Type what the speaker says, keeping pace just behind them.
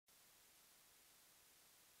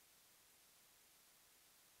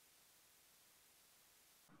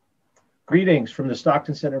Greetings from the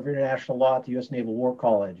Stockton Center for International Law at the U.S. Naval War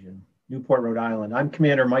College in Newport, Rhode Island. I'm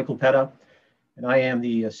Commander Michael Petta, and I am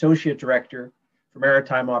the Associate Director for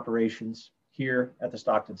Maritime Operations here at the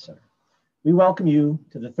Stockton Center. We welcome you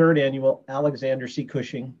to the third annual Alexander C.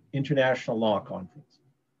 Cushing International Law Conference.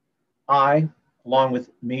 I, along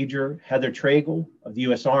with Major Heather Tragle of the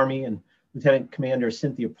U.S. Army and Lieutenant Commander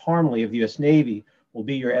Cynthia Parmley of the U.S. Navy, will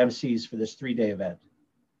be your MCs for this three-day event.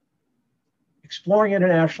 Exploring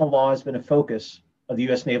international law has been a focus of the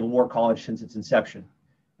U.S. Naval War College since its inception,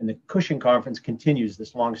 and the Cushing Conference continues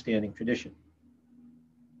this long-standing tradition.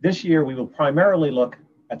 This year, we will primarily look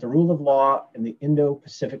at the rule of law in the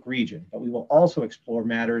Indo-Pacific region, but we will also explore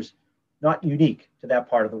matters not unique to that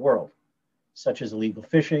part of the world, such as illegal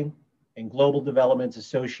fishing and global developments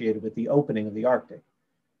associated with the opening of the Arctic.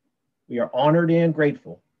 We are honored and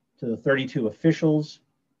grateful to the 32 officials,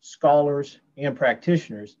 scholars, and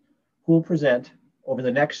practitioners who will present over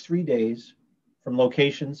the next 3 days from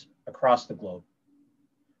locations across the globe.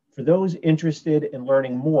 For those interested in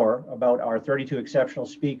learning more about our 32 exceptional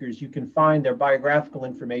speakers, you can find their biographical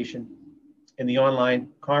information in the online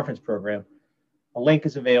conference program. A link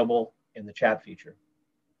is available in the chat feature.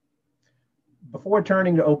 Before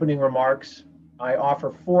turning to opening remarks, I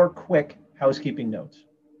offer 4 quick housekeeping notes.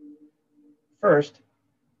 First,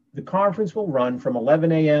 the conference will run from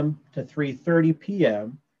 11 a.m. to 3:30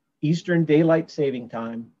 p.m. Eastern Daylight Saving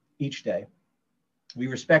Time each day. We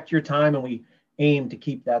respect your time and we aim to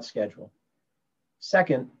keep that schedule.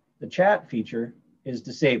 Second, the chat feature is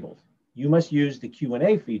disabled. You must use the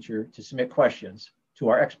Q&A feature to submit questions to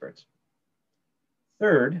our experts.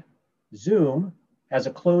 Third, Zoom has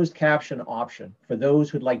a closed caption option for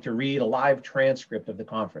those who'd like to read a live transcript of the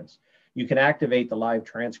conference. You can activate the live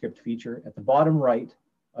transcript feature at the bottom right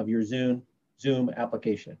of your Zoom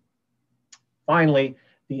application. Finally,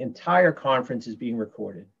 the entire conference is being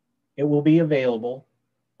recorded. It will be available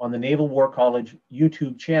on the Naval War College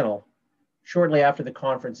YouTube channel shortly after the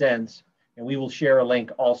conference ends, and we will share a link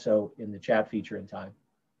also in the chat feature in time.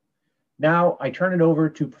 Now, I turn it over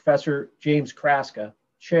to Professor James Kraska,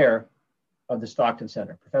 Chair of the Stockton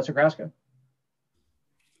Center. Professor Kraska.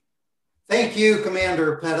 Thank you,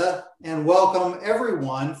 Commander Petta, and welcome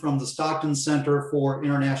everyone from the Stockton Center for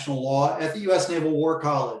International Law at the U.S. Naval War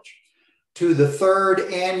College to the third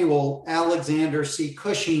annual Alexander C.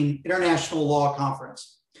 Cushing International Law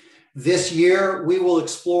Conference. This year, we will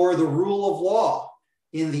explore the rule of law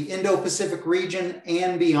in the Indo-Pacific region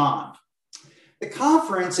and beyond. The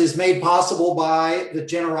conference is made possible by the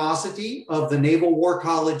generosity of the Naval War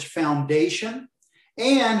College Foundation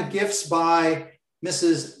and gifts by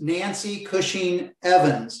Mrs. Nancy Cushing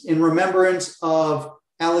Evans in remembrance of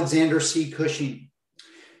Alexander C. Cushing.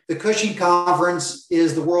 The Cushing Conference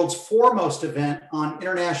is the world's foremost event on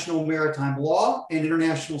international maritime law and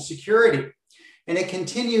international security, and it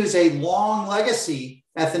continues a long legacy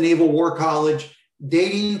at the Naval War College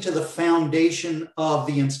dating to the foundation of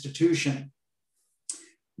the institution.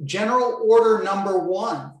 General Order Number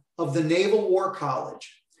 1 of the Naval War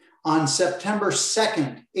College on September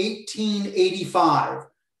 2nd, 1885,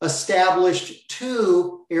 established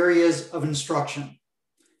 2 areas of instruction.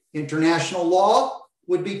 International law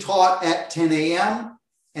would be taught at 10 a.m.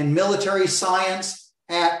 and military science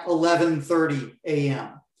at 11:30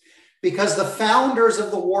 a.m. because the founders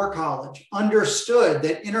of the War College understood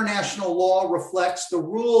that international law reflects the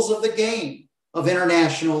rules of the game of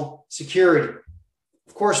international security.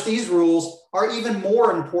 Of course, these rules are even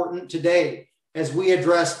more important today as we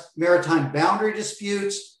address maritime boundary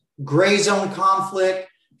disputes, gray zone conflict,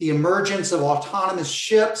 the emergence of autonomous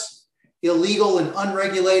ships, illegal and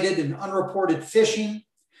unregulated and unreported fishing,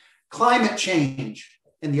 climate change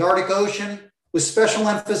in the Arctic Ocean, with special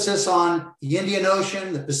emphasis on the Indian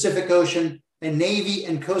Ocean, the Pacific Ocean, and Navy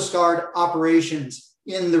and Coast Guard operations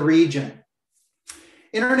in the region.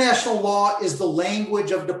 International law is the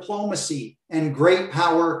language of diplomacy and great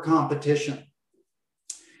power competition.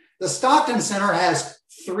 The Stockton Center has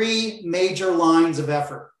 3 major lines of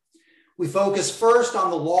effort. We focus first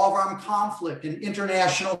on the law of armed conflict and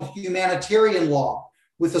international humanitarian law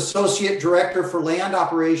with Associate Director for Land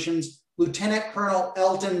Operations, Lieutenant Colonel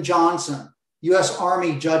Elton Johnson, U.S.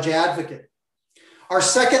 Army Judge Advocate. Our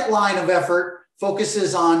second line of effort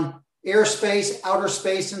focuses on airspace, outer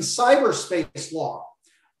space, and cyberspace law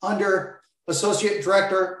under Associate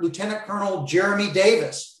Director Lieutenant Colonel Jeremy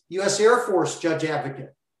Davis, U.S. Air Force Judge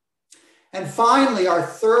Advocate. And finally, our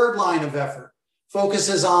third line of effort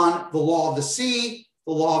focuses on the law of the sea,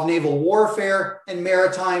 the law of naval warfare, and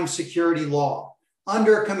maritime security law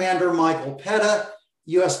under Commander Michael Petta,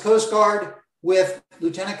 U.S. Coast Guard, with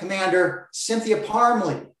Lieutenant Commander Cynthia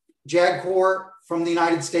Parmley, JAG Corps from the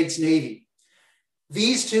United States Navy.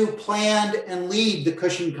 These two planned and lead the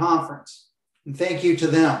Cushing Conference, and thank you to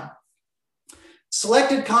them.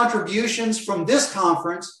 Selected contributions from this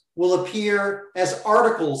conference will appear as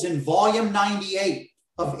articles in Volume 98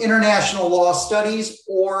 of International Law Studies,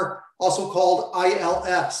 or also called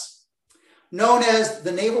ILS. Known as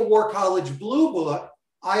the Naval War College Blue Book,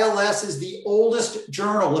 ILS is the oldest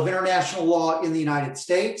journal of international law in the United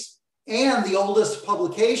States and the oldest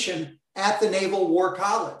publication at the Naval War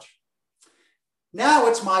College. Now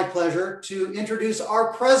it's my pleasure to introduce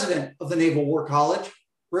our president of the Naval War College,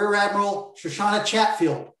 Rear Admiral Shoshana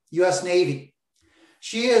Chatfield, U.S. Navy.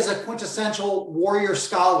 She is a quintessential warrior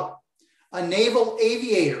scholar, a naval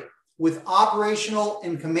aviator with operational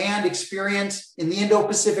and command experience in the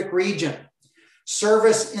Indo-Pacific region,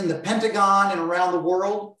 service in the Pentagon and around the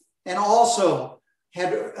world, and also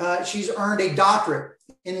she's earned a doctorate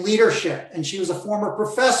in leadership, and she was a former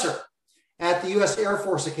professor at the U.S. Air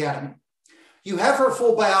Force Academy. You have her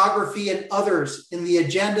full biography and others in the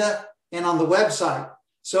agenda and on the website.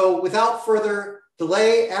 So without further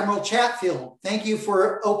delay, Admiral Chatfield, thank you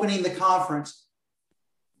for opening the conference.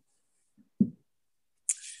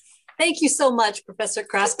 Thank you so much, Professor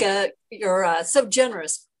Kraska. You're so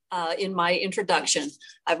generous in my introduction.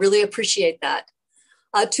 I really appreciate that.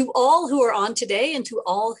 To all who are on today and to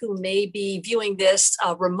all who may be viewing this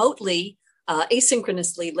remotely,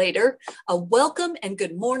 asynchronously later, welcome and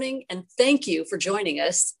good morning, and thank you for joining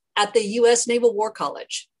us at the U.S. Naval War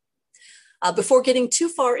College. Before getting too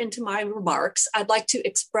far into my remarks, I'd like to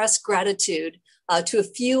express gratitude to a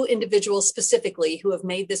few individuals specifically who have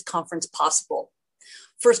made this conference possible.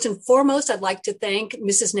 First and foremost, I'd like to thank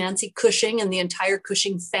Mrs. Nancy Cushing and the entire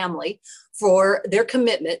Cushing family for their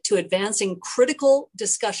commitment to advancing critical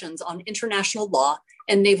discussions on international law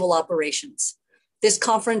and naval operations. This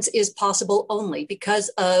conference is possible only because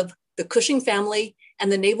of the Cushing family,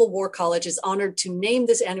 and the Naval War College is honored to name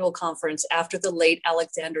this annual conference after the late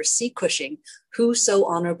Alexander C. Cushing, who so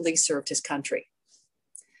honorably served his country.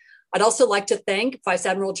 I'd also like to thank Vice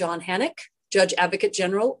Admiral John Hannock, Judge Advocate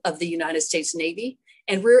General of the United States Navy,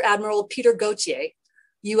 and Rear Admiral Peter Gauthier,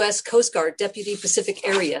 U.S. Coast Guard Deputy Pacific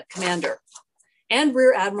Area Commander, and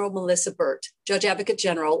Rear Admiral Melissa Burt, Judge Advocate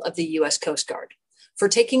General of the U.S. Coast Guard, for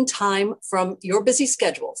taking time from your busy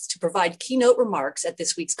schedules to provide keynote remarks at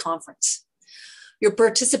this week's conference. Your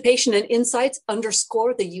participation and insights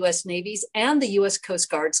underscore the U.S. Navy's and the U.S. Coast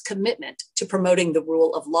Guard's commitment to promoting the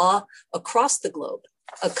rule of law across the globe,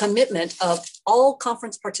 a commitment of all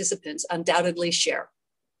conference participants undoubtedly share.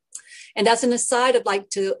 And as an aside, I'd like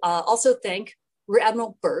to also thank Rear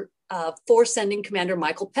Admiral Burt for sending Commander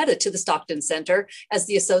Michael Petta to the Stockton Center as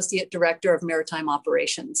the Associate Director of Maritime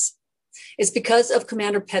Operations. It's because of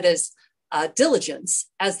Commander Petta's diligence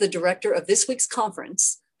as the director of this week's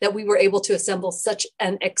conference that we were able to assemble such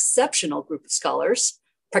an exceptional group of scholars,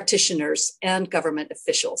 practitioners, and government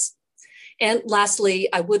officials. And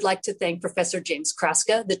lastly, I would like to thank Professor James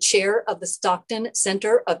Kraska, the chair of the Stockton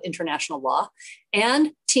Center of International Law,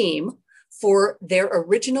 and team for their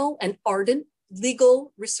original and ardent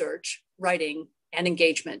legal research, writing, and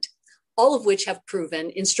engagement, all of which have proven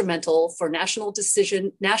instrumental for national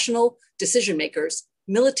decision makers,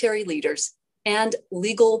 military leaders, and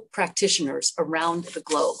legal practitioners around the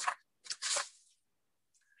globe.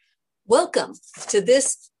 Welcome to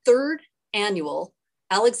this third annual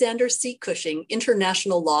Alexander C. Cushing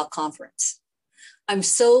International Law Conference. I'm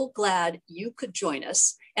so glad you could join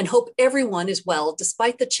us and hope everyone is well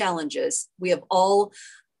despite the challenges we have all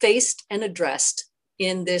faced and addressed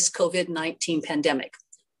in this COVID-19 pandemic.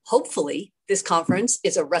 Hopefully, this conference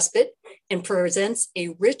is a respite and presents a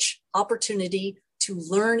rich opportunity to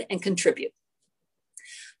learn and contribute.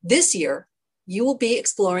 This year, you will be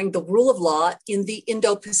exploring the rule of law in the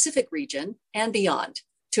Indo-Pacific region and beyond,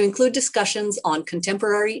 to include discussions on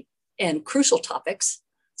contemporary and crucial topics,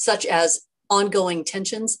 such as ongoing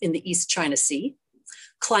tensions in the East China Sea,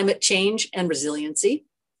 climate change and resiliency,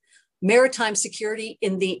 maritime security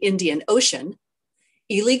in the Indian Ocean,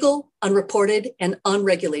 illegal, unreported, and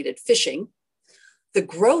unregulated fishing, the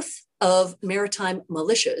growth of maritime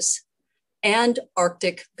militias, and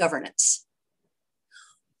Arctic governance.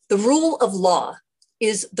 The rule of law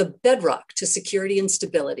is the bedrock to security and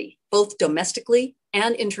stability, both domestically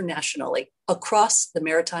and internationally, across the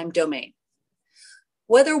maritime domain.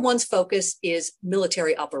 Whether one's focus is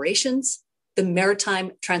military operations, the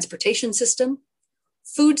maritime transportation system,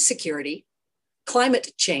 food security,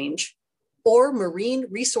 climate change, or marine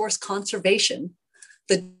resource conservation,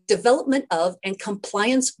 the development of and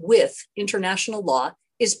compliance with international law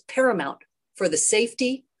is paramount for the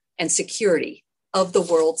safety and security of the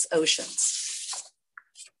world's oceans.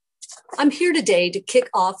 I'm here today to kick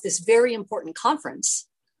off this very important conference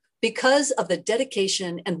because of the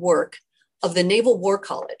dedication and work of the Naval War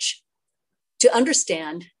College to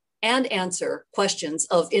understand and answer questions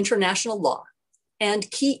of international law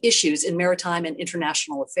and key issues in maritime and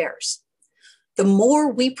international affairs. The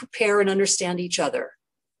more we prepare and understand each other,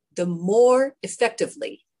 the more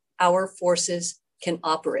effectively our forces can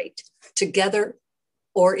operate together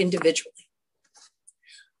or individually.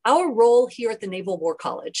 Our role here at the Naval War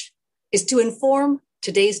College is to inform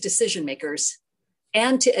today's decision makers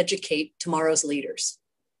and to educate tomorrow's leaders.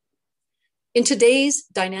 In today's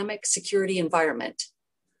dynamic security environment,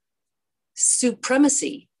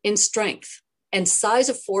 supremacy in strength and size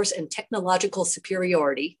of force and technological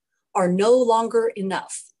superiority are no longer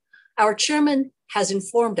enough. Our chairman has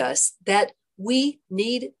informed us that we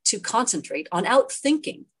need to concentrate on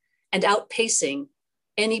outthinking and outpacing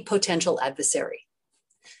any potential adversary.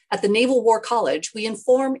 At the Naval War College, we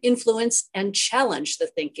inform, influence, and challenge the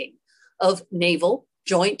thinking of naval,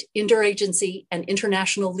 joint, interagency, and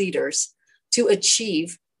international leaders to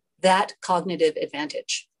achieve that cognitive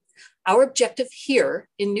advantage. Our objective here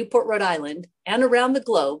in Newport, Rhode Island, and around the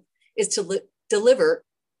globe is to deliver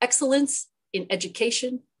excellence in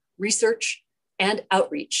education, research, and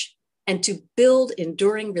outreach, and to build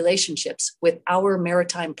enduring relationships with our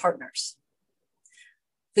maritime partners.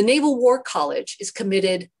 The Naval War College is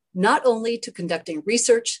committed not only to conducting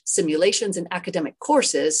research, simulations, and academic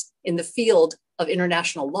courses in the field of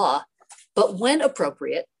international law, but when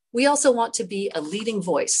appropriate, we also want to be a leading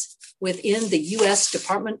voice within the U.S.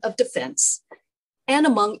 Department of Defense and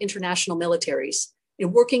among international militaries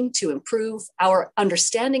in working to improve our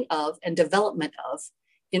understanding of and development of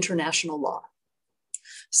international law.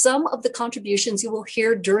 Some of the contributions you will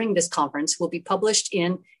hear during this conference will be published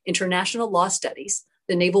in International Law Studies,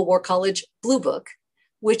 the Naval War College Blue Book,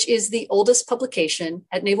 which is the oldest publication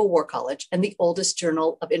at Naval War College and the oldest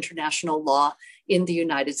journal of international law in the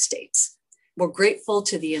United States. We're grateful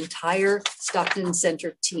to the entire Stockton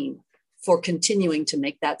Center team for continuing to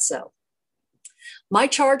make that so. My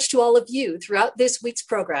charge to all of you throughout this week's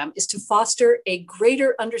program is to foster a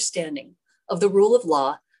greater understanding of the rule of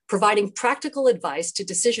law, providing practical advice to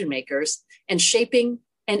decision makers, and shaping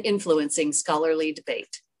and influencing scholarly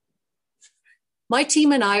debate. My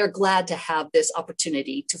team and I are glad to have this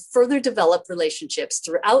opportunity to further develop relationships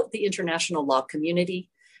throughout the international law community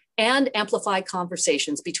and amplify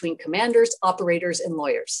conversations between commanders, operators, and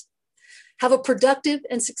lawyers. Have a productive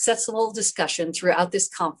and successful discussion throughout this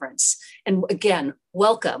conference. And again,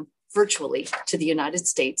 welcome virtually to the United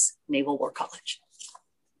States Naval War College.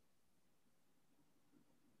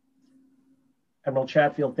 Admiral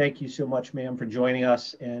Chatfield, thank you so much, ma'am, for joining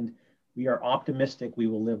us. And we are optimistic we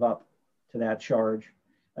will live up to that charge.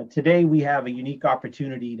 Today, we have a unique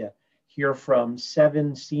opportunity to hear from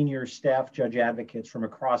 7 senior staff judge advocates from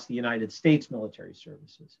across the United States military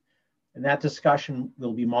services. And that discussion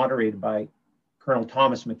will be moderated by Colonel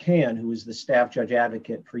Thomas McCann, who is the staff judge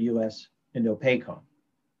advocate for U.S. Indo-Pacific.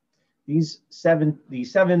 The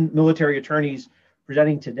 7 military attorneys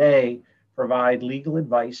presenting today provide legal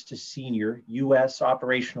advice to senior U.S.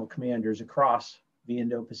 operational commanders across the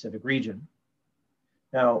Indo-Pacific region.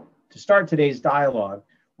 Now, to start today's dialogue,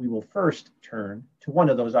 we will first turn to one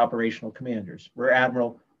of those operational commanders, Rear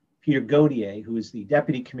Admiral Peter Gautier, who is the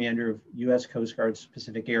Deputy Commander of U.S. Coast Guard's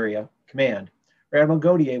Pacific Area Command. Rear Admiral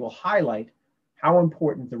Gautier will highlight how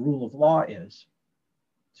important the rule of law is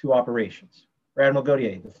to operations. Rear Admiral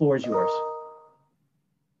Gautier, the floor is yours.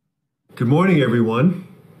 Good morning, everyone.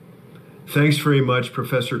 Thanks very much,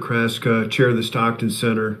 Professor Kraska, Chair of the Stockton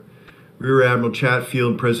Center, Rear Admiral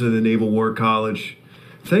Chatfield, President of the Naval War College.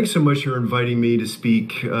 Thanks so much for inviting me to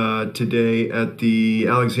speak today at the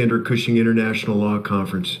Alexander Cushing International Law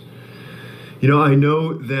Conference. You know, I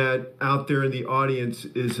know that out there in the audience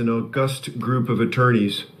is an august group of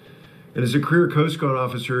attorneys. And as a career Coast Guard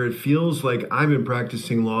officer, it feels like I've been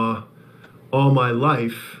practicing law all my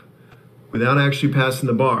life without actually passing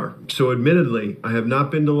the bar. So admittedly, I have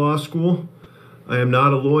not been to law school. I am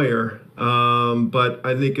not a lawyer, but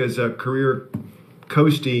I think as a career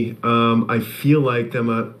Coastie, I feel like I'm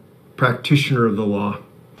a practitioner of the law.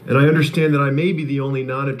 And I understand that I may be the only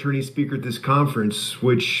non-attorney speaker at this conference,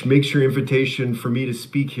 which makes your invitation for me to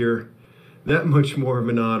speak here that much more of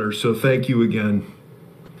an honor. So thank you again.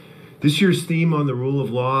 This year's theme on the rule of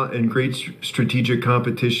law and great strategic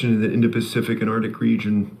competition in the Indo-Pacific and Arctic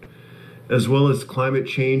region, as well as climate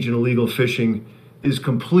change and illegal fishing, is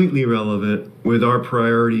completely relevant with our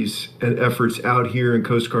priorities and efforts out here in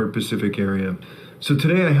Coast Guard Pacific area. So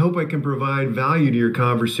today, I hope I can provide value to your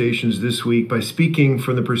conversations this week by speaking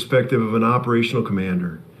from the perspective of an operational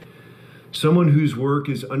commander. someone whose work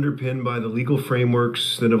is underpinned by the legal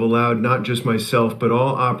frameworks that have allowed not just myself, but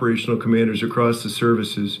all operational commanders across the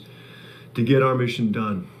services to get our mission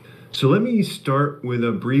done. So let me start with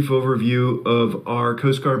a brief overview of our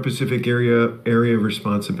Coast Guard Pacific area of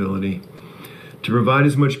responsibility to provide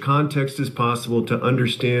as much context as possible to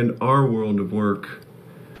understand our world of work.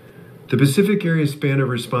 The Pacific area span of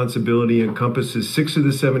responsibility encompasses 6 of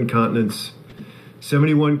the 7 continents,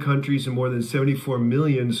 71 countries, and more than 74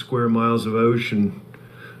 million square miles of ocean,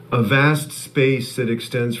 a vast space that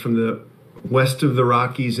extends from the west of the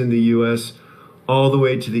Rockies in the U.S. all the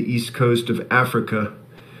way to the east coast of Africa,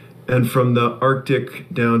 and from the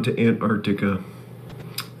Arctic down to Antarctica.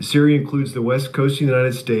 This area includes the west coast of the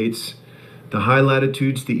United States, the high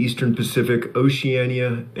latitudes, the eastern Pacific,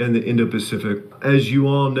 Oceania, and the Indo-Pacific. As you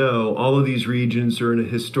all know, all of these regions are in a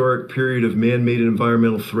historic period of man-made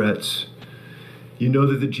environmental threats. You know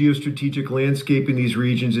that the geostrategic landscape in these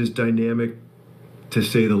regions is dynamic, to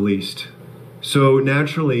say the least. So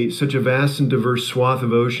naturally, such a vast and diverse swath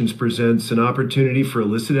of oceans presents an opportunity for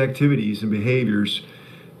illicit activities and behaviors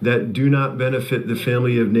that do not benefit the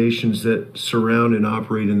family of nations that surround and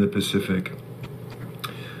operate in the Pacific.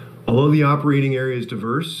 Although the operating area is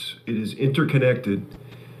diverse, it is interconnected,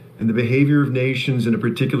 and the behavior of nations in a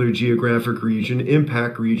particular geographic region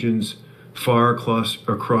impact regions far across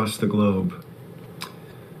the globe.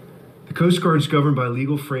 The Coast Guard is governed by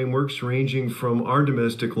legal frameworks ranging from our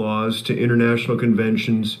domestic laws to international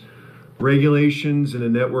conventions, regulations, and a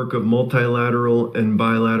network of multilateral and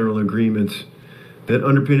bilateral agreements that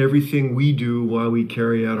underpin everything we do while we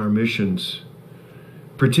carry out our missions.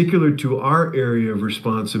 Particular to our area of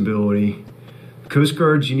responsibility, the Coast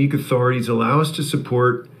Guard's unique authorities allow us to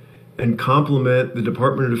support and complement the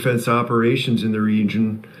Department of Defense operations in the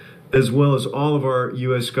region, as well as all of our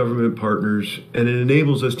U.S. government partners, and it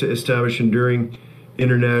enables us to establish enduring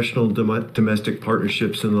international domestic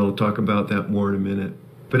partnerships, and I'll talk about that more in a minute.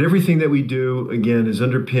 But everything that we do, again, is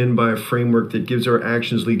underpinned by a framework that gives our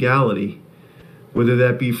actions legality, whether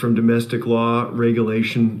that be from domestic law,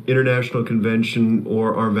 regulation, international convention,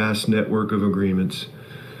 or our vast network of agreements.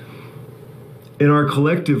 In our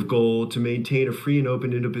collective goal to maintain a free and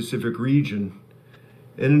open Indo-Pacific region,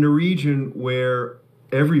 and in a region where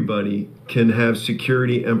everybody can have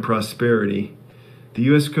security and prosperity, the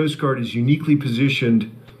U.S. Coast Guard is uniquely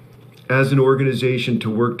positioned as an organization to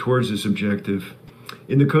work towards this objective.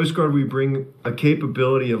 In the Coast Guard, we bring a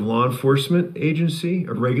capability of law enforcement agency,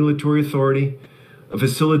 a regulatory authority, a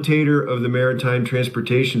facilitator of the maritime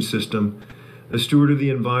transportation system, a steward of the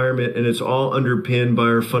environment, and it's all underpinned by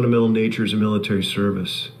our fundamental nature as a military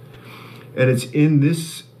service. And it's in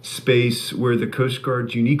this space where the Coast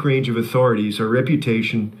Guard's unique range of authorities, our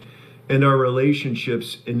reputation, and our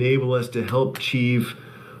relationships enable us to help achieve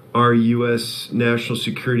our U.S. national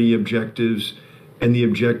security objectives and the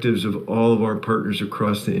objectives of all of our partners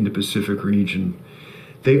across the Indo-Pacific region.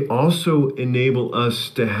 They also enable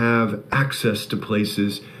us to have access to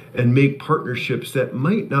places and make partnerships that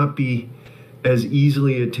might not be as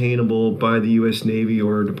easily attainable by the U.S. Navy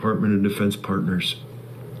or Department of Defense partners.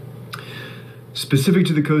 Specific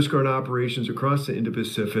to the Coast Guard operations across the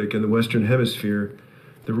Indo-Pacific and the Western Hemisphere,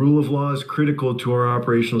 the rule of law is critical to our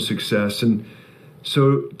operational success. And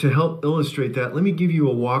so to help illustrate that, let me give you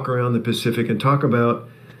a walk around the Pacific and talk about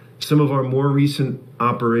some of our more recent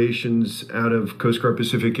operations out of Coast Guard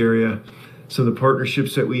Pacific area, some of the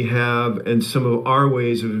partnerships that we have, and some of our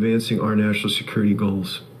ways of advancing our national security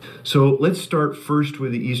goals. So let's start first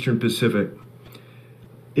with the Eastern Pacific.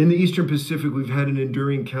 In the Eastern Pacific, we've had an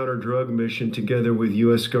enduring counter-drug mission together with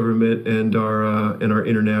U.S. government and our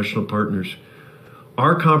international partners.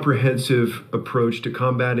 Our comprehensive approach to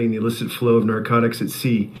combating the illicit flow of narcotics at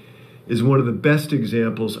sea is one of the best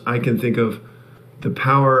examples I can think of the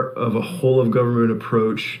power of a whole-of-government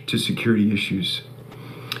approach to security issues.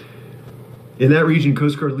 In that region,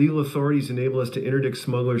 Coast Guard legal authorities enable us to interdict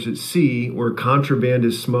smugglers at sea where contraband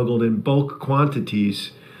is smuggled in bulk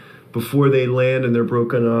quantities before they land and they're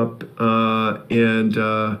broken up and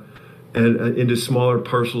into smaller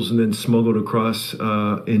parcels and then smuggled across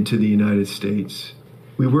into the United States.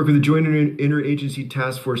 We work with the Joint Interagency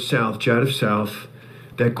Task Force South, JATF South,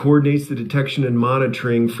 that coordinates the detection and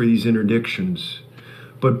monitoring for these interdictions.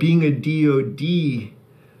 But being a DoD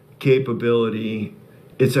capability,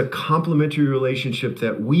 it's a complementary relationship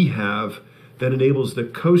that we have that enables the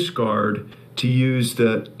Coast Guard to use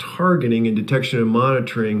the targeting and detection and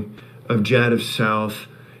monitoring of JATF South,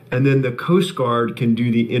 and then the Coast Guard can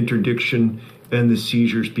do the interdiction and the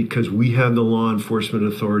seizures because we have the law enforcement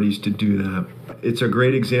authorities to do that. It's a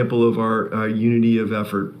great example of our unity of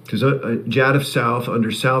effort because JATF South under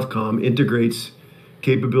Southcom integrates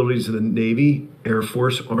capabilities of the Navy, Air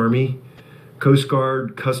Force, Army, Coast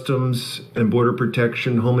Guard, Customs and Border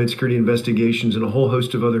Protection, Homeland Security investigations, and a whole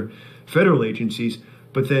host of other federal agencies,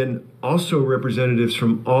 but then also representatives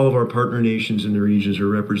from all of our partner nations in the regions are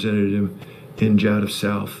represented in JADF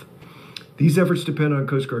South. These efforts depend on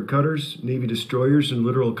Coast Guard cutters, Navy destroyers, and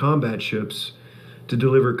littoral combat ships to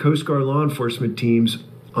deliver Coast Guard law enforcement teams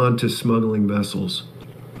onto smuggling vessels.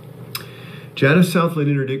 JADF South-led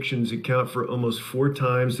interdictions account for almost 4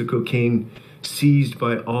 times the cocaine seized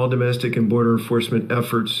by all domestic and border enforcement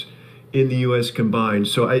efforts in the U.S. combined.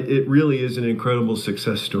 So it really is an incredible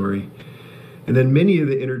success story. And then many of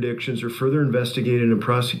the interdictions are further investigated and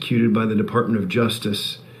prosecuted by the Department of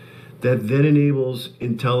Justice. That then enables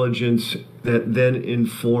intelligence that then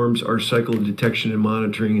informs our cycle of detection and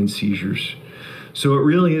monitoring and seizures. So it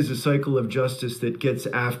really is a cycle of justice that gets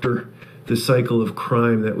after the cycle of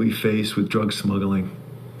crime that we face with drug smuggling.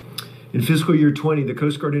 In fiscal year 20, the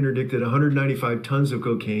Coast Guard interdicted 195 tons of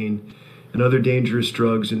cocaine and other dangerous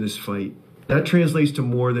drugs in this fight. That translates to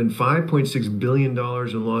more than $5.6 billion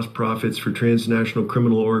in lost profits for transnational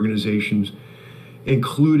criminal organizations,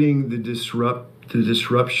 including the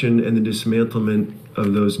disruption and the dismantlement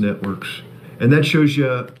of those networks. And that shows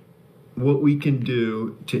you what we can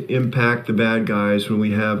do to impact the bad guys when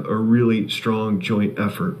we have a really strong joint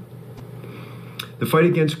effort. The fight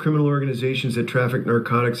against criminal organizations that traffic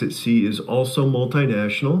narcotics at sea is also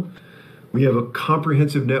multinational. We have a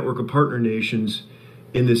comprehensive network of partner nations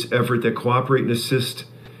in this effort that cooperate and assist,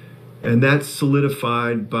 and that's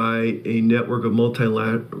solidified by a network of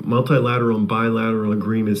multilateral and bilateral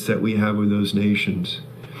agreements that we have with those nations.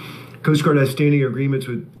 Coast Guard has standing agreements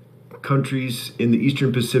with countries in the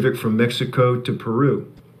Eastern Pacific from Mexico to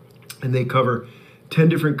Peru, and they cover 10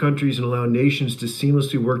 different countries and allow nations to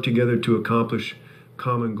seamlessly work together to accomplish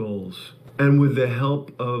common goals. And with the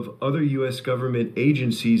help of other U.S. government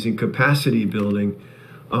agencies in capacity building,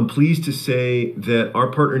 I'm pleased to say that our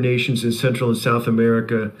partner nations in Central and South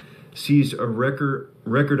America seized a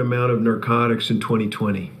record amount of narcotics in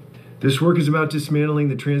 2020. This work is about dismantling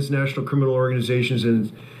the transnational criminal organizations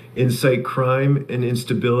and incite crime and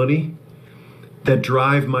instability that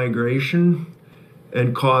drive migration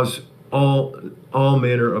and cause all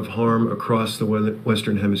manner of harm across the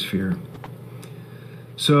Western Hemisphere.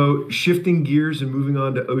 So shifting gears and moving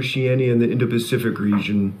on to Oceania and the Indo-Pacific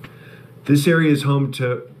region, this area is home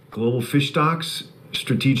to global fish stocks,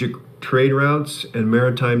 strategic trade routes, and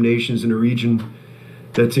maritime nations in a region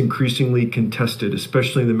that's increasingly contested,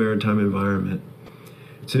 especially in the maritime environment.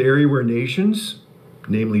 It's an area where nations,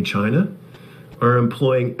 namely China, are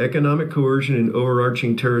employing economic coercion and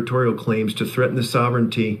overarching territorial claims to threaten the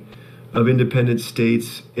sovereignty of independent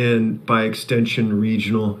states and, by extension,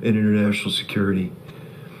 regional and international security.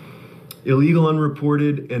 Illegal,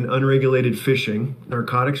 unreported, and unregulated fishing,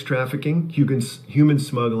 narcotics trafficking, human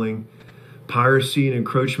smuggling, piracy, and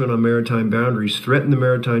encroachment on maritime boundaries threaten the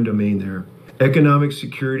maritime domain there. Economic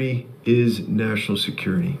security is national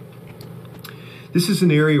security. This is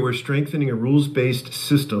an area where strengthening a rules-based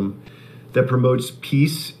system that promotes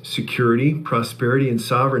peace, security, prosperity, and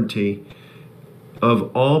sovereignty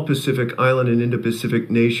of all Pacific Island and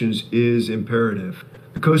Indo-Pacific nations is imperative.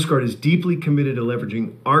 The Coast Guard is deeply committed to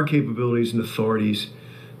leveraging our capabilities and authorities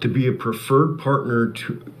to be a preferred partner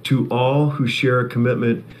to all who share a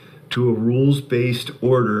commitment to a rules-based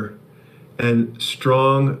order and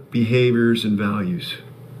strong behaviors and values.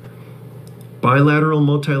 Bilateral,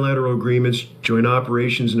 multilateral agreements, joint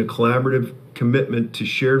operations, and a collaborative commitment to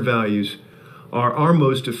shared values are our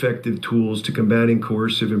most effective tools to combating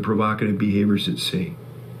coercive and provocative behaviors at sea.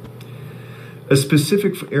 A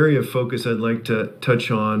specific area of focus I'd like to touch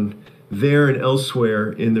on there and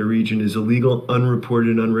elsewhere in the region is illegal,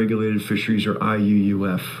 unreported, and unregulated fisheries, or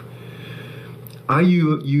IUUF.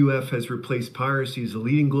 IUUF has replaced piracy as a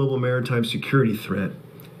leading global maritime security threat.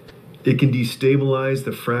 It can destabilize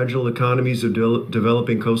the fragile economies of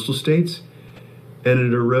developing coastal states, and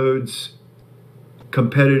it erodes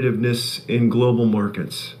competitiveness in global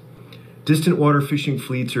markets. Distant water fishing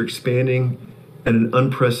fleets are expanding at an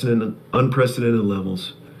unprecedented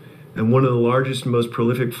levels, and one of the largest and most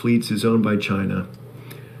prolific fleets is owned by China.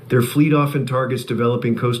 Their fleet often targets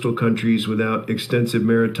developing coastal countries without extensive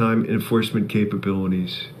maritime enforcement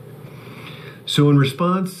capabilities. So in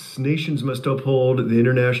response, nations must uphold the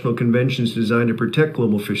international conventions designed to protect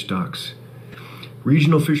global fish stocks.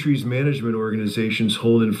 Regional fisheries management organizations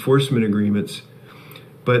hold enforcement agreements,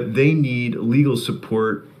 but they need legal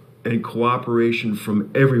support and cooperation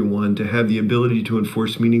from everyone to have the ability to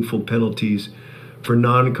enforce meaningful penalties for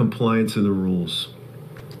non-compliance of the rules.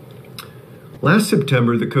 Last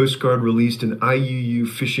September, the Coast Guard released an IUU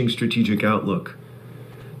Fishing Strategic Outlook.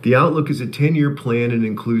 The outlook is a 10-year plan and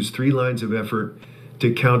includes 3 lines of effort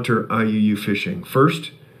to counter IUU fishing.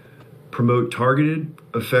 First, promote targeted,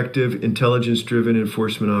 effective, intelligence-driven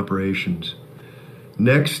enforcement operations.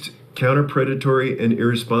 Next, counter predatory and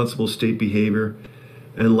irresponsible state behavior.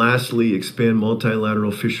 And lastly, expand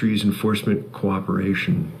multilateral fisheries enforcement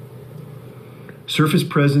cooperation. Surface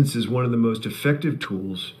presence is one of the most effective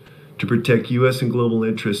tools to protect U.S. and global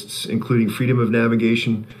interests, including freedom of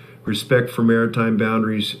navigation, respect for maritime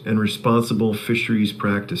boundaries, and responsible fisheries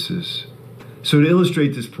practices. So to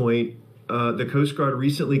illustrate this point, the Coast Guard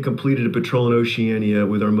recently completed a patrol in Oceania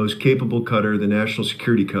with our most capable cutter, the National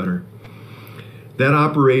Security Cutter. That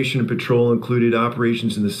operation and patrol included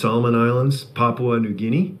operations in the Solomon Islands, Papua New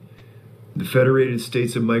Guinea, the Federated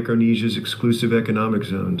States of Micronesia's exclusive economic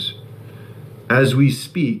zones. As we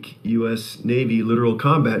speak, U.S. Navy littoral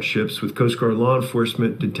combat ships with Coast Guard law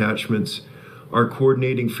enforcement detachments are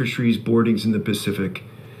coordinating fisheries boardings in the Pacific.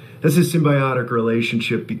 That's a symbiotic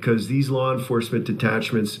relationship because these law enforcement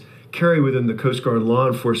detachments carry within the Coast Guard Law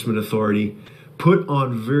Enforcement Authority, put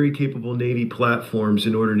on very capable Navy platforms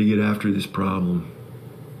in order to get after this problem.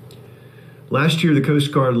 Last year, the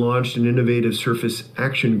Coast Guard launched an innovative surface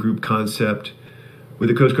action group concept with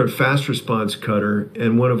the Coast Guard Fast Response Cutter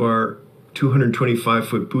and one of our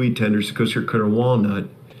 225-foot buoy tenders, the Coast Guard Cutter Walnut.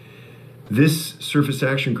 This surface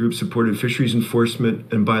action group supported fisheries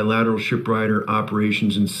enforcement and bilateral shipwrighter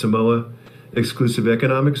operations in Samoa, exclusive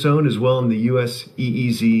economic zone, as well in the U.S.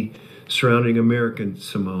 EEZ surrounding American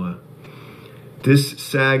Samoa. This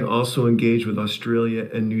SAG also engaged with Australia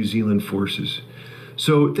and New Zealand forces.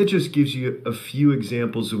 So that just gives you a few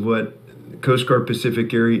examples of what Coast Guard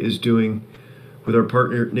Pacific Area is doing with our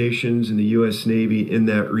partner nations and the U.S. Navy in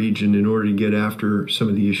that region in order to get after some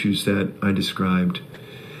of the issues that I described.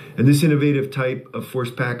 And this innovative type of force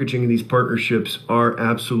packaging and these partnerships are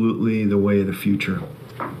absolutely the way of the future.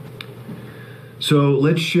 So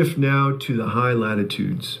let's shift now to the high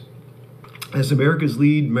latitudes. As America's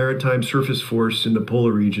lead maritime surface force in the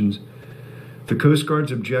polar regions, the Coast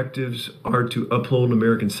Guard's objectives are to uphold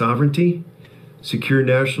American sovereignty, secure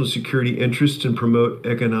national security interests, and promote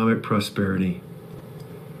economic prosperity.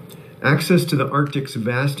 Access to the Arctic's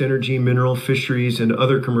vast energy, mineral, fisheries, and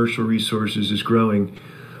other commercial resources is growing,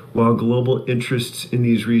 while global interests in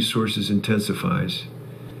these resources intensifies.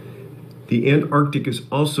 The Antarctic is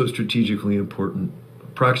also strategically important.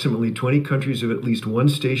 Approximately 20 countries have at least one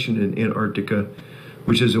station in Antarctica,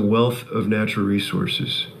 which has a wealth of natural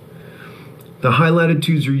resources. The high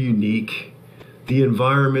latitudes are unique. The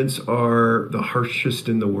environments are the harshest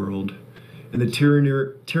in the world, and the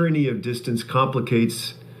tyranny of distance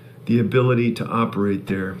complicates the ability to operate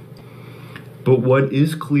there. But what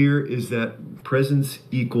is clear is that presence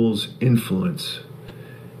equals influence.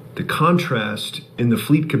 The contrast in the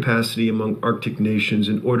fleet capacity among Arctic nations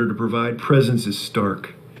in order to provide presence is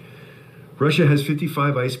stark. Russia has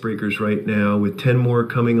 55 icebreakers right now, with 10 more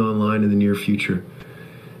coming online in the near future.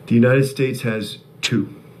 The United States has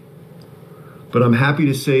 2. But I'm happy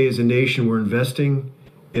to say, as a nation, we're investing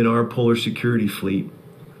in our polar security fleet.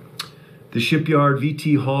 The shipyard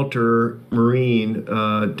VT Halter Marine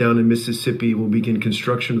down in Mississippi will begin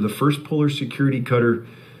construction of the first polar security cutter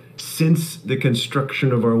since the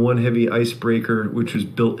construction of our one heavy icebreaker, which was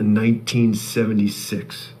built in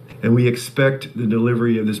 1976. And we expect the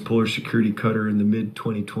delivery of this polar security cutter in the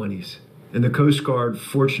mid-2020s. And the Coast Guard,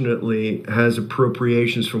 fortunately, has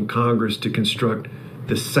appropriations from Congress to construct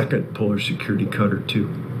the second polar security cutter, too.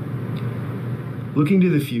 Looking to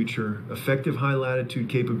the future, effective high-latitude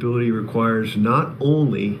capability requires not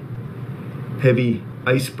only heavy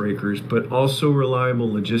icebreakers, but also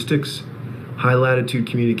reliable logistics, high-latitude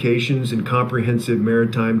communications, and comprehensive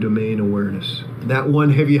maritime domain awareness. That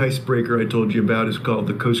one heavy icebreaker I told you about is called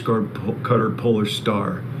the Coast Guard Cutter Polar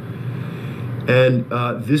Star. And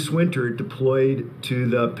this winter, it deployed to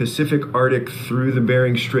the Pacific Arctic through the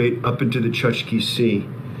Bering Strait up into the Chukchi Sea.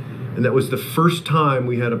 And that was the first time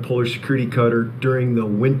we had a polar security cutter during the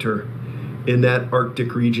winter in that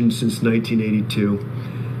Arctic region since 1982.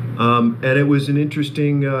 And it was an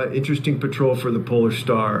interesting patrol for the Polar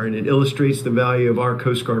Star, and it illustrates the value of our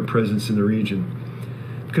Coast Guard presence in the region.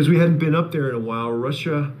 Because we hadn't been up there in a while,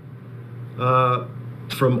 Russia,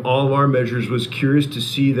 from all of our measures, was curious to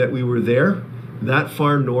see that we were there, that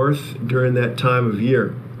far north during that time of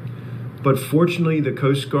year. But fortunately, the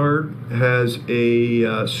Coast Guard has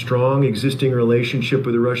a strong existing relationship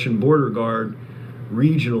with the Russian Border Guard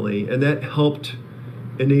regionally, and that helped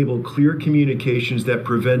enable clear communications that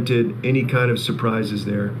prevented any kind of surprises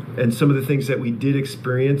there. And some of the things that we did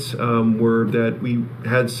experience were that we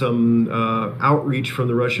had some outreach from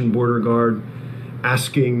the Russian Border Guard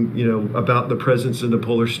asking, about the presence of the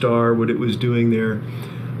Polar Star, what it was doing there.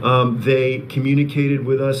 They communicated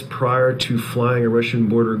with us prior to flying a Russian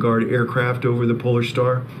border guard aircraft over the Polar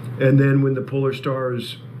Star. And then when the Polar Star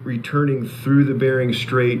is returning through the Bering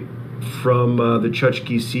Strait from the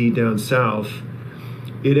Chukchi Sea down south,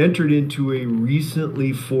 it entered into a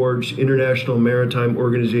recently forged International Maritime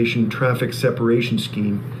Organization traffic separation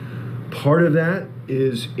scheme. Part of that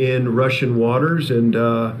is in Russian waters, and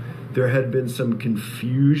there had been some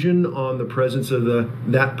confusion on the presence of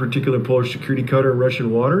that particular Polish security cutter in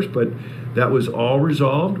Russian waters, but that was all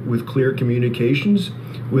resolved with clear communications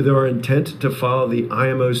with our intent to follow the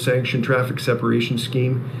IMO sanctioned traffic separation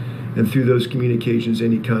scheme. And through those communications,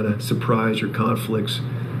 any kind of surprise or conflicts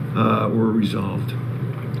were resolved.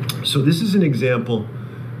 So this is an example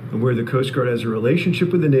of where the Coast Guard has a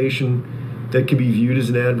relationship with the nation that can be viewed as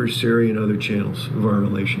an adversary in other channels of our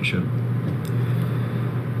relationship.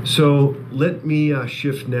 So let me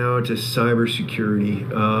shift now to cybersecurity.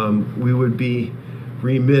 We would be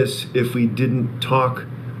remiss if we didn't talk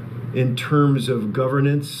in terms of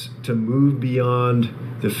governance to move beyond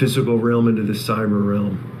the physical realm into the cyber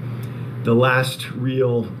realm. The last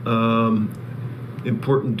real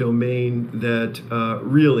important domain that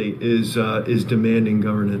really is demanding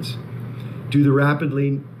governance. Due to the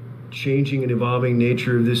rapidly changing and evolving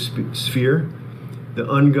nature of this sphere, the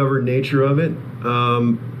ungoverned nature of it,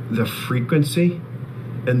 the frequency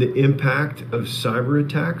and the impact of cyber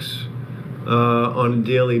attacks on a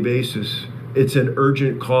daily basis, it's an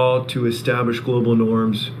urgent call to establish global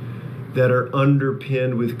norms that are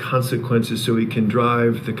underpinned with consequences so we can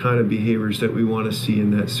drive the kind of behaviors that we want to see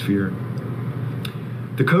in that sphere.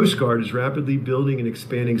 The Coast Guard is rapidly building and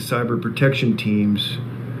expanding cyber protection teams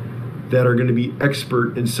that are going to be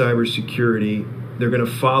expert in cybersecurity. They're going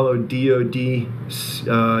to follow DoD U.S.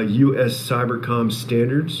 Cybercom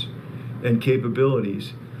standards and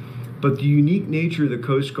capabilities. But the unique nature of the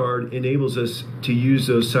Coast Guard enables us to use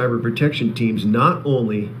those cyber protection teams not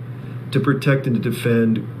only to protect and to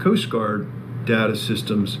defend Coast Guard data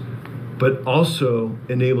systems, but also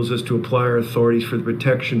enables us to apply our authorities for the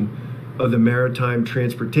protection of the maritime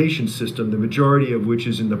transportation system, the majority of which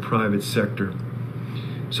is in the private sector.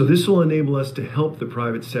 So this will enable us to help the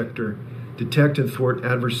private sector detect and thwart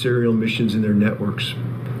adversarial missions in their networks.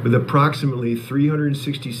 With approximately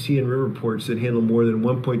 360 sea and river ports that handle more than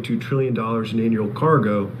 $1.2 trillion in annual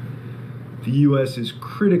cargo, the U.S. is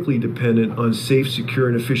critically dependent on safe, secure,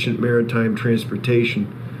 and efficient maritime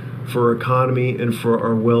transportation for our economy and for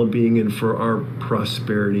our well-being and for our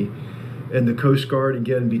prosperity. And the Coast Guard,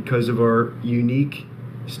 again, because of our unique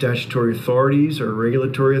statutory authorities, our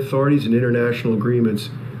regulatory authorities, and international agreements,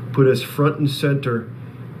 put us front and center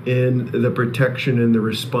in the protection and the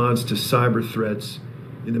response to cyber threats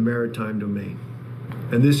in the maritime domain.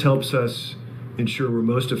 And this helps us ensure we're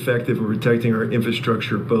most effective in protecting our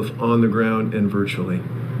infrastructure both on the ground and virtually.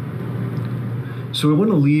 So I want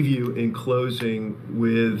to leave you in closing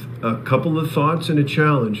with a couple of thoughts and a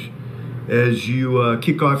challenge as you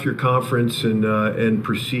kick off your conference and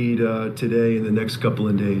proceed today in the next couple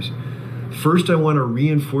of days. First, I want to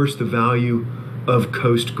reinforce the value of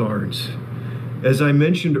Coast Guards. As I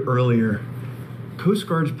mentioned earlier, Coast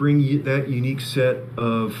Guards bring that unique set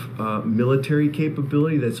of military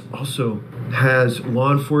capability that also has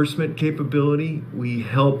law enforcement capability. We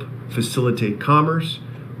help facilitate commerce.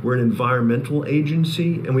 We're an environmental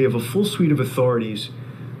agency, and we have a full suite of authorities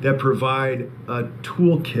that provide a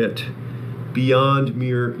toolkit beyond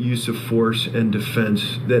mere use of force and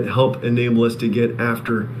defense that help enable us to get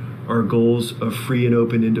after our goals of free and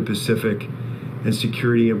open Indo-Pacific and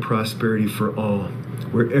security and prosperity for all,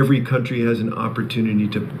 where every country has an opportunity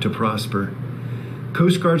to prosper.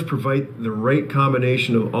 Coast Guards provide the right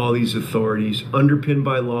combination of all these authorities, underpinned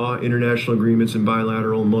by law, international agreements, and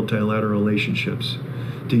bilateral and multilateral relationships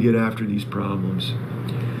to get after these problems.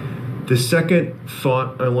 The second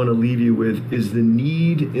thought I want to leave you with is the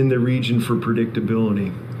need in the region for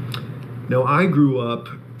predictability. Now, I grew up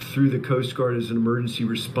through the Coast Guard as an emergency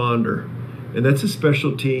responder, and that's a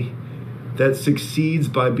specialty that succeeds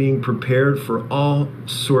by being prepared for all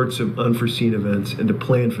sorts of unforeseen events and to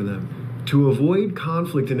plan for them. To avoid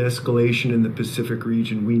conflict and escalation in the Pacific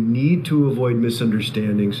region, we need to avoid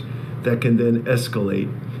misunderstandings that can then escalate.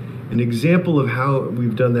 An example of how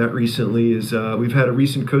we've done that recently is we've had a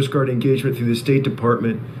recent Coast Guard engagement through the State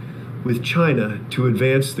Department with China to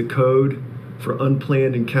advance the code for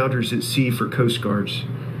unplanned encounters at sea for Coast Guards.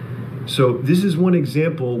 So this is one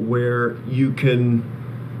example where you can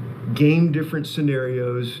game different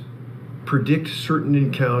scenarios, predict certain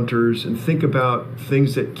encounters, and think about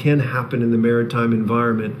things that can happen in the maritime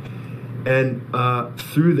environment, and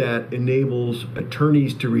through that enables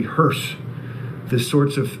attorneys to rehearse the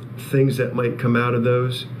sorts of things that might come out of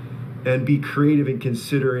those and be creative in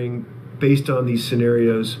considering, based on these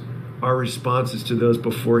scenarios, our responses to those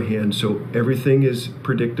beforehand. So everything is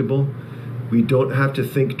predictable. We don't have to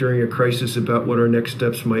think during a crisis about what our next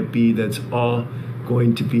steps might be. That's all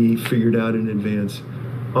going to be figured out in advance.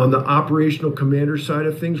 On the operational commander side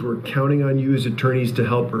of things, we're counting on you as attorneys to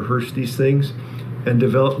help rehearse these things and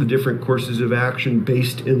develop the different courses of action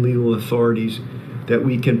based in legal authorities that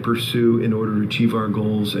we can pursue in order to achieve our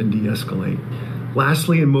goals and de-escalate.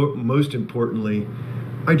 Lastly, and most importantly,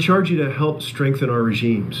 I charge you to help strengthen our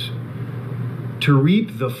regimes. To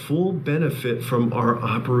reap the full benefit from our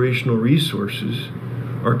operational resources,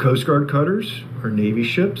 our Coast Guard cutters, our Navy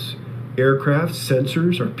ships, aircraft,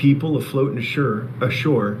 sensors, our people afloat and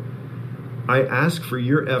ashore, I ask for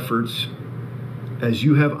your efforts as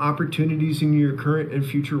you have opportunities in your current and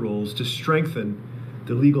future roles to strengthen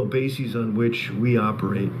the legal bases on which we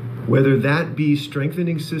operate, whether that be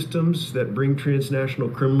strengthening systems that bring transnational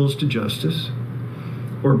criminals to justice,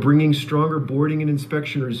 or bringing stronger boarding and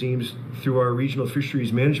inspection regimes through our regional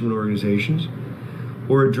fisheries management organizations,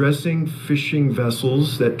 or addressing fishing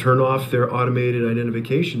vessels that turn off their automated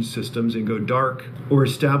identification systems and go dark, or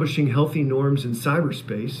establishing healthy norms in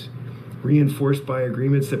cyberspace, reinforced by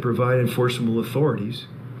agreements that provide enforceable authorities,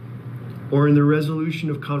 or in the resolution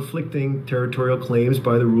of conflicting territorial claims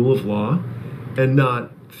by the rule of law and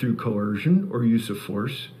not through coercion or use of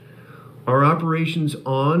force. Our operations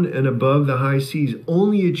on and above the high seas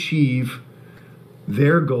only achieve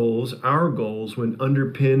their goals, our goals, when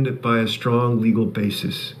underpinned by a strong legal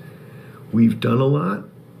basis. We've done a lot.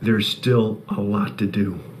 There's still a lot to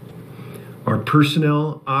do. Our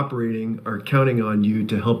personnel operating are counting on you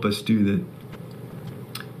to help us do that.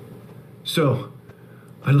 So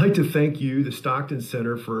I'd like to thank you, the Stockton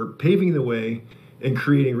Center, for paving the way and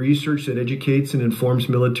creating research that educates and informs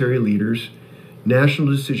military leaders,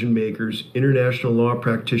 national decision makers, international law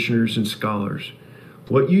practitioners, and scholars.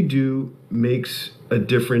 What you do makes a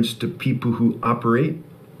difference to people who operate,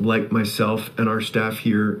 like myself and our staff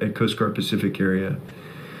here at Coast Guard Pacific area.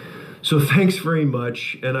 So thanks very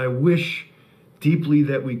much, and I wish deeply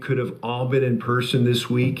that we could have all been in person this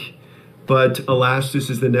week, but alas, this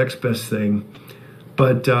is the next best thing.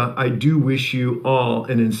 But I do wish you all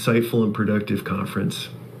an insightful and productive conference.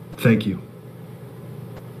 Thank you.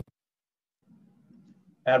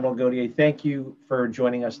 Admiral Gautier, thank you for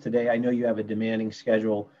joining us today. I know you have a demanding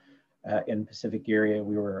schedule in the Pacific area.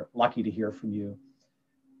 We were lucky to hear from you.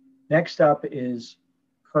 Next up is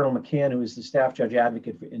Colonel McCann, who is the Staff Judge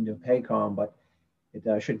Advocate for Indo-PACOM, but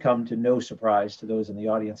it should come to no surprise to those in the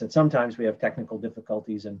audience that sometimes we have technical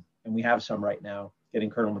difficulties, and we have some right now, getting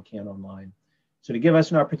Colonel McCann online. So to give us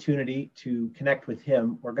an opportunity to connect with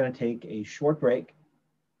him, we're going to take a short break.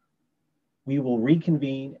 We will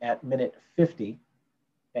reconvene at minute 50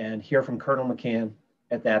 and hear from Colonel McCann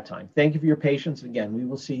at that time. Thank you for your patience. Again, we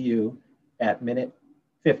will see you at minute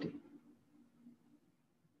 50.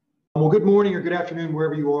 Well, good morning or good afternoon,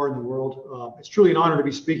 wherever you are in the world. It's truly an honor to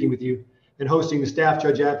be speaking with you and hosting the Staff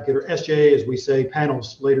Judge Advocate, or SJA as we say,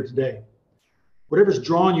 panels later today. Whatever's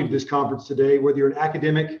drawn you to this conference today, whether you're an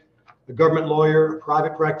academic, a government lawyer, a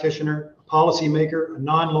private practitioner, a policymaker, a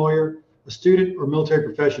non-lawyer, a student, or military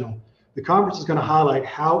professional, the conference is going to highlight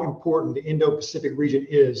how important the Indo-Pacific region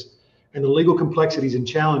is and the legal complexities and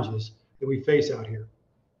challenges that we face out here.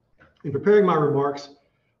 In preparing my remarks,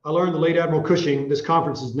 I learned the late Admiral Cushing, this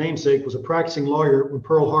conference's namesake, was a practicing lawyer when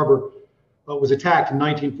Pearl Harbor was attacked in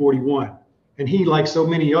 1941. And he, like so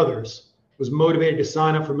many others, was motivated to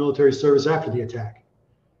sign up for military service after the attack.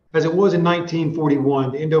 As it was in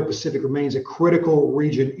 1941, the Indo-Pacific remains a critical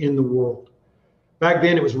region in the world. Back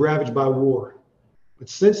then, it was ravaged by war. But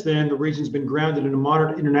since then, the region's been grounded in a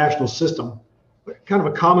modern international system, kind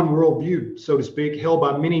of a common worldview, so to speak, held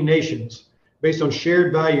by many nations based on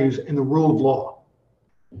shared values and the rule of law.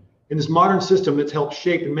 In this modern system, it's helped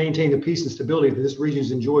shape and maintain the peace and stability that this region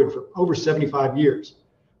has enjoyed for over 75 years.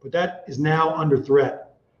 But that is now under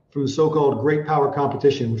threat from the so-called great power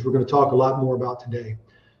competition, which we're going to talk a lot more about today.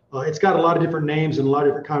 It's got a lot of different names and a lot of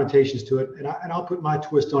different connotations to it, and I'll put my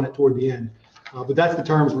twist on it toward the end. But that's the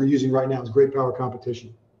terms we're using right now, is great power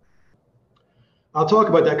competition. I'll talk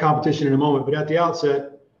about that competition in a moment, but at the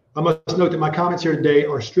outset, I must note that my comments here today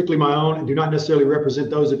are strictly my own and do not necessarily represent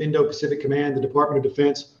those of Indo-Pacific Command, the Department of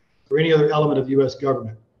Defense, or any other element of the U.S.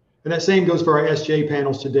 government. And that same goes for our SJ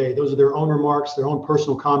panels today. Those are their own remarks, their own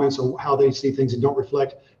personal comments on how they see things and don't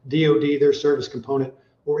reflect DOD, their service component,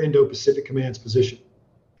 or Indo-Pacific Command's position.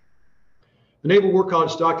 The Naval War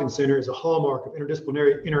College Stockton Center is a hallmark of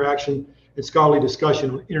interdisciplinary interaction and scholarly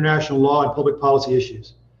discussion on international law and public policy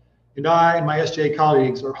issues. And I and my SJ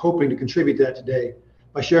colleagues are hoping to contribute to that today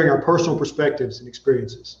by sharing our personal perspectives and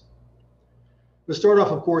experiences. To start off,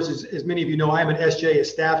 of course, as many of you know, I am an SJ, a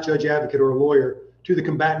staff judge advocate or a lawyer to the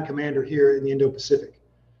combatant commander here in the Indo-Pacific.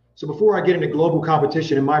 So before I get into global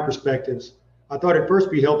competition and my perspectives, I thought it'd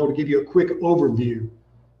first be helpful to give you a quick overview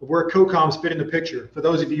of where COCOMs fit in the picture for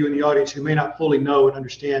those of you in the audience who may not fully know and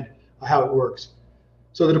understand how it works.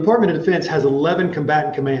 So the Department of Defense has 11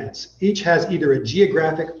 combatant commands. Each has either a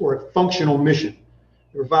geographic or a functional mission.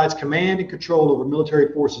 It provides command and control over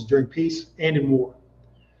military forces during peace and in war.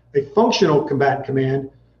 A functional combatant command,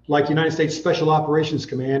 like United States Special Operations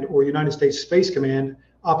Command or United States Space Command,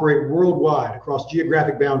 operate worldwide across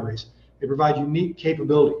geographic boundaries and provide unique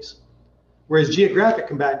capabilities. Whereas geographic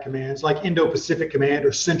combatant commands, like Indo-Pacific Command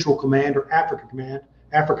or Central Command or Africa Command,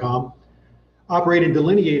 AFRICOM, operate in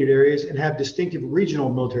delineated areas and have distinctive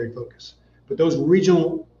regional military focus. But those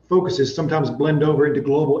regional focuses sometimes blend over into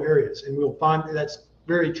global areas, and we'll find that that's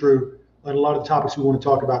very true on a lot of the topics we want to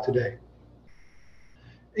talk about today.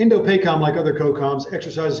 Indo-PACOM, like other COCOMs,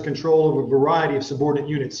 exercises control over a variety of subordinate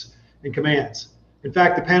units and commands. In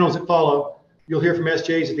fact, the panels that follow, you'll hear from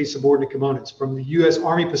SJs of these subordinate components, from the U.S.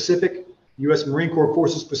 Army Pacific, U.S. Marine Corps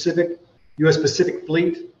Forces Pacific, U.S. Pacific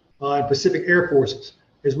Fleet, and Pacific Air Forces,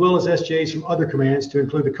 as well as SJs from other commands to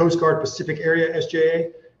include the Coast Guard Pacific Area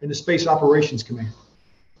SJA and the Space Operations Command.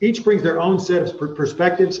 Each brings their own set of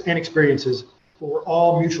perspectives and experiences, but we're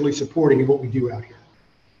all mutually supporting in what we do out here.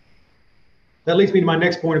 That leads me to my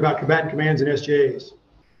next point about combatant commands and SJAs.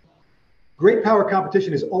 Great power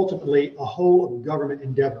competition is ultimately a whole of government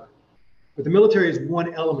endeavor, but the military is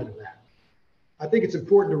one element of that. I think it's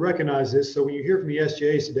important to recognize this, so when you hear from the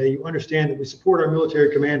SJAs today, you understand that we support our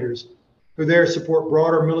military commanders who there support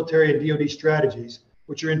broader military and DoD strategies,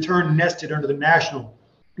 which are in turn nested under the national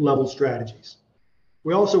level strategies.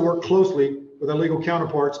 We also work closely with our legal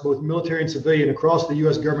counterparts, both military and civilian, across the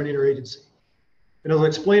U.S. government interagency. And as I'll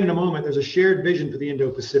explain in a moment, there's a shared vision for the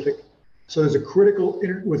Indo-Pacific. So there's a critical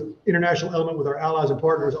international element with our allies and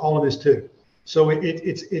partners, all of this too. So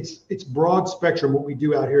it's broad spectrum what we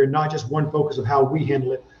do out here and not just one focus of how we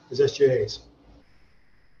handle it as SJAs.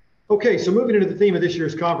 Okay, so moving into the theme of this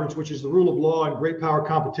year's conference, which is the rule of law and great power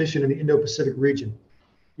competition in the Indo-Pacific region.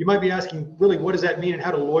 You might be asking, really, what does that mean and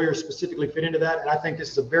how do lawyers specifically fit into that? And I think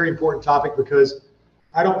this is a very important topic because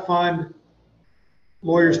I don't find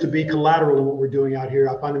lawyers to be collateral in what we're doing out here.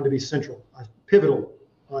 I find them to be central, pivotal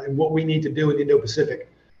in what we need to do in the Indo-Pacific.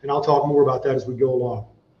 And I'll talk more about that as we go along.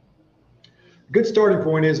 A good starting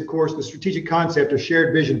point is, of course, the strategic concept of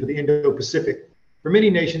shared vision for the Indo-Pacific. For many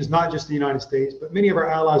nations, not just the United States, but many of our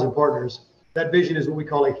allies and partners, that vision is what we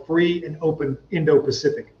call a free and open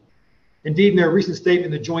Indo-Pacific. Indeed, in their recent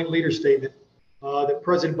statement, the Joint Leaders Statement, that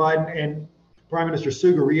President Biden and Prime Minister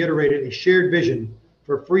Suga reiterated a shared vision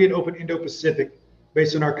for a free and open Indo-Pacific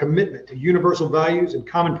based on our commitment to universal values and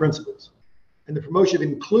common principles, and the promotion of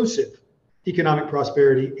inclusive economic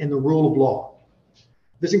prosperity and the rule of law.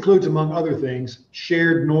 This includes, among other things,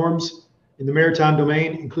 shared norms in the maritime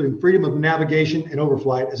domain, including freedom of navigation and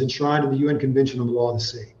overflight as enshrined in the UN Convention on the Law of the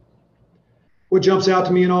Sea. What jumps out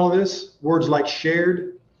to me in all of this? Words like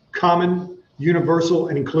shared, common, universal,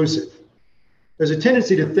 and inclusive. There's a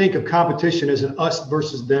tendency to think of competition as an us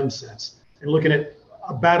versus them sense, and looking at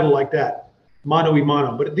a battle like that, mano y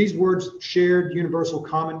mano. But these words, shared, universal,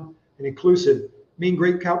 common, and inclusive, mean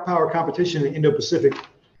great power competition in the Indo-Pacific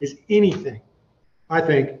is anything, I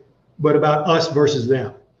think, but about us versus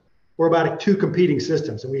them, or about two competing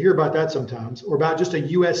systems. And we hear about that sometimes, or about just a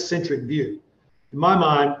US-centric view. In my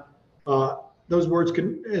mind, those words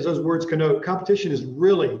connote, competition is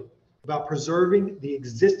really about preserving the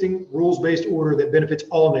existing rules-based order that benefits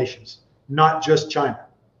all nations, not just China.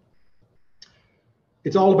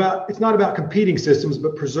 It's not about competing systems,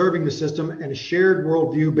 but preserving the system and a shared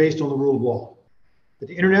worldview based on the rule of law that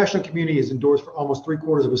the international community has endorsed for almost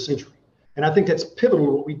 3/4 of a century. And I think that's pivotal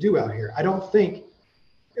to what we do out here. I don't think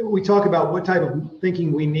we talk about what type of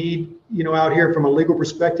thinking we need, out here from a legal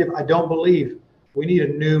perspective. I don't believe we need a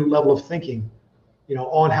new level of thinking,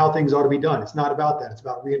 on how things ought to be done. It's not about that. It's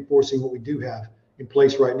about reinforcing what we do have in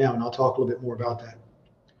place right now. And I'll talk a little bit more about that.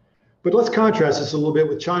 But let's contrast this a little bit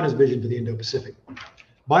with China's vision for the Indo-Pacific.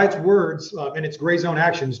 By its words and its gray zone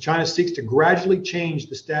actions, China seeks to gradually change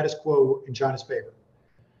the status quo in China's favor.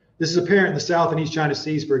 This is apparent in the South and East China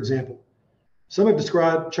Seas, for example. Some have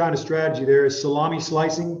described China's strategy there as salami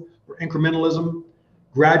slicing or incrementalism,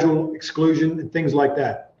 gradual exclusion, and things like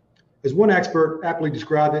that. As one expert aptly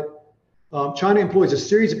described it, China employs a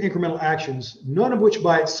series of incremental actions, none of which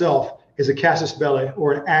by itself is a casus belli,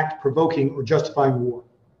 or an act provoking or justifying war,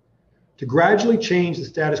 to gradually change the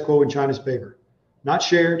status quo in China's favor. Not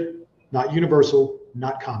shared, not universal,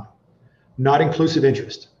 not common, not inclusive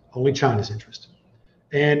interest, only China's interest.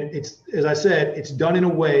 And it's, as I said, it's done in a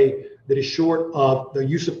way that is short of the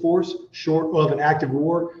use of force, short of an active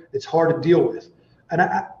war. It's hard to deal with. And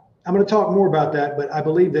I'm going to talk more about that, but I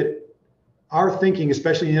believe that our thinking,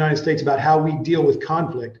 especially in the United States, about how we deal with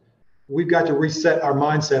conflict, we've got to reset our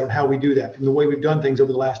mindset on how we do that from the way we've done things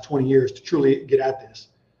over the last 20 years to truly get at this.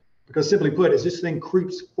 Because simply put, as this thing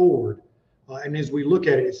creeps forward, and as we look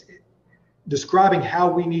at it, it's describing how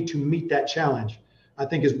we need to meet that challenge, I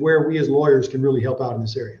think is where we as lawyers can really help out in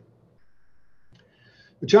this area.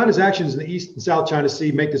 But China's actions in the East and South China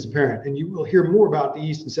Sea make this apparent, and you will hear more about the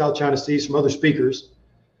East and South China Seas from other speakers,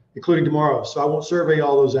 including tomorrow, so I won't survey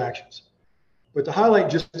all those actions. But to highlight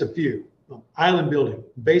just a few: island building,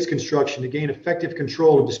 base construction to gain effective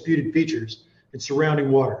control of disputed features in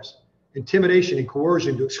surrounding waters, intimidation and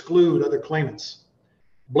coercion to exclude other claimants,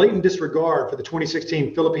 blatant disregard for the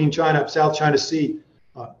 2016 Philippine-China South China Sea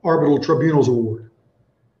Arbitral Tribunals Award,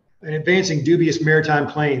 and advancing dubious maritime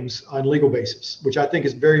claims on legal basis, which I think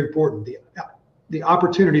is very important. The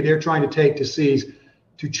opportunity they're trying to take to seize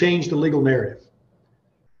to change the legal narrative.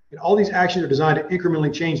 And all these actions are designed to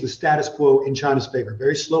incrementally change the status quo in China's favor,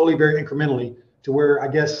 very slowly, very incrementally, to where I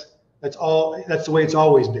guess that's the way it's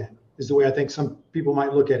always been, is the way I think some people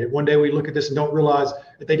might look at it. One day we look at this and don't realize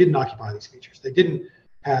that they didn't occupy these features. They didn't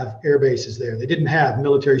have air bases there. They didn't have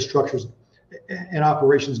military structures and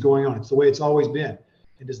operations going on. It's the way it's always been.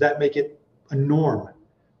 And does that make it a norm?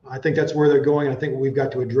 I think that's where they're going, and I think what we've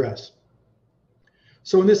got to address.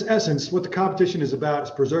 So in this essence, what the competition is about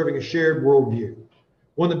is preserving a shared worldview,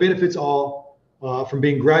 one that benefits all from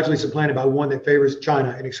being gradually supplanted by one that favors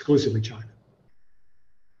China and exclusively China.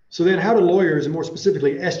 So then how do lawyers, and more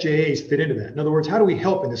specifically SJAs, fit into that? In other words, how do we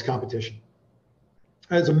help in this competition?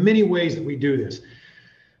 There's many ways that we do this.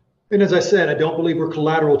 And as I said, I don't believe we're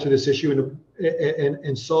collateral to this issue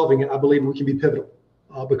and solving it. I believe we can be pivotal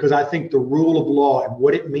because I think the rule of law and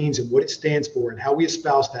what it means and what it stands for and how we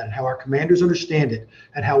espouse that and how our commanders understand it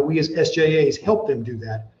and how we as SJAs help them do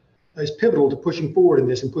that is pivotal to pushing forward in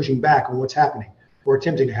this and pushing back on what's happening or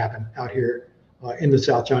attempting to happen out here in the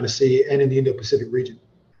South China Sea and in the Indo-Pacific region.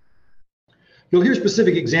 You'll hear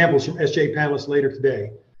specific examples from SJA panelists later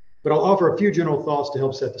today, but I'll offer a few general thoughts to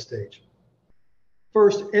help set the stage.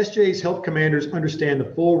 First, SJAs help commanders understand the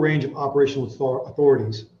full range of operational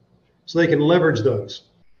authorities so they can leverage those.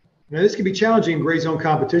 Now, this can be challenging in gray zone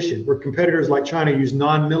competition where competitors like China use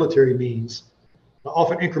non-military means,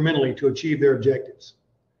 often incrementally, to achieve their objectives.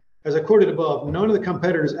 As I quoted above, none of the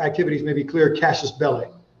competitors' activities may be clear casus belli.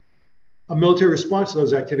 A military response to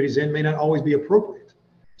those activities then may not always be appropriate.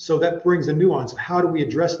 So that brings the nuance of how do we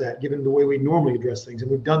address that given the way we normally address things, and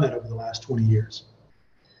we've done that over the last 20 years.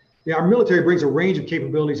 Yeah, our military brings a range of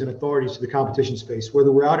capabilities and authorities to the competition space,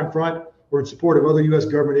 whether we're out in front or in support of other U.S.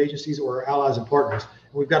 government agencies or our allies and partners.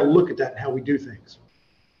 And we've got to look at that and how we do things.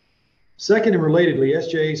 Second, and relatedly,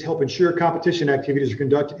 SJAs help ensure competition activities are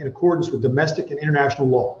conducted in accordance with domestic and international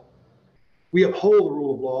law. We uphold the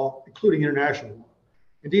rule of law, including international law.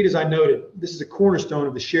 Indeed, as I noted, this is a cornerstone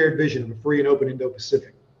of the shared vision of a free and open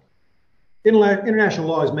Indo-Pacific. International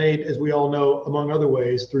law is made, as we all know, among other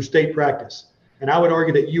ways, through state practice. And I would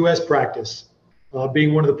argue that U.S. practice,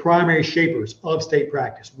 being one of the primary shapers of state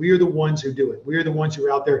practice, we are the ones who do it. We are the ones who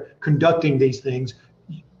are out there conducting these things,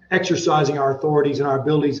 exercising our authorities and our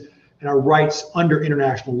abilities and our rights under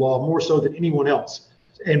international law, more so than anyone else.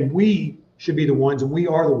 And we should be the ones, and we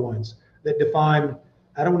are the ones that define,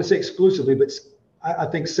 I don't want to say exclusively, but I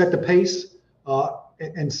think set the pace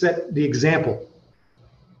and set the example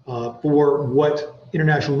for what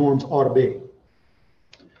international norms ought to be.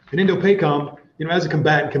 And Indo-PACOM, as a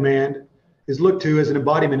combatant command, is looked to as an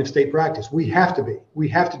embodiment of state practice. We have to be. We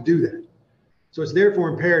have to do that. So it's therefore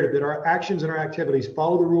imperative that our actions and our activities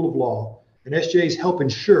follow the rule of law, and SJAs help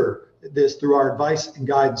ensure this through our advice and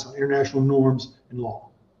guidance on international norms and law.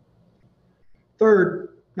 Third,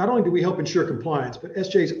 not only do we help ensure compliance, but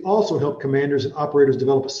SJAs also help commanders and operators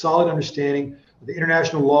develop a solid understanding of the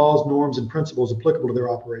international laws, norms, and principles applicable to their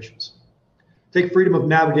operations. Take freedom of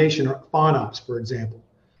navigation or FONOPS, for example.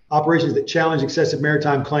 Operations that challenge excessive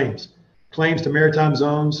maritime claims to maritime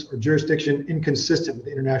zones or jurisdiction inconsistent with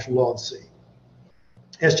the international law of the sea.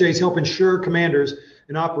 SJAs help ensure commanders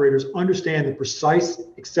and operators understand the precise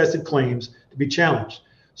excessive claims to be challenged,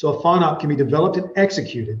 so a FONOP can be developed and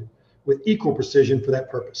executed with equal precision for that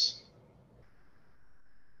purpose.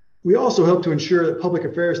 We also help to ensure that public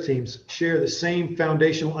affairs teams share the same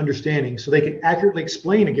foundational understanding so they can accurately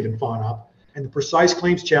explain a given FONOP and the precise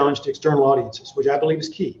claims challenge to external audiences, which I believe is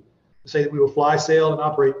key, to say that we will fly, sail, and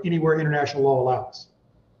operate anywhere international law allows.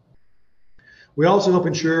 We also help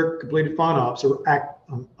ensure completed FONOPs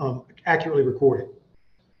are accurately recorded.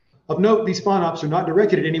 Of note, these FONOPs are not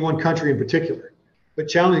directed at any one country in particular, but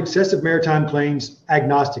challenge excessive maritime claims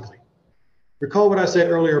agnostically. Recall what I said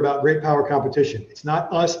earlier about great power competition. It's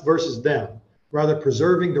not us versus them, rather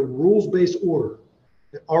preserving the rules-based order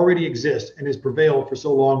that already exists and has prevailed for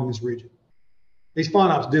so long in this region. These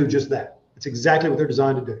FONOPs do just that. It's exactly what they're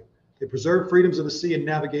designed to do. They preserve freedoms of the sea and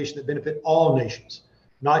navigation that benefit all nations,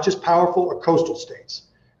 not just powerful or coastal states.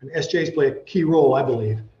 And SJs play a key role, I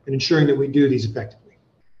believe, in ensuring that we do these effectively.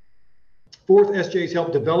 Fourth, SJs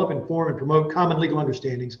help develop, inform, and promote common legal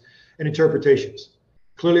understandings and interpretations,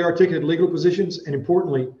 clearly articulated legal positions, and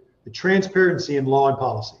importantly, the transparency in law and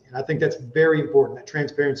policy. And I think that's very important, that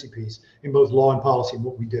transparency piece in both law and policy and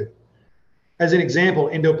what we do. As an example,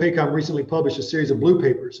 Indo-Pacific recently published a series of blue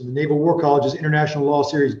papers in the Naval War College's International Law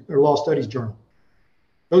Series or Law Studies Journal.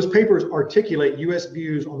 Those papers articulate U.S.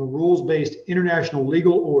 views on the rules-based international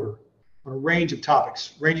legal order on a range of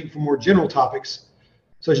topics, ranging from more general topics,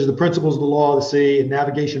 such as the principles of the law of the sea and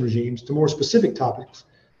navigation regimes, to more specific topics,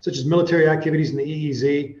 such as military activities in the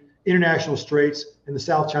EEZ, international straits, and the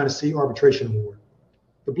South China Sea Arbitration Award.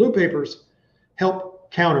 The blue papers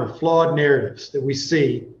help counter flawed narratives that we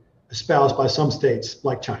see espoused by some states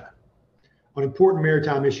like China on important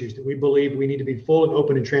maritime issues that we believe we need to be full and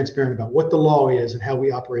open and transparent about what the law is and how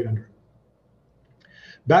we operate under it.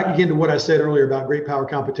 Back again to what I said earlier about great power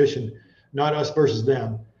competition, not us versus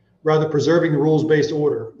them, rather preserving the rules-based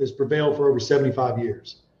order that's prevailed for over 75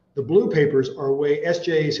 years. The blue papers are a way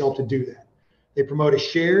SJAs help to do that. They promote a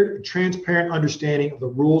shared and transparent understanding of the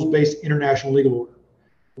rules-based international legal order.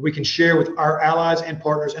 We can share with our allies and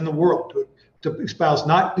partners in the world to espouse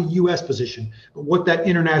not the U.S. position, but what that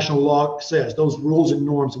international law says, those rules and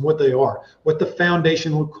norms and what they are, what the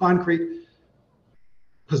foundational concrete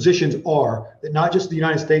positions are that not just the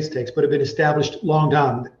United States takes, but have been established long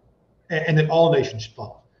time and that all nations should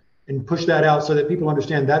follow. And push that out so that people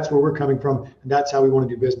understand that's where we're coming from and that's how we want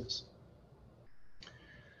to do business.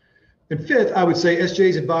 And fifth, I would say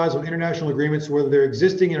SJs advise on international agreements, whether they're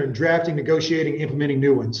existing and are drafting, negotiating, implementing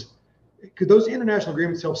new ones. Could those international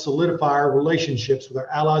agreements help solidify our relationships with our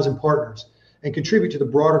allies and partners and contribute to the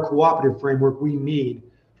broader cooperative framework we need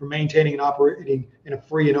for maintaining and operating in a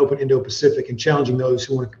free and open Indo-Pacific and challenging those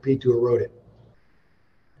who want to compete to erode it?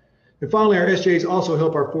 And finally, our SJs also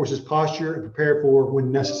help our forces posture and prepare for,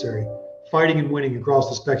 when necessary, fighting and winning across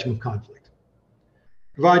the spectrum of conflict.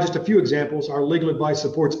 To provide just a few examples, our legal advice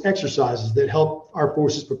supports exercises that help our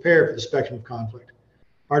forces prepare for the spectrum of conflict.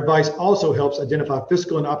 Our advice also helps identify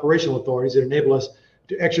fiscal and operational authorities that enable us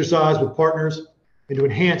to exercise with partners and to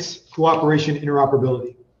enhance cooperation and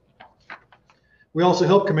interoperability. We also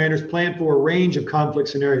help commanders plan for a range of conflict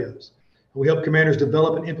scenarios. We help commanders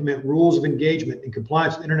develop and implement rules of engagement in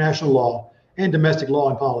compliance with international law and domestic law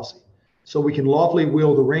and policy, so we can lawfully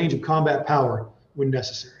wield a range of combat power when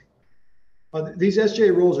necessary. These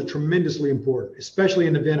SJ roles are tremendously important, especially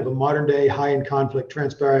in the event of a modern-day high-end conflict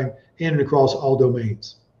transpiring in and across all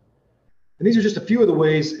domains. And these are just a few of the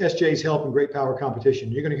ways SJs help in great power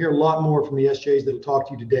competition. You're going to hear a lot more from the SJs that will talk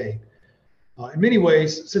to you today. In many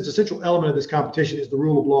ways, since a central element of this competition is the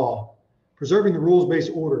rule of law, preserving the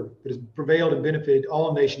rules-based order that has prevailed and benefited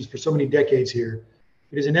all nations for so many decades here,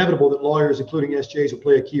 it is inevitable that lawyers, including SJs, will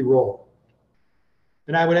play a key role.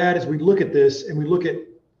 And I would add, as we look at this and we look at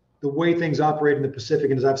the way things operate in the Pacific,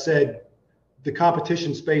 and as I've said, the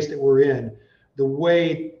competition space that we're in, the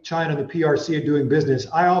way China and the PRC are doing business,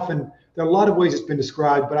 there are a lot of ways it's been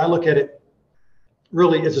described, but I look at it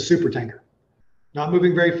really as a super tanker, not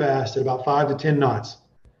moving very fast at about 5 to 10 knots,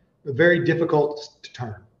 but very difficult to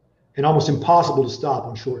turn and almost impossible to stop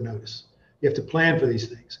on short notice. You have to plan for these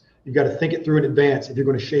things. You've got to think it through in advance if you're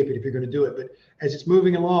going to shape it, if you're going to do it. But as it's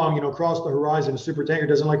moving along, across the horizon, a super tanker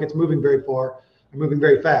doesn't like it's moving very far or moving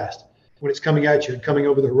very fast when it's coming at you and coming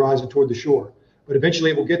over the horizon toward the shore. But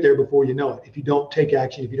eventually it will get there before you know it, if you don't take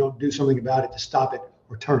action, if you don't do something about it to stop it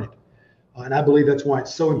or turn it. And I believe that's why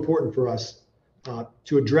it's so important for us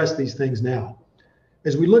to address these things now.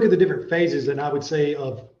 As we look at the different phases, and I would say,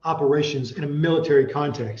 of operations in a military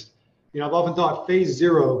context, I've often thought phase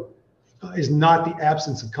 0 is not the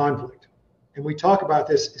absence of conflict. And we talk about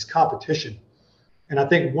this as competition. And I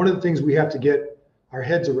think one of the things we have to get our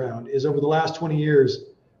heads around is, over the last 20 years,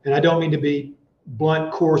 and I don't mean to be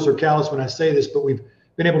blunt, coarse, or callous when I say this, but we've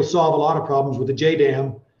been able to solve a lot of problems with the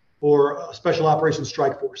JDAM, or a Special Operations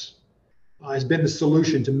Strike Force. Has been the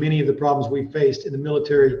solution to many of the problems we've faced in the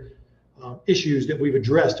military issues that we've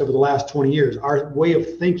addressed over the last 20 years. Our way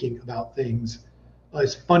of thinking about things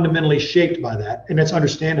is fundamentally shaped by that, and that's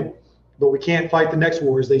understandable. But we can't fight the next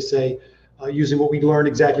war, as they say, using what we learned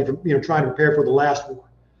exactly from trying to prepare for the last war.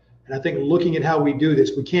 And I think looking at how we do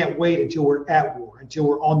this, we can't wait until we're at war, until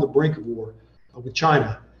we're on the brink of war with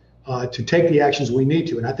China to take the actions we need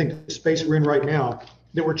to. And I think the space we're in right now,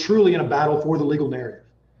 that we're truly in a battle for the legal narrative.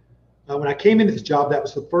 When I came into this job, that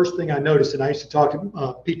was the first thing I noticed, and I used to talk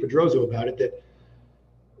to Pete Pedroso about it, that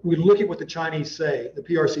we look at what the Chinese say, the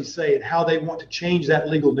PRC say, and how they want to change that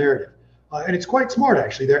legal narrative. And it's quite smart,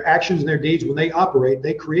 actually. Their actions and their deeds, when they operate,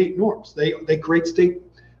 they create norms. They create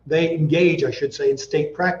they engage, I should say, in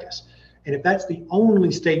state practice. And if that's the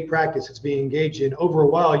only state practice that's being engaged in, over a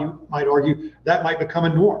while, you might argue that might become a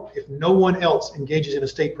norm if no one else engages in a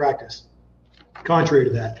state practice contrary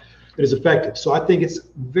to that is effective. So I think it's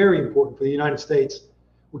very important for the United States.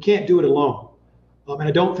 We can't do it alone. And I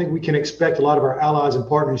don't think we can expect a lot of our allies and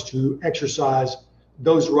partners to exercise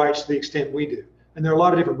those rights to the extent we do. And there are a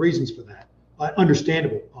lot of different reasons for that.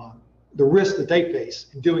 Understandable. The risk that they face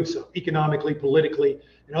in doing so, economically, politically,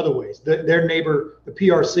 in other ways. Their neighbor, the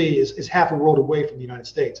PRC, is half a world away from the United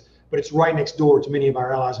States, but it's right next door to many of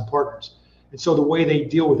our allies and partners. And so the way they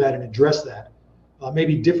deal with that and address that may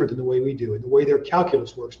be different than the way we do, and the way their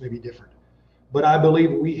calculus works may be different. But I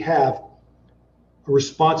believe we have a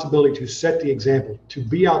responsibility to set the example, to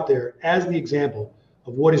be out there as the example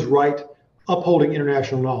of what is right, upholding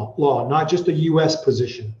international law, not just a U.S.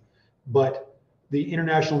 position, but the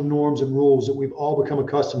international norms and rules that we've all become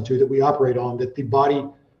accustomed to, that we operate on, that the body,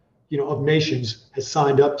 of nations has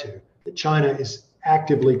signed up to, that China is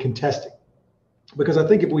actively contesting. Because I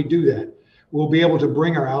think if we do that, we'll be able to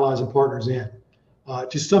bring our allies and partners in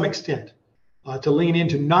to some extent, to lean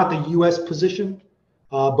into not the U.S. position,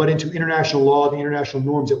 but into international law, the international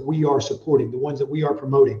norms that we are supporting, the ones that we are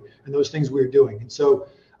promoting, and those things we are doing. And so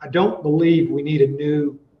I don't believe we need a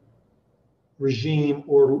new regime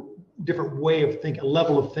or different way of thinking, a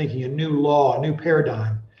level of thinking, a new law, a new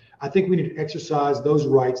paradigm. I think we need to exercise those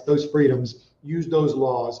rights, those freedoms, use those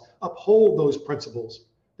laws, uphold those principles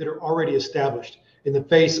that are already established in the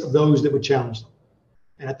face of those that would challenge them.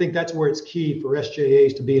 And I think that's where it's key for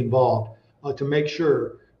SJAs to be involved, to make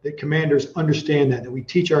sure that commanders understand that we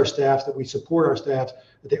teach our staffs, that we support our staffs,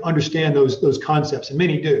 that they understand those concepts, and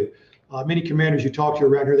many do. Many commanders you talk to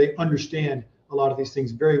around here, they understand a lot of these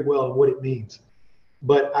things very well and what it means.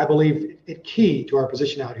 But I believe it's key to our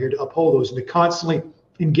position out here to uphold those and to constantly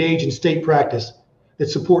engage in state practice that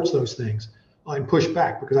supports those things and push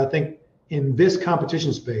back, because I think in this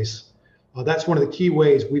competition space, that's one of the key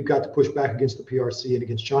ways we've got to push back against the PRC and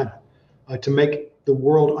against China, to make the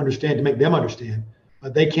world understand, to make them understand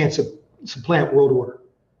they can't supplant world order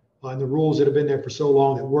and the rules that have been there for so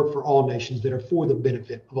long that work for all nations, that are for the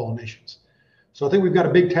benefit of all nations. So I think we've got a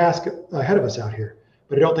big task ahead of us out here,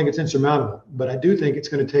 but I don't think it's insurmountable. But I do think it's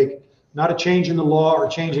going to take not a change in the law or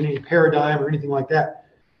change in any paradigm or anything like that,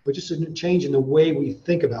 but just a change in the way we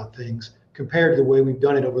think about things compared to the way we've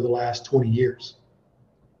done it over the last 20 years.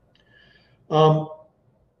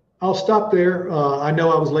 I'll stop there. I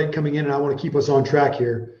know I was late coming in and I want to keep us on track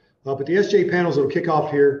here. But the SJ panels that will kick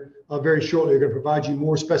off here very shortly are going to provide you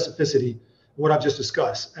more specificity in what I've just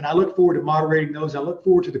discussed. And I look forward to moderating those. I look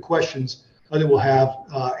forward to the questions that we'll have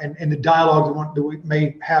and the dialogue that we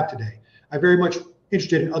may have today. I'm very much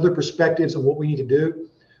interested in other perspectives on what we need to do,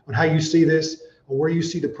 on how you see this, on where you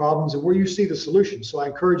see the problems and where you see the solutions. So I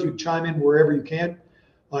encourage you to chime in wherever you can,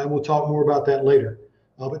 and we'll talk more about that later.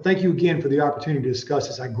 But thank you again for the opportunity to discuss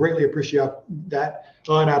this. I greatly appreciate that.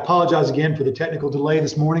 And I apologize again for the technical delay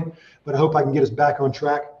this morning, but I hope I can get us back on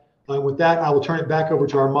track. With that, I will turn it back over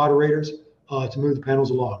to our moderators to move the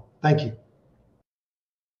panels along. Thank you.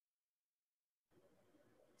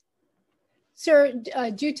 Sir,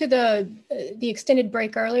 due to the extended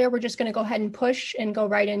break earlier, we're just going to go ahead and push and go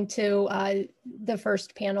right into the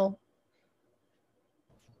first panel.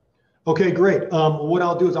 Okay, great. What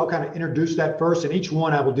I'll do is I'll kind of introduce that first, and each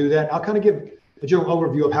one I will do that. I'll kind of give a general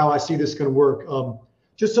overview of how I see this going to work.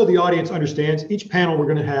 Just so the audience understands, each panel we're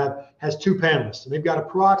going to have has two panelists, and they've got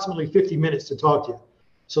approximately 50 minutes to talk to you.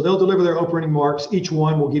 So they'll deliver their opening remarks. Each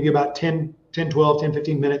one will give you about 10, 12, 10,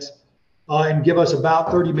 15 minutes, and give us about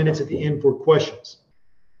 30 minutes at the end for questions.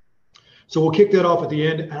 So we'll kick that off at the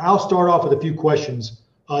end, and I'll start off with a few questions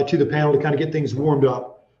to the panel to kind of get things warmed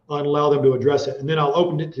up and allow them to address it. And then I'll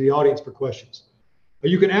open it to the audience for questions.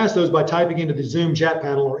 You can ask those by typing into the Zoom chat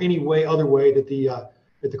panel or any other way that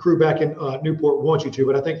the crew back in Newport wants you to.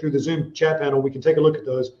 But I think through the Zoom chat panel, we can take a look at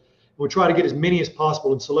those. And we'll try to get as many as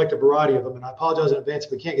possible and select a variety of them. And I apologize in advance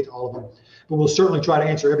if we can't get to all of them, but we'll certainly try to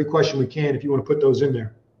answer every question we can if you want to put those in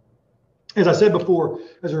there. As I said before,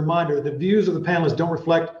 as a reminder, the views of the panelists don't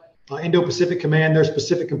reflect Indo-Pacific Command, their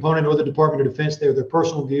specific component, or the Department of Defense. They're their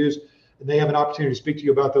personal views, and they have an opportunity to speak to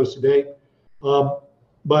you about those today.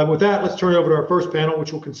 But with that, let's turn it over to our first panel,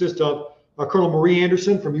 which will consist of Colonel Marie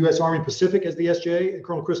Anderson from U.S. Army Pacific as the SJ, and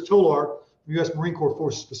Colonel Chris Tolar from U.S. Marine Corps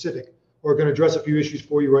Forces Pacific, who are going to address a few issues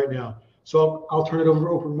for you right now. So I'll turn it over to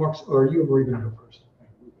open remarks, or are you and Marie going to go first?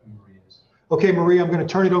 Okay, Marie, I'm going to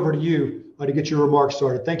turn it over to you to get your remarks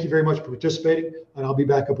started. Thank you very much for participating, and I'll be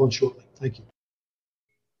back up on shortly. Thank you.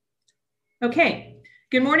 Okay.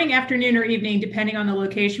 Good morning, afternoon, or evening, depending on the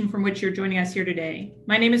location from which you're joining us here today.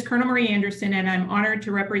 My name is Colonel Marie Anderson, and I'm honored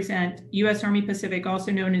to represent U.S. Army Pacific,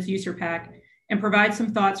 also known as USARPAC, and provide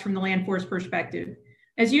some thoughts from the land force perspective.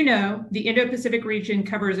 As you know, the Indo-Pacific region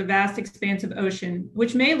covers a vast expanse of ocean,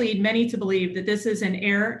 which may lead many to believe that this is an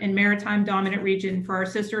air and maritime dominant region for our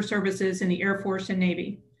sister services in the Air Force and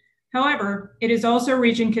Navy. However, it is also a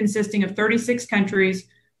region consisting of 36 countries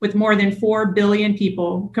with more than 4 billion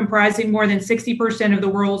people, comprising more than 60% of the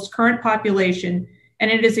world's current population, and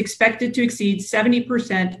it is expected to exceed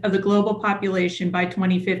 70% of the global population by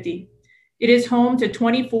 2050. It is home to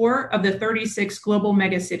 24 of the 36 global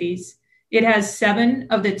megacities. It has 7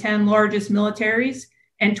 of the 10 largest militaries,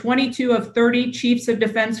 and 22 of 30 chiefs of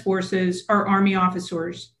defense forces are Army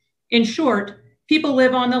officers. In short, people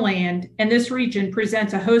live on the land, and this region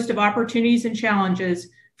presents a host of opportunities and challenges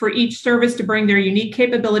for each service to bring their unique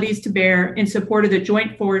capabilities to bear in support of the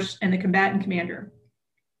joint force and the combatant commander.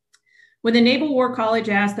 When the Naval War College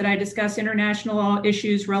asked that I discuss international law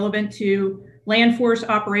issues relevant to land force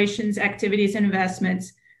operations, activities, and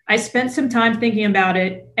investments, I spent some time thinking about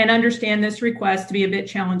it and understand this request to be a bit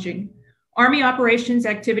challenging. Army operations,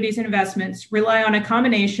 activities, and investments rely on a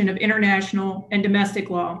combination of international and domestic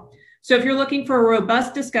law. So if you're looking for a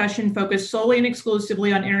robust discussion focused solely and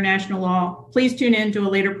exclusively on international law, please tune in to a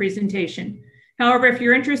later presentation. However, if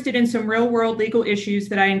you're interested in some real-world legal issues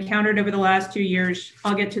that I encountered over the last 2 years,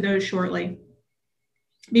 I'll get to those shortly.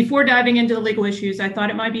 Before diving into the legal issues, I thought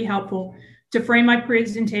it might be helpful to frame my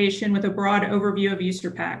presentation with a broad overview of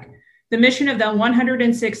USARPAC. The mission of the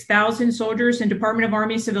 106,000 soldiers and Department of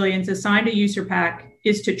Army civilians assigned to USARPAC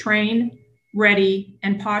is to train, ready,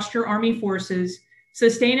 and posture Army forces,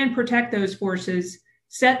 sustain and protect those forces,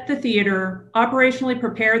 set the theater, operationally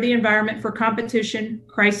prepare the environment for competition,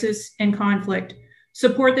 crisis, and conflict,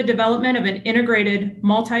 support the development of an integrated,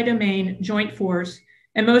 multi-domain joint force,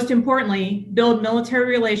 and most importantly, build military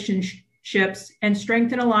relationships and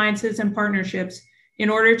strengthen alliances and partnerships in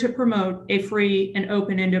order to promote a free and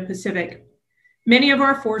open Indo-Pacific. Many of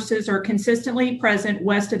our forces are consistently present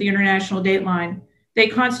west of the international date line. They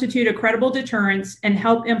constitute a credible deterrence and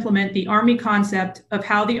help implement the Army concept of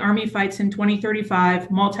how the Army fights in 2035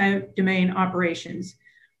 multi-domain operations.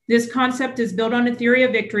 This concept is built on a theory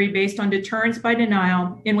of victory based on deterrence by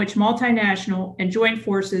denial, in which multinational and joint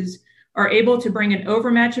forces are able to bring an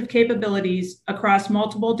overmatch of capabilities across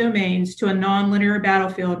multiple domains to a non-linear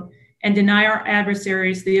battlefield and deny our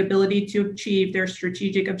adversaries the ability to achieve their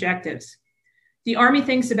strategic objectives. The Army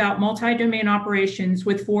thinks about multi-domain operations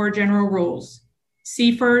with 4 general rules: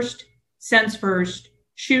 see first, sense first,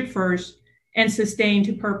 shoot first, and sustain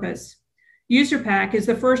to purpose. USARPAC is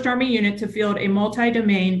the first Army unit to field a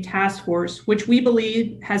multi-domain task force, which we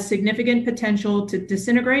believe has significant potential to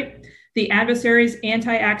disintegrate the adversary's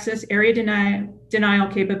anti-access area denial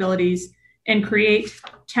capabilities and create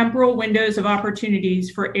temporal windows of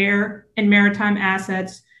opportunities for air and maritime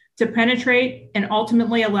assets to penetrate and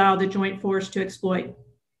ultimately allow the joint force to exploit.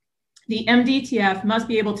 The MDTF must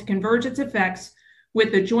be able to converge its effects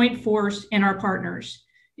with the joint force and our partners.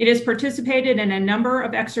 It has participated in a number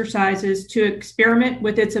of exercises to experiment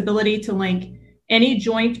with its ability to link any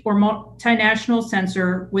joint or multinational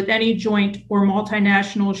sensor with any joint or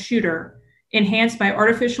multinational shooter, enhanced by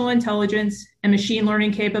artificial intelligence and machine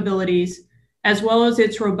learning capabilities, as well as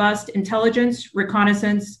its robust intelligence,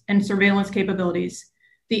 reconnaissance, and surveillance capabilities.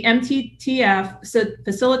 The MDTF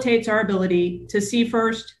facilitates our ability to see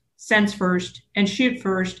first, sense first, and shoot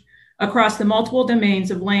first across the multiple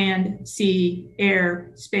domains of land, sea,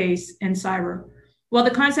 air, space, and cyber. While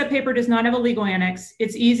the concept paper does not have a legal annex,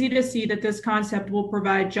 it's easy to see that this concept will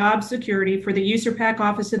provide job security for the USARPAC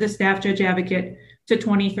Office of the Staff Judge Advocate to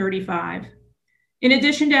 2035. In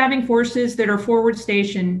addition to having forces that are forward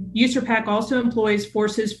stationed, USARPAC also employs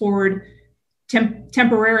forces forward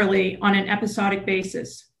temporarily on an episodic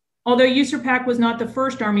basis. Although USARPAC was not the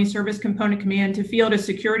first Army Service Component Command to field a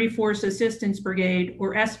Security Force Assistance Brigade,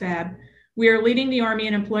 or SFAB, we are leading the Army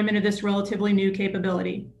in employment of this relatively new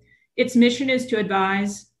capability. Its mission is to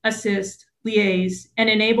advise, assist, liaise, and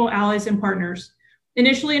enable allies and partners.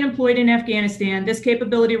 Initially employed in Afghanistan, this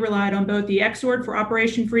capability relied on both the XORD for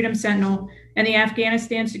Operation Freedom Sentinel and the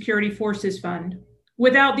Afghanistan Security Forces Fund.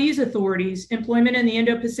 Without these authorities, employment in the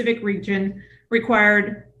Indo-Pacific region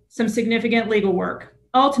required some significant legal work.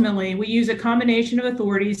 Ultimately, we use a combination of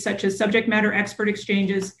authorities such as subject matter expert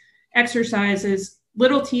exchanges, exercises,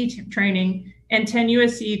 little T training, and 10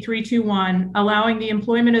 U.S.C. 321, allowing the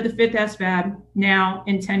employment of the 5th SVAB now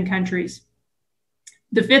in 10 countries.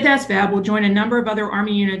 The 5th SVAB will join a number of other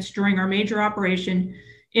Army units during our major operation,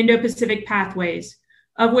 Indo-Pacific Pathways,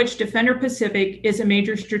 of which Defender Pacific is a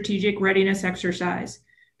major strategic readiness exercise.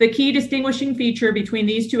 The key distinguishing feature between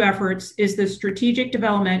these two efforts is the strategic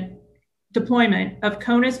deployment of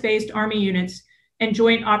CONUS-based Army units and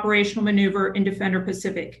joint operational maneuver in Defender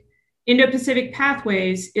Pacific. Indo-Pacific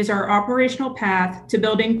Pathways is our operational path to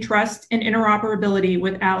building trust and interoperability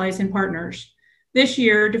with allies and partners. This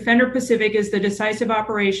year, Defender Pacific is the decisive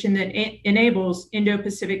operation that enables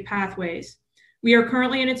Indo-Pacific Pathways. We are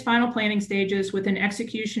currently in its final planning stages with an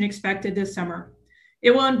execution expected this summer.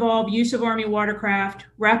 It will involve use of Army watercraft,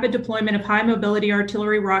 rapid deployment of high mobility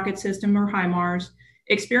artillery rocket system or HIMARS,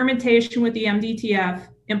 experimentation with the MDTF,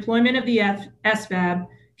 employment of the SVAB,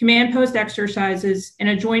 command post exercises, and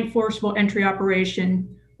a joint forcible entry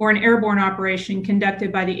operation or an airborne operation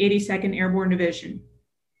conducted by the 82nd Airborne Division.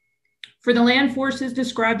 For the land forces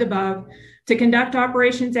described above, to conduct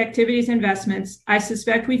operations, activities, and investments, I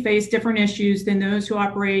suspect we face different issues than those who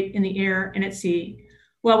operate in the air and at sea.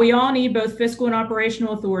 While we all need both fiscal and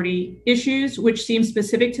operational authority, issues which seem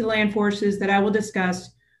specific to the land forces that I will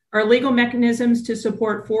discuss are legal mechanisms to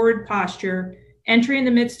support forward posture, entry in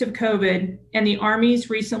the midst of COVID, and the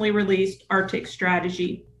Army's recently released Arctic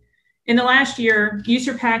strategy. In the last year,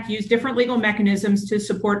 USERPAC used different legal mechanisms to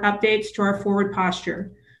support updates to our forward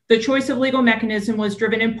posture. The choice of legal mechanism was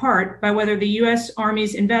driven in part by whether the U.S.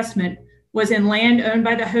 Army's investment was in land owned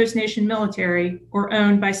by the host nation military or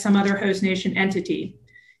owned by some other host nation entity.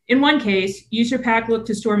 In one case, USERPAC looked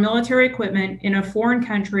to store military equipment in a foreign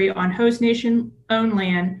country on host nation-owned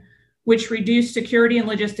land, which reduced security and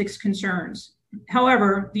logistics concerns.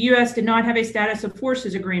 However, the U.S. did not have a status of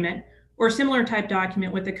forces agreement or similar type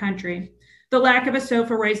document with the country. The lack of a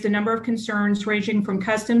SOFA raised a number of concerns ranging from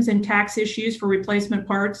customs and tax issues for replacement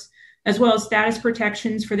parts, as well as status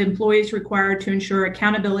protections for the employees required to ensure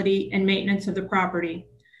accountability and maintenance of the property.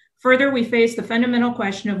 Further, we face the fundamental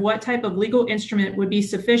question of what type of legal instrument would be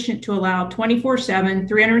sufficient to allow 24/7,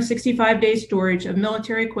 365-day storage of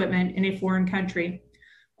military equipment in a foreign country.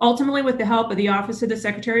 Ultimately, with the help of the Office of the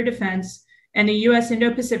Secretary of Defense and the U.S.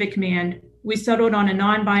 Indo-Pacific Command, we settled on a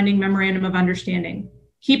non-binding memorandum of understanding.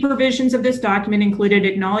 Key provisions of this document included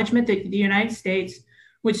acknowledgement that the United States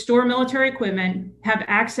would store military equipment, have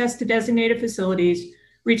access to designated facilities,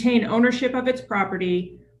 retain ownership of its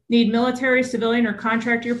property, need military, civilian, or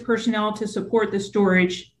contractor personnel to support the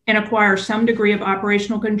storage, and acquire some degree of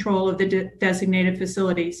operational control of the designated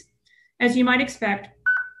facilities. As you might expect,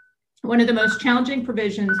 one of the most challenging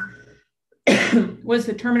provisions was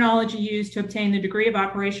the terminology used to obtain the degree of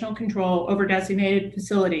operational control over designated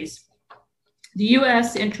facilities. The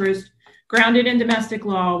U.S. interest, grounded in domestic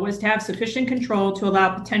law, was to have sufficient control to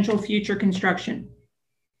allow potential future construction.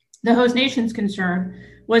 The host nation's concern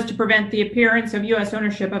was to prevent the appearance of U.S.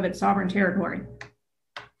 ownership of its sovereign territory.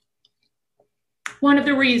 One of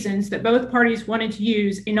the reasons that both parties wanted to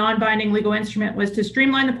use a non-binding legal instrument was to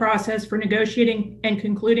streamline the process for negotiating and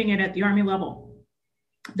concluding it at the Army level.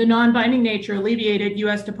 The non-binding nature alleviated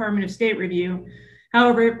U.S. Department of State review.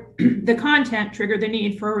 However, the content triggered the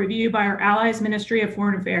need for a review by our allies' Ministry of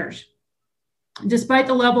Foreign Affairs. Despite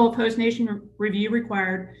the level of host nation review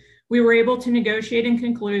required, we were able to negotiate and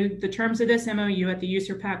conclude the terms of this MOU at the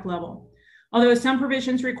USERPAC level. Although some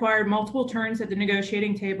provisions required multiple turns at the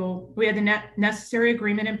negotiating table, we had the necessary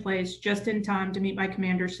agreement in place just in time to meet my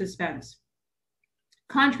commander's suspense.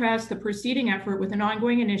 Contrast the preceding effort with an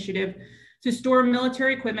ongoing initiative to store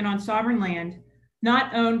military equipment on sovereign land,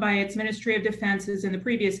 not owned by its Ministry of Defense as in the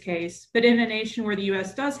previous case, but in a nation where the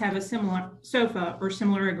U.S. does have a similar SOFA or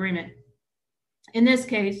similar agreement. In this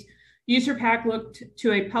case, USERPAC looked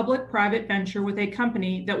to a public-private venture with a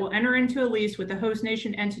company that will enter into a lease with the host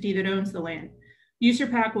nation entity that owns the land.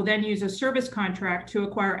 USERPAC will then use a service contract to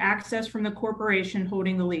acquire access from the corporation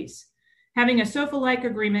holding the lease. Having a SOFA-like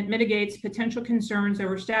agreement mitigates potential concerns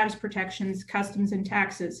over status protections, customs, and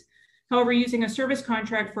taxes. However, using a service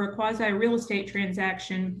contract for a quasi-real estate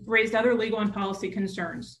transaction raised other legal and policy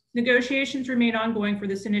concerns. Negotiations remain ongoing for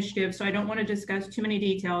this initiative, so I don't want to discuss too many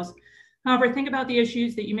details. However, think about the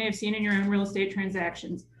issues that you may have seen in your own real estate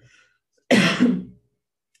transactions.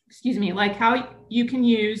 Excuse me, like how you can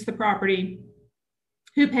use the property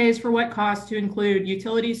who pays for what costs to include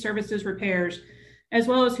utilities, services, repairs, as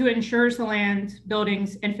well as who insures the land,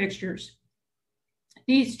 buildings, and fixtures.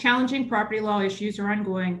 These challenging property law issues are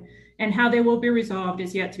ongoing, and how they will be resolved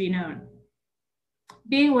is yet to be known.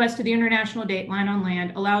 Being west of the international date line on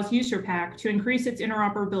land allows USERPAC to increase its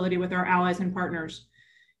interoperability with our allies and partners.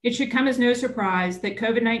 It should come as no surprise that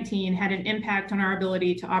COVID-19 had an impact on our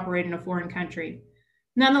ability to operate in a foreign country.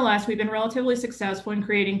 Nonetheless, we've been relatively successful in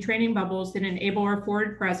creating training bubbles that enable our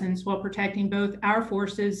forward presence while protecting both our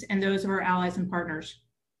forces and those of our allies and partners.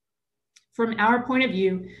 From our point of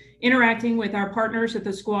view, interacting with our partners at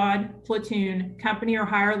the squad, platoon, company, or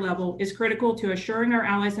higher level is critical to assuring our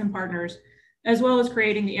allies and partners, as well as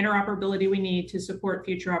creating the interoperability we need to support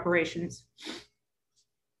future operations.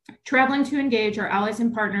 Traveling to engage our allies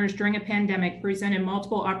and partners during a pandemic presented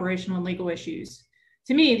multiple operational and legal issues.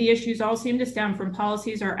 To me, the issues all seem to stem from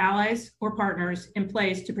policies our allies or partners in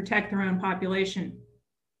place to protect their own population.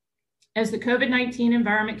 As the COVID-19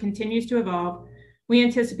 environment continues to evolve, we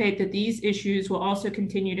anticipate that these issues will also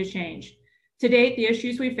continue to change. To date, the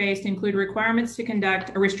issues we faced include requirements to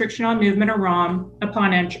conduct a restriction on movement or ROM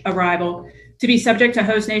upon arrival, to be subject to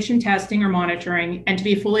host nation testing or monitoring, and to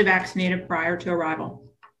be fully vaccinated prior to arrival.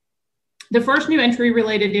 The first new entry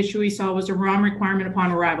related issue we saw was a ROM requirement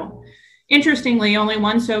upon arrival. Interestingly, only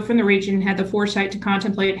one SOFA in the region had the foresight to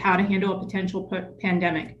contemplate how to handle a potential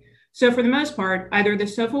pandemic. So for the most part, either the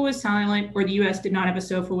SOFA was silent or the US did not have a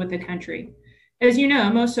SOFA with the country. As you know,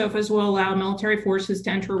 most SOFAs will allow military forces to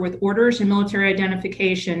enter with orders and military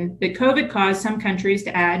identification, but COVID caused some countries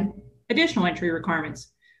to add additional entry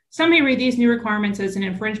requirements. Some may read these new requirements as an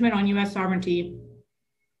infringement on US sovereignty.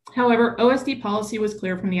 However, OSD policy was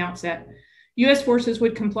clear from the outset. U.S. forces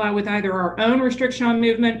would comply with either our own restriction on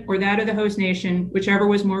movement or that of the host nation, whichever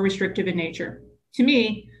was more restrictive in nature. To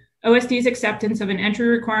me, OSD's acceptance of an entry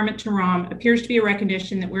requirement to ROM appears to be a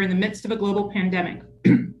recognition that we're in the midst of a global pandemic.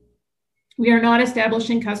 We are not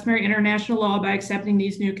establishing customary international law by accepting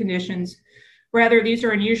these new conditions. Rather, these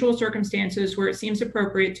are unusual circumstances where it seems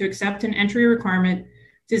appropriate to accept an entry requirement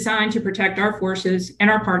designed to protect our forces and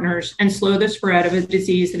our partners and slow the spread of a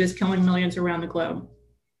disease that is killing millions around the globe.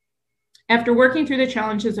 After working through the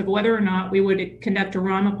challenges of whether or not we would conduct a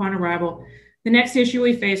ROM upon arrival, the next issue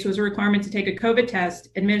we faced was a requirement to take a COVID test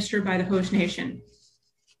administered by the host nation.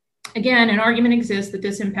 Again, an argument exists that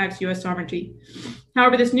this impacts U.S. sovereignty.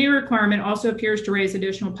 However, this new requirement also appears to raise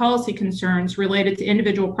additional policy concerns related to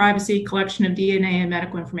individual privacy, collection of DNA, and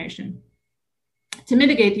medical information. To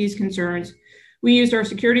mitigate these concerns, we used our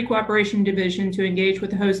Security Cooperation Division to engage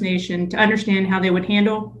with the host nation to understand how they would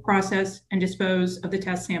handle, process, and dispose of the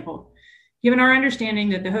test sample. Given our understanding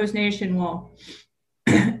that the host nation will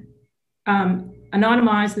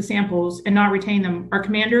anonymize the samples and not retain them, our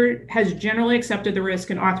commander has generally accepted the risk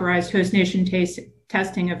and authorized host nation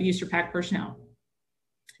testing of USERPAC personnel.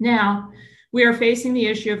 Now, we are facing the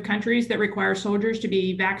issue of countries that require soldiers to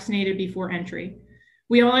be vaccinated before entry.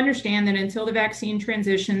 We all understand that until the vaccine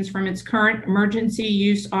transitions from its current emergency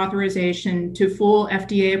use authorization to full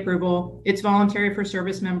FDA approval, it's voluntary for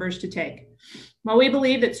service members to take. While we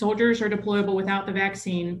believe that soldiers are deployable without the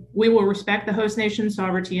vaccine, we will respect the host nation's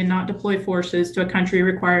sovereignty and not deploy forces to a country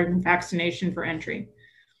requiring vaccination for entry.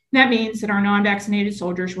 That means that our non-vaccinated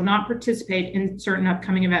soldiers will not participate in certain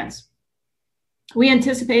upcoming events. We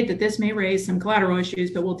anticipate that this may raise some collateral issues,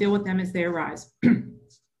 but we'll deal with them as they arise.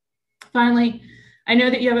 Finally, I know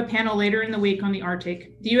that you have a panel later in the week on the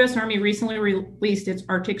Arctic. The U.S. Army recently released its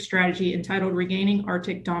Arctic strategy entitled Regaining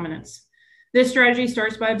Arctic Dominance. This strategy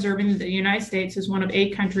starts by observing that the United States is one of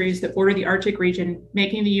 8 countries that border the Arctic region,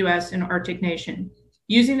 making the U.S. an Arctic nation.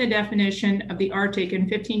 Using the definition of the Arctic in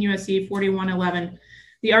 15 U.S.C. 4111,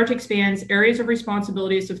 the Arctic spans areas of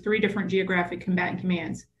responsibilities of 3 different geographic combatant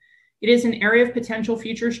commands. It is an area of potential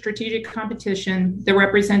future strategic competition that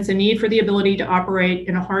represents a need for the ability to operate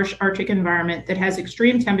in a harsh Arctic environment that has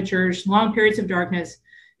extreme temperatures, long periods of darkness,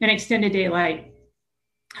 and extended daylight,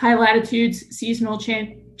 high latitudes, seasonal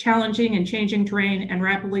challenging and changing terrain, and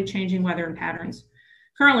rapidly changing weather and patterns.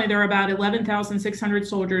 Currently, there are about 11,600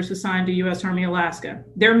 soldiers assigned to U.S. Army Alaska.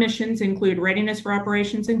 Their missions include readiness for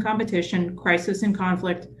operations and competition, crisis and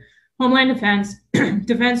conflict, homeland defense,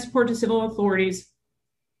 defense support to civil authorities,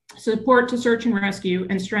 support to search and rescue,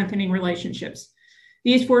 and strengthening relationships.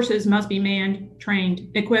 These forces must be manned, trained,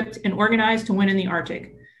 equipped, and organized to win in the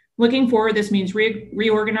Arctic. Looking forward, this means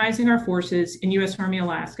reorganizing our forces in U.S. Army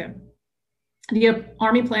Alaska. The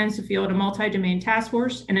Army plans to field a multi-domain task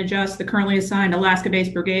force and adjust the currently assigned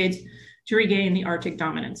Alaska-based brigades to regain the Arctic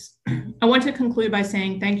dominance. I want to conclude by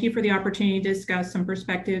saying thank you for the opportunity to discuss some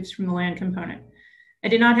perspectives from the land component. I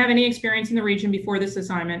did not have any experience in the region before this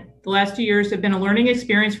assignment. The last 2 years have been a learning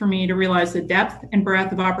experience for me to realize the depth and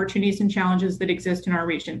breadth of opportunities and challenges that exist in our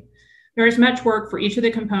region. There is much work for each of the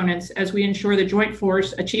components as we ensure the joint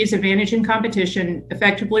force achieves advantage in competition,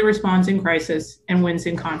 effectively responds in crisis, and wins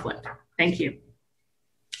in conflict. Thank you.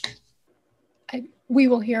 We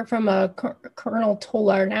will hear from Colonel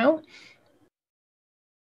Tolar now.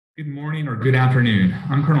 Good morning or good afternoon.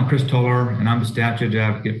 I'm Colonel Chris Tolar, and I'm the Staff Judge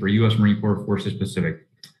Advocate for U.S. Marine Corps Forces Pacific.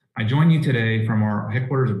 I join you today from our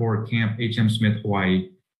headquarters aboard Camp H.M. Smith, Hawaii,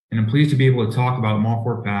 and I'm pleased to be able to talk about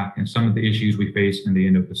MARFOR PAC and some of the issues we face in the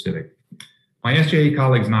Indo-Pacific. My SJA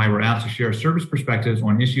colleagues and I were asked to share service perspectives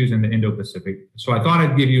on issues in the Indo-Pacific, so I thought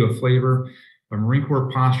I'd give you a flavor of Marine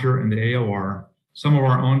Corps posture in the AOR, some of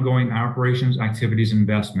our ongoing operations, activities, and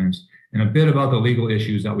investments, and a bit about the legal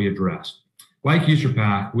issues that we address. Like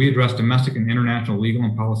USERPAC, we address domestic and international legal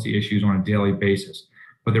and policy issues on a daily basis,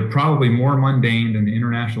 but they're probably more mundane than the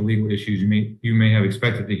international legal issues you may have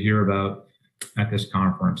expected to hear about at this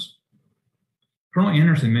conference. Colonel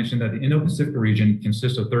Anderson mentioned that the Indo-Pacific region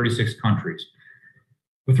consists of 36 countries.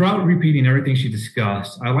 Without repeating everything she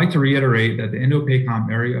discussed, I'd like to reiterate that the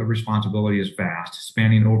Indo-PACOM area of responsibility is vast,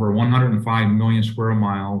 spanning over 105 million square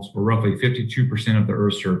miles, or roughly 52% of the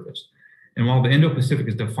Earth's surface. And while the Indo-Pacific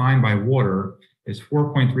is defined by water, its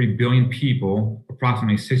 4.3 billion people,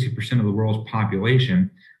 approximately 60% of the world's population,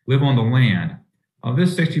 live on the land. Of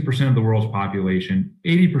this 60% of the world's population,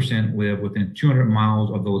 80% live within 200 miles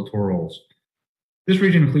of the littorals. This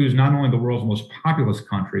region includes not only the world's most populous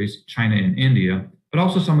countries, China and India, but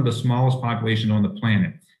also some of the smallest populations on the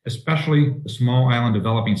planet, especially the small island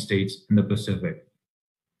developing states in the Pacific.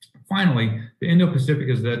 Finally, the Indo-Pacific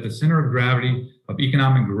is at the center of gravity of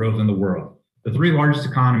economic growth in the world. The three largest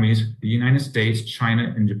economies, the United States,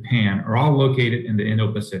 China, and Japan, are all located in the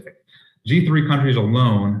Indo-Pacific. G3 countries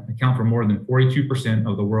alone account for more than 42%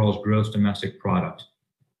 of the world's gross domestic product.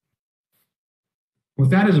 With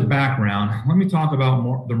that as a background, let me talk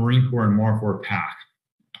about the Marine Corps and MARFOR PAC.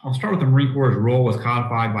 I'll start with the Marine Corps' role as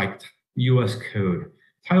codified by U.S. Code.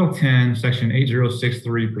 Title 10, Section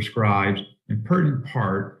 8063 prescribes, in pertinent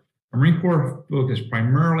part, the Marine Corps focused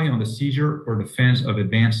primarily on the seizure or defense of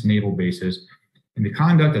advanced naval bases and the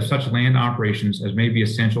conduct of such land operations as may be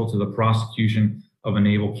essential to the prosecution of a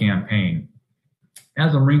naval campaign.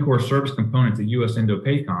 As a Marine Corps service component to U.S.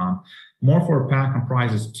 Indo-PACOM, MARFOR PAC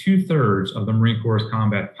comprises 2/3 of the Marine Corps'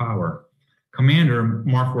 combat power. Commander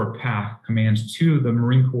MARFOR PAC commands 2 of the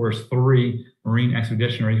Marine Corps' 3 Marine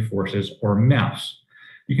Expeditionary Forces, or MEFs.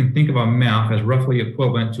 You can think of a MEF as roughly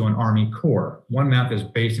equivalent to an Army Corps. 1 MEF is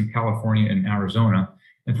based in California and Arizona,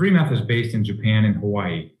 and 3 MEF is based in Japan and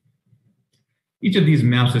Hawaii. Each of these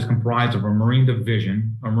MEFs is comprised of a Marine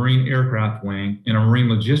Division, a Marine Aircraft Wing, and a Marine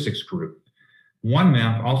Logistics Group. 1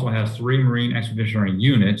 MEF also has 3 Marine Expeditionary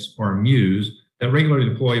Units, or MUs, that regularly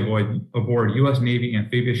deploy aboard U.S. Navy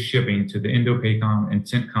amphibious shipping to the Indo-PACOM and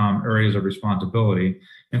CENTCOM areas of responsibility,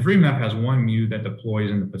 and 3 MEF has 1 MU that deploys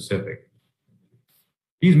in the Pacific.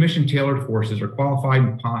 These mission-tailored forces are qualified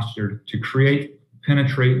and postured to create,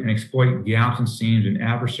 penetrate, and exploit gaps and seams in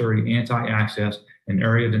adversary anti-access and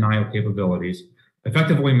area denial capabilities,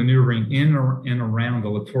 effectively maneuvering in and around the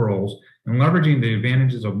littorals and leveraging the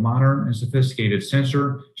advantages of modern and sophisticated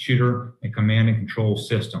sensor, shooter, and command and control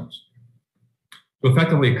systems. To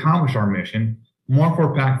effectively accomplish our mission,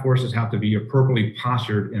 MARFOR PAC forces have to be appropriately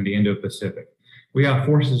postured in the Indo-Pacific. We have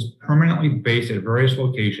forces permanently based at various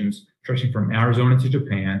locations, stretching from Arizona to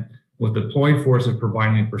Japan, with deployed forces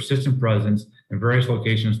providing a persistent presence in various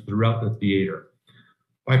locations throughout the theater.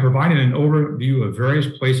 By providing an overview of various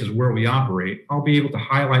places where we operate, I'll be able to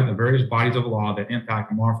highlight the various bodies of law that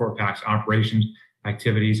impact MARFOR PAC's operations,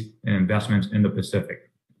 activities, and investments in the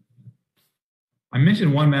Pacific. I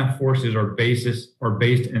mentioned 1 MEF forces are based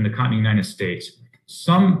in the continental United States.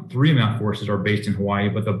 Some 3 MEF forces are based in Hawaii,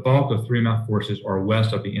 but the bulk of 3 MEF forces are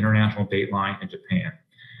west of the international date line in Japan.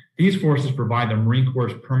 These forces provide the Marine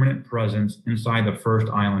Corps' permanent presence inside the first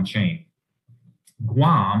island chain.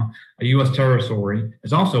 Guam, a U.S. territory,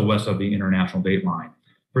 is also west of the international date line.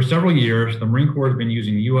 For several years, the Marine Corps has been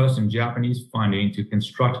using U.S. and Japanese funding to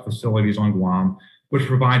construct facilities on Guam, which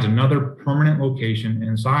provides another permanent location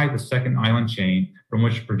inside the second island chain from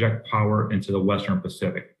which to project power into the Western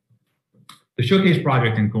Pacific. The showcase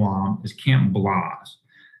project in Guam is Camp Blas.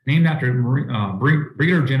 Named after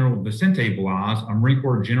Brigadier General Vicente Blas, a Marine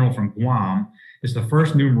Corps general from Guam, is the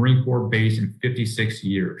first new Marine Corps base in 56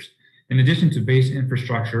 years. In addition to base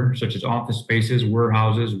infrastructure, such as office spaces,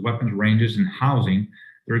 warehouses, weapons ranges, and housing,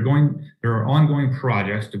 there are ongoing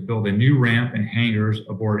projects to build a new ramp and hangars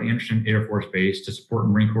aboard Anderson Air Force Base to support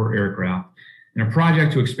Marine Corps aircraft, and a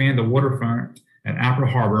project to expand the waterfront at Apra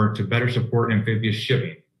Harbor to better support amphibious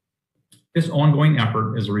shipping. This ongoing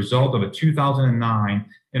effort is a result of a 2009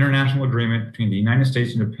 international agreement between the United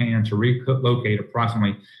States and Japan to relocate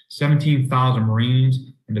approximately 17,000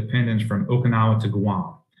 Marines and dependents from Okinawa to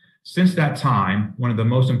Guam. Since that time, one of the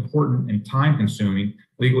most important and time-consuming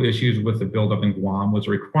legal issues with the buildup in Guam was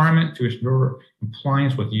a requirement to ensure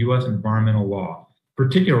compliance with U.S. environmental law,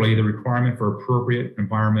 particularly the requirement for appropriate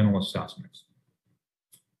environmental assessments.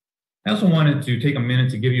 I also wanted to take a minute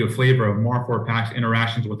to give you a flavor of MAR4 PAC's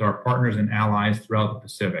interactions with our partners and allies throughout the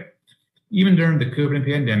Pacific. Even during the COVID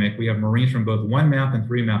pandemic, we have Marines from both 1MAP and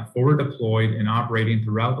 3MAP forward deployed and operating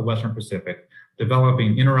throughout the Western Pacific,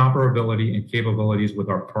 developing interoperability and capabilities with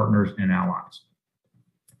our partners and allies.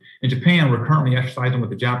 In Japan, we're currently exercising with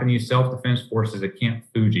the Japanese self-defense forces at Camp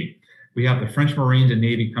Fuji. We have the French Marines and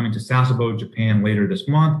Navy coming to Sasebo, Japan later this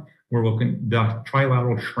month, where we'll conduct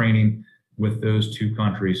trilateral training with those two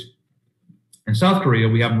countries. In South Korea,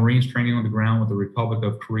 we have Marines training on the ground with the Republic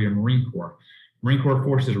of Korea Marine Corps. Marine Corps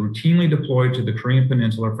forces routinely deployed to the Korean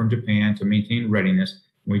Peninsula from Japan to maintain readiness.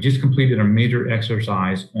 We just completed a major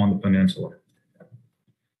exercise on the peninsula.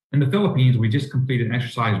 In the Philippines, we just completed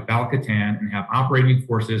exercise Balcatan and have operating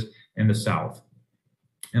forces in the south.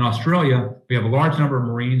 In Australia, we have a large number of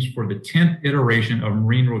Marines for the 10th iteration of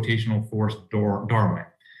Marine Rotational Force Darwin.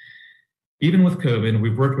 Even with COVID,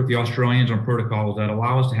 we've worked with the Australians on protocols that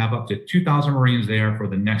allow us to have up to 2,000 Marines there for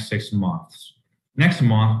the next 6 months. Next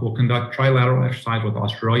month, we'll conduct trilateral exercise with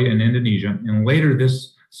Australia and Indonesia, and later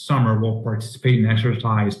this summer, we'll participate in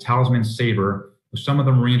exercise Talisman Sabre with some of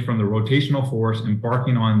the Marines from the rotational force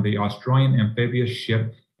embarking on the Australian amphibious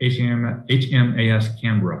ship HMAS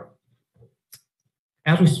Canberra.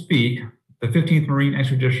 As we speak, the 15th Marine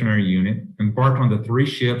Expeditionary Unit, embarked on the 3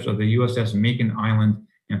 ships of the USS Makin Island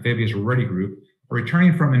Amphibious Ready Group, are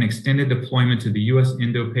returning from an extended deployment to the U.S.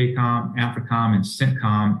 Indo-PACOM, AFRICOM, and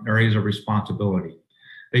CENTCOM areas of responsibility.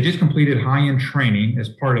 They just completed high-end training as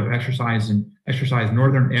part of exercise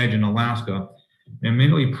Northern Edge in Alaska. And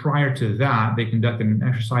immediately prior to that, they conducted an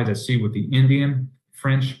exercise at sea with the Indian,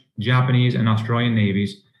 French, Japanese, and Australian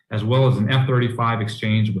navies, as well as an F-35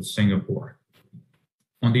 exchange with Singapore.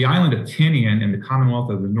 On the island of Tinian in the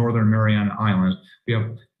Commonwealth of the Northern Mariana Islands, we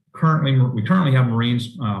currently have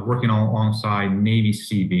Marines working alongside Navy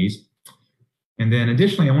Seabees. And then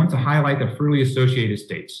additionally, I want to highlight the freely associated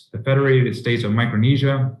states, the Federated States of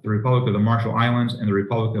Micronesia, the Republic of the Marshall Islands, and the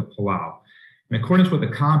Republic of Palau. In accordance with the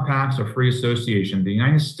Compacts of Free Association, the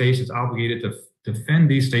United States is obligated to defend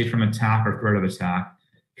these states from attack or threat of attack,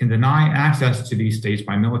 can deny access to these states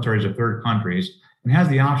by militaries of third countries, and has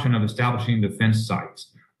the option of establishing defense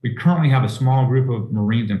sites. We currently have a small group of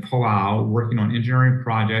Marines in Palau working on engineering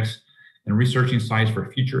projects and researching sites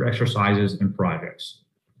for future exercises and projects.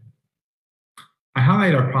 I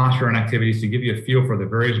highlight our posture and activities to give you a feel for the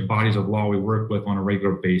various bodies of law we work with on a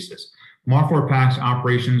regular basis. MAR4 PAC's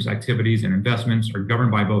operations, activities, and investments are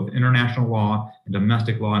governed by both international law and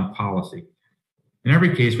domestic law and policy. In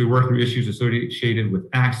every case, we work through issues associated with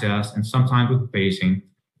access and sometimes with basing,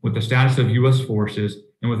 with the status of U.S. forces,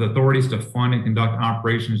 and with authorities to fund and conduct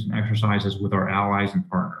operations and exercises with our allies and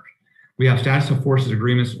partners. We have status of forces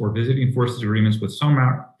agreements or visiting forces agreements with some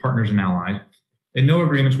partners and allies, and no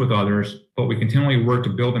agreements with others, but we continually work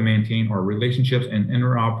to build and maintain our relationships and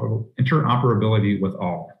interoperability with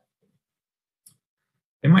all.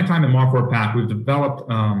 In my time at MAR4 PAC, we've developed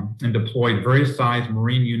and deployed various sized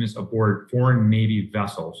Marine units aboard foreign Navy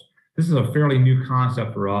vessels. This is a fairly new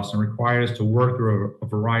concept for us and required us to work through a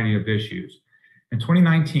variety of issues. In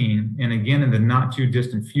 2019, and again in the not too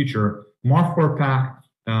distant future, MAR4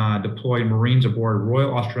 PAC deployed Marines aboard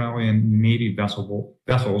Royal Australian Navy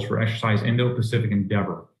vessels for exercise Indo-Pacific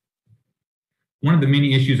Endeavor. One of the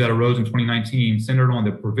many issues that arose in 2019 centered on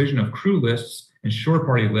the provision of crew lists and shore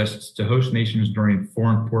party lists to host nations during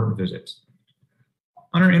foreign port visits.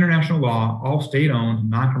 Under international law, all state-owned,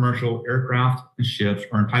 non-commercial aircraft and ships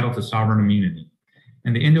are entitled to sovereign immunity.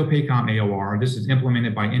 In the Indo-PACOM AOR, this is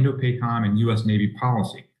implemented by Indo-PACOM and U.S. Navy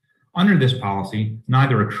policy. Under this policy,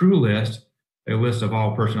 neither a crew list, a list of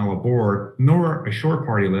all personnel aboard, nor a shore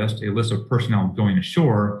party list, a list of personnel going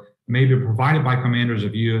ashore, may be provided by commanders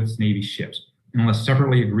of U.S. Navy ships, unless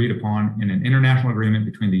separately agreed upon in an international agreement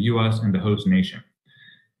between the U.S. and the host nation.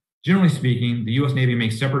 Generally speaking, the U.S. Navy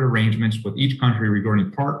makes separate arrangements with each country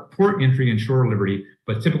regarding port entry and shore liberty,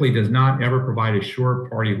 but typically does not ever provide a shore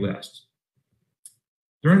party list.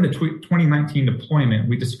 During the 2019 deployment,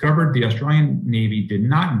 we discovered the Australian Navy did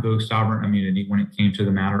not invoke sovereign immunity when it came to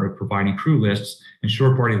the matter of providing crew lists and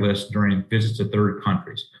shore party lists during visits to third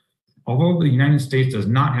countries. Although the United States does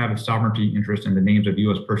not have a sovereignty interest in the names of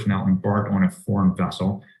U.S. personnel embarked on a foreign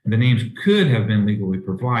vessel, and the names could have been legally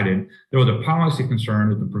provided, there was a policy concern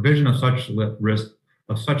that the provision of such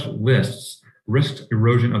lists risked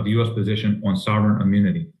erosion of the U.S. position on sovereign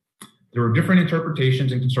immunity. There were different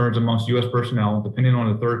interpretations and concerns amongst U.S. personnel depending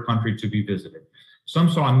on the third country to be visited. Some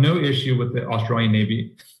saw no issue with the Australian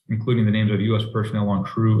Navy including the names of U.S. personnel on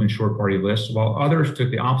crew and shore party lists, while others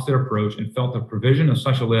took the opposite approach and felt the provision of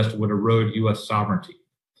such a list would erode U.S. sovereignty.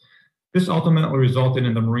 This ultimately resulted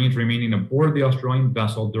in the Marines remaining aboard the Australian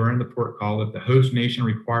vessel during the port call if the host nation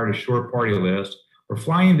required a shore party list, or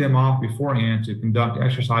flying them off beforehand to conduct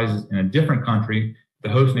exercises in a different country if the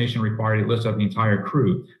host nation required a list of the entire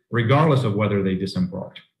crew, regardless of whether they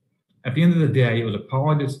disembarked. At the end of the day, it was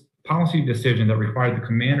a policy decision that required the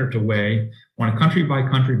commander to weigh, on a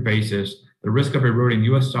country-by-country basis, the risk of eroding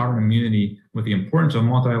U.S. sovereign immunity with the importance of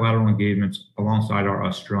multilateral engagements alongside our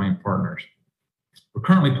Australian partners. We're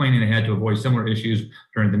currently planning ahead to avoid similar issues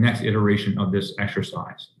during the next iteration of this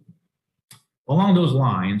exercise. Along those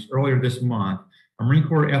lines, earlier this month, a Marine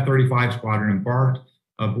Corps F-35 squadron embarked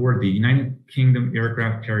aboard the United Kingdom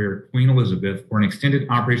aircraft carrier Queen Elizabeth for an extended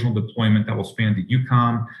operational deployment that will span the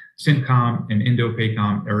EUCOM, CENTCOM, and Indo-Pacific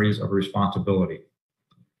areas of responsibility.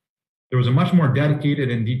 There was a much more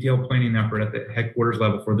dedicated and detailed planning effort at the headquarters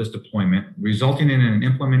level for this deployment, resulting in an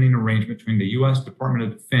implementing arrangement between the U.S. Department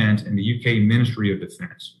of Defense and the U.K. Ministry of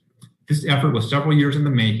Defense. This effort was several years in the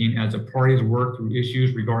making as the parties worked through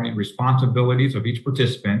issues regarding responsibilities of each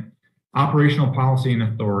participant, operational policy and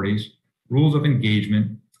authorities, rules of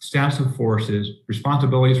engagement, status of forces,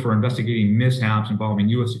 responsibilities for investigating mishaps involving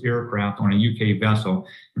U.S. aircraft on a U.K. vessel,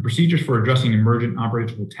 and procedures for addressing emergent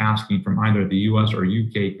operational tasking from either the U.S. or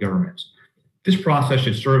U.K. governments. This process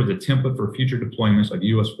should serve as a template for future deployments of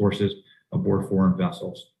U.S. forces aboard foreign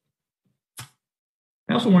vessels.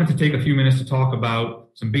 I also wanted to take a few minutes to talk about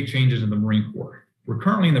some big changes in the Marine Corps. We're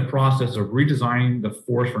currently in the process of redesigning the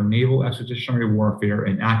force for naval expeditionary warfare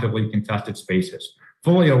in actively contested spaces,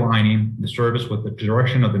 fully aligning the service with the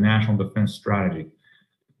direction of the National Defense Strategy.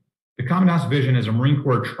 The Commandant's vision is a Marine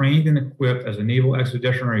Corps trained and equipped as a naval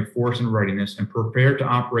expeditionary force in readiness and prepared to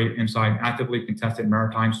operate inside actively contested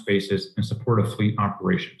maritime spaces in support of fleet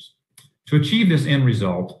operations. To achieve this end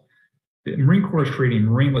result, the Marine Corps is creating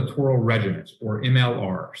Marine Littoral Regiments, or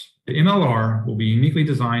MLRs. The MLR will be uniquely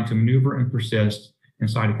designed to maneuver and persist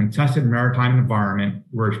inside a contested maritime environment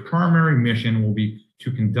where its primary mission will be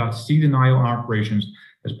to conduct sea denial operations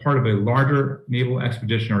as part of a larger naval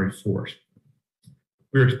expeditionary force.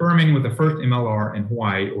 We're experimenting with the first MLR in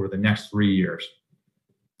Hawaii over the next 3 years.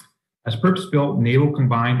 As purpose-built naval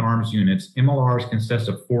combined arms units, MLRs consist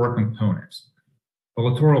of 4 components. The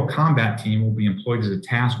Littoral Combat Team will be employed as a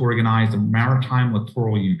task-organized maritime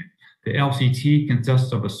littoral unit. The LCT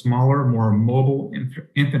consists of a smaller, more mobile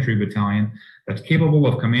infantry battalion that's capable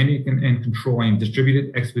of commanding and controlling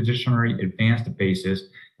distributed expeditionary advanced bases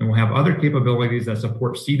and will have other capabilities that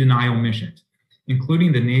support sea denial missions,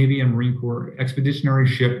 including the Navy and Marine Corps Expeditionary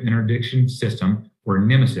Ship Interdiction System, or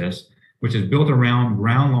Nemesis, which is built around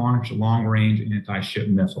ground-launched long-range anti-ship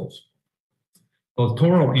missiles. The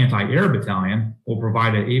Littoral Anti-Air Battalion will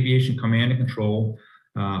provide an aviation command and control,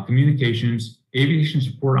 communications, aviation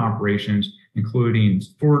support operations, including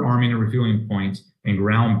forward arming and refueling points, and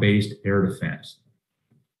ground-based air defense.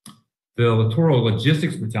 The Littoral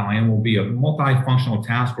Logistics Battalion will be a multifunctional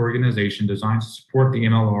task organization designed to support the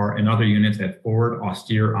MLR and other units at forward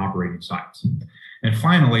austere operating sites. And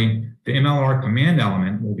finally, the MLR command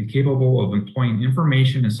element will be capable of employing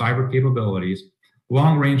information and cyber capabilities,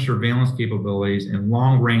 long-range surveillance capabilities, and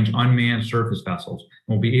long-range unmanned surface vessels,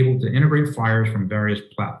 and will be able to integrate fires from various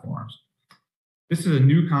platforms. This is a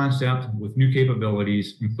new concept with new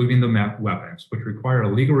capabilities, including the weapons, which require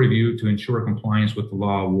a legal review to ensure compliance with the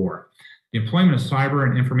law of war. The employment of cyber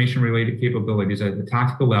and information-related capabilities at the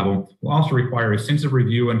tactical level will also require extensive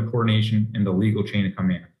review and coordination in the legal chain of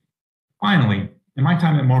command. Finally, in my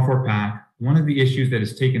time at Marfor PAC, one of the issues that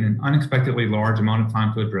has taken an unexpectedly large amount of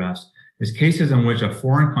time to address is cases in which a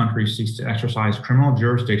foreign country seeks to exercise criminal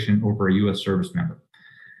jurisdiction over a U.S. service member.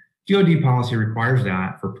 DoD policy requires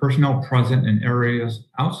that for personnel present in areas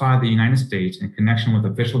outside the United States in connection with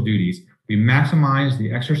official duties, we maximize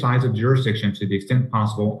the exercise of jurisdiction to the extent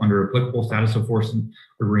possible under applicable status of force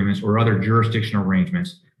agreements or other jurisdiction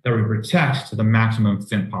arrangements that would protect to the maximum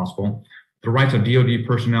extent possible the rights of DoD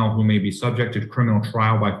personnel who may be subject to criminal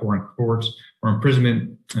trial by foreign courts or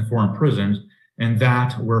imprisonment in foreign prisons, and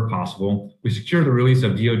that, where possible, we secure the release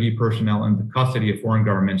of DoD personnel in the custody of foreign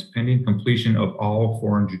governments pending completion of all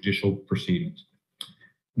foreign judicial proceedings.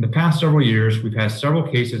 In the past several years, we've had several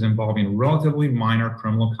cases involving relatively minor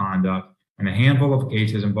criminal conduct and a handful of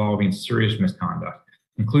cases involving serious misconduct,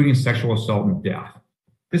 including sexual assault and death.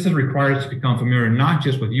 This has required us to become familiar not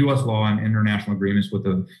just with U.S. law and international agreements with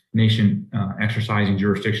the nation exercising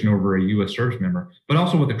jurisdiction over a U.S. service member, but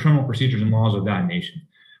also with the criminal procedures and laws of that nation.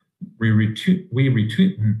 We routinely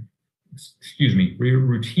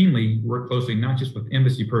work closely not just with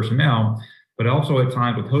embassy personnel, but also at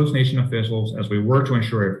times with host nation officials as we work to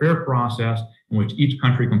ensure a fair process in which each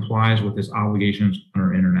country complies with its obligations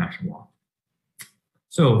under international law.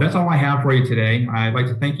 So that's all I have for you today. I'd like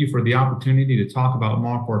to thank you for the opportunity to talk about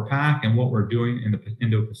MAR4 PAC and what we're doing in the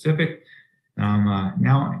Indo-Pacific. I'm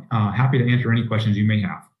now happy to answer any questions you may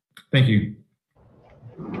have. Thank you.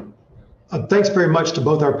 Thanks very much to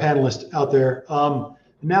both our panelists out there.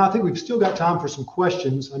 Now I think we've still got time for some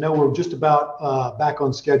questions. I know we're just about back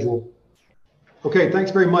on schedule. Okay, thanks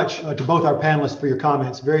very much to both our panelists for your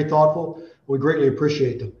comments. Very thoughtful. We greatly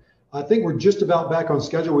appreciate them. I think we're just about back on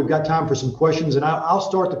schedule. We've got time for some questions, and I'll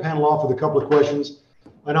start the panel off with a couple of questions,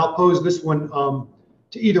 and I'll pose this one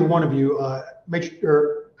to either one of you. Make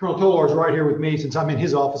sure Colonel Tolar is right here with me since I'm in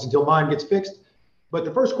his office until mine gets fixed. But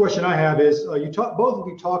the first question I have is, both of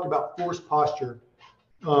you talked about forced posture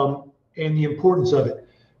and the importance of it.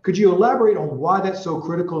 Could you elaborate on why that's so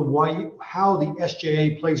critical and how the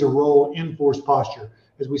SJA plays a role in forced posture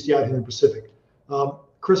as we see out here in the Pacific?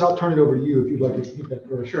 Chris, I'll turn it over to you if you'd like to speak that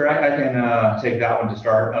first. Sure, I can take that one to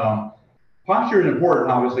start. Posture is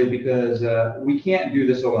important, obviously, because we can't do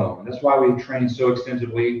this alone. That's why we train so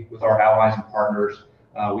extensively with our allies and partners.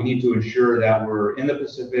 We need to ensure that we're in the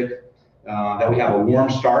Pacific, that we have a warm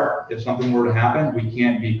start. If something were to happen, we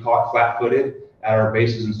can't be caught flat-footed at our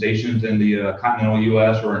bases and stations in the continental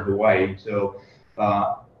U.S. or in Hawaii. So,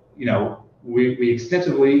 we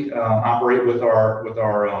extensively operate with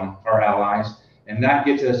our allies. And that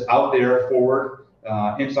gets us out there forward,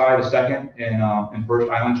 inside the second and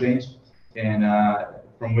first island chains, and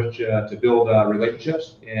from which to build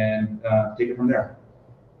relationships and take it from there.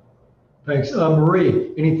 Thanks.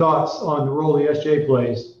 Marie, any thoughts on the role the SJA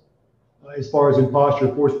plays as far as in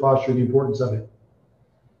posture, forced posture, the importance of it?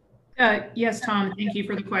 Yes, Tom, thank you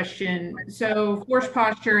for the question. So forced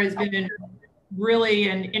posture has been really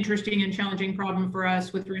an interesting and challenging problem for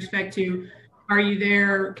us with respect to, are you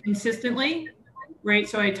there consistently? Right,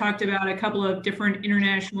 so I talked about a couple of different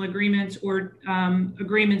international agreements or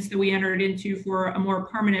agreements that we entered into for a more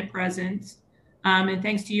permanent presence. And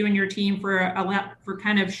thanks to you and your team for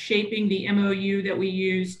kind of shaping the MOU that we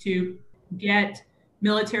use to get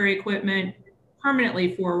military equipment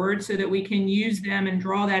permanently forward so that we can use them and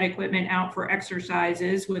draw that equipment out for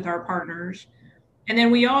exercises with our partners. And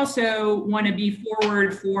then we also want to be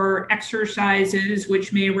forward for exercises,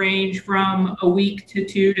 which may range from a week to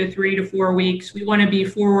 2 to 3 to 4 weeks. We want to be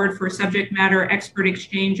forward for subject matter expert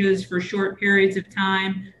exchanges for short periods of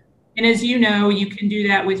time. And as you know, you can do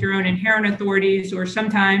that with your own inherent authorities, or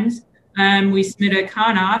sometimes we submit a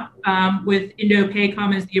CONOP with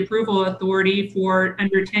Indo-PACOM as the approval authority for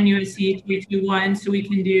under 10 U.S.C. 321, so we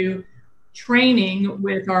can do training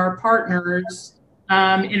with our partners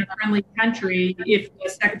in a friendly country if the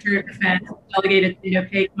Secretary of Defense, delegated to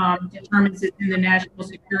Indo-PACOM, determines it's in the national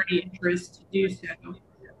security interest to do so.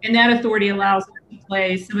 And that authority allows us to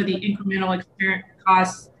play some of the incremental experience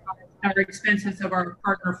costs or expenses of our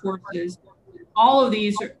partner forces. All of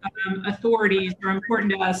these authorities are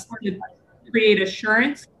important to us to create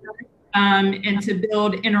assurance and to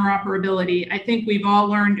build interoperability. I think we've all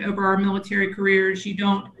learned over our military careers, you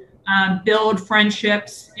don't build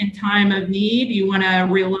friendships in time of need. You want to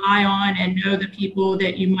rely on and know the people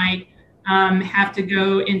that you might have to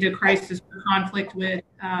go into crisis or conflict with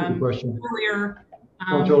earlier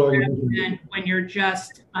than when you're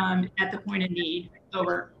just at the point of need.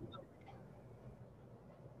 Over.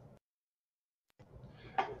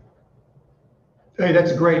 Hey,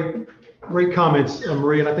 that's great comments,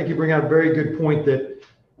 Marie. And I think you bring out a very good point that,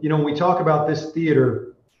 when we talk about this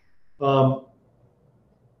theater,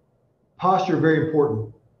 posture very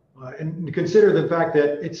important. And consider the fact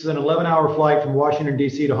that it's an 11-hour flight from Washington,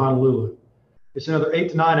 D.C. to Honolulu. It's another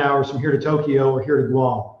 8 to 9 hours from here to Tokyo or here to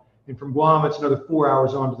Guam. And from Guam, it's another 4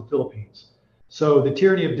 hours on to the Philippines. So the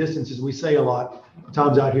tyranny of distance, as we say a lot of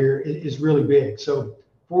times out here, is really big. So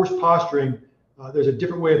forced posturing, there's a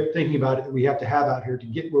different way of thinking about it that we have to have out here to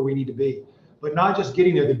get where we need to be. But not just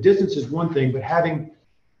getting there. The distance is one thing, but having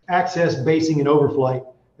access, basing, and overflight,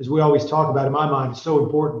 as we always talk about in my mind, is so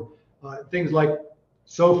important. Things like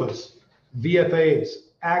SOFAs, VFAs,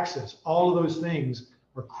 access, all of those things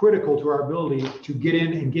are critical to our ability to get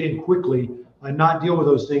in and get in quickly and not deal with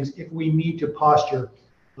those things if we need to posture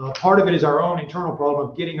Part of it is our own internal problem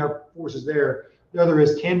of getting our forces there. The other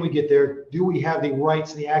is, can we get there? Do we have the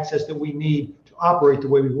rights and the access that we need to operate the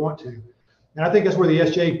way we want to? And I think that's where the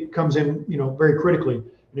SJ comes in, very critically,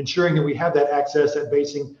 in ensuring that we have that access, that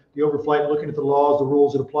basing, the overflight, looking at the laws, the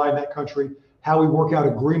rules that apply in that country, how we work out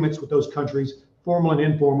agreements with those countries, formal and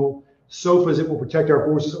informal, SOFAs that will protect our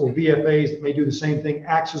forces, or VFAs that may do the same thing,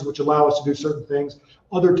 AXAs which allow us to do certain things,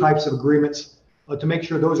 other types of agreements to make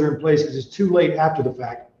sure those are in place, because it's too late after the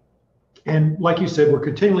fact. And like you said, we're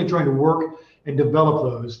continually trying to work and develop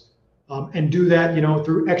those and do that,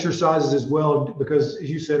 through exercises as well. Because as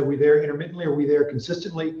you said, are we there intermittently? Are we there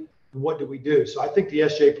consistently? And what do we do? So I think the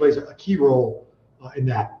SJ plays a key role in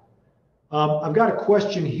that. I've got a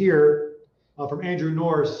question here from Andrew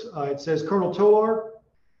Norris. It says, Colonel Tolar,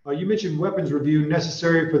 you mentioned weapons review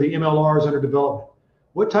necessary for the MLRs under development.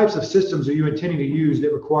 What types of systems are you intending to use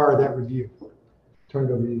that require that review? Turn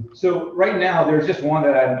it over to you. So right now, there's just one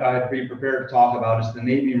that I'd be prepared to talk about. Is the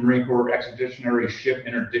Navy and Marine Corps Expeditionary Ship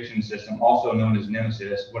Interdiction System, also known as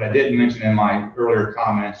Nemesis. What I didn't mention in my earlier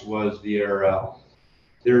comments was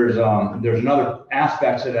there's another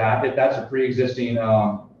aspect to that. If that's a pre-existing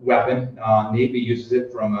weapon, Navy uses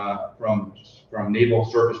it from naval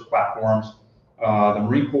surface platforms. The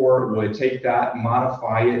Marine Corps would take that,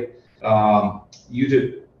 modify it, use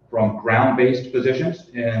it from ground-based positions,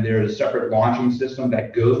 and there's a separate launching system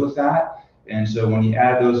that goes with that. And so when you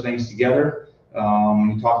add those things together,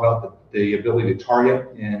 when you talk about the ability to target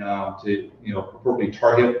and to appropriately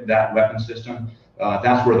target that weapon system,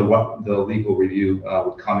 that's where the legal review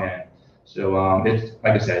would come in. So it's,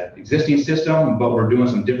 like I said, existing system, but we're doing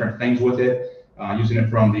some different things with it, using it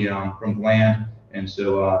from the land, and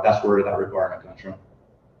so that's where that requirement comes from.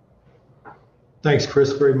 Thanks,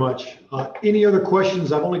 Chris, very much. Any other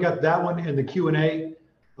questions? I've only got that one in the Q&A,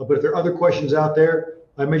 but if there are other questions out there,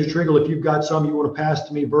 Major Tringle, if you've got some you want to pass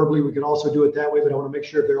to me verbally, we can also do it that way, but I want to make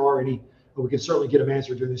sure if there are any, we can certainly get them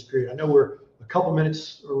answered during this period. I know we're a couple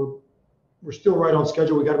minutes, or we're still right on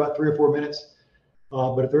schedule. We got about 3 or 4 minutes,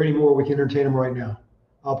 but if there are any more, we can entertain them right now.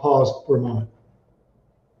 I'll pause for a moment.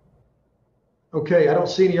 Okay, I don't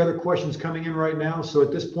see any other questions coming in right now, so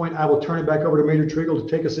at this point, I will turn it back over to Major Tringle to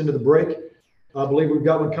take us into the break. I believe we've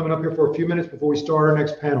got one coming up here for a few minutes before we start our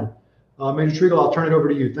next panel. Major Tringle, I'll turn it over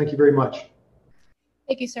to you. Thank you very much.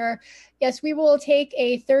 Thank you, sir. Yes, we will take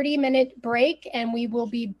a 30-minute break, and we will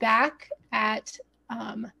be back at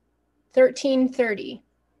 13:30.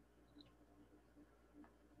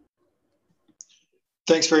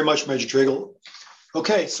 Thanks very much, Major Tringle.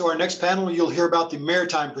 Okay, so our next panel, you'll hear about the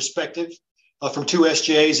maritime perspective from 2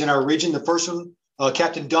 SJAs in our region. The first one,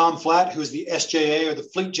 Captain Dom Flatt, who is the SJA, or the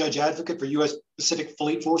Fleet Judge Advocate for U.S. Pacific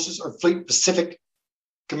Fleet Forces, or Fleet Pacific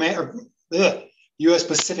Command, or U.S.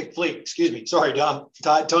 Pacific Fleet. Excuse me. Sorry, Dom.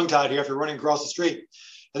 Tongue-tied here after running across the street.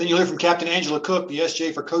 And then you'll hear from Captain Angela Cook, the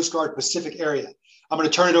SJ for Coast Guard Pacific Area. I'm going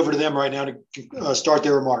to turn it over to them right now to start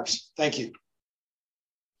their remarks. Thank you.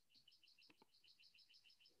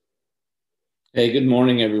 Hey, good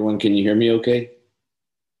morning, everyone. Can you hear me okay?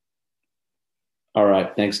 All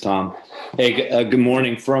right. Thanks, Tom. Hey, good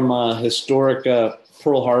morning from historic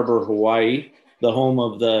Pearl Harbor, Hawaii, the home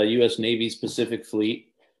of the U.S. Navy's Pacific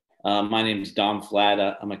Fleet. My name is Dom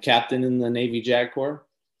Flatt. I'm a captain in the Navy JAG Corps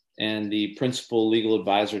and the principal legal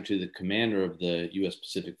advisor to the commander of the U.S.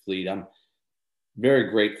 Pacific Fleet. I'm very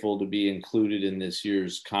grateful to be included in this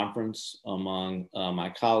year's conference among my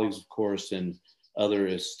colleagues, of course, and other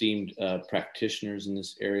esteemed practitioners in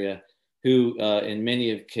this area, who in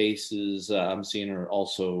many of cases I'm seeing are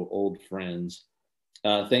also old friends.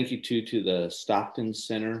 Thank you to the Stockton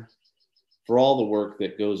Center for all the work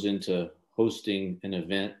that goes into hosting an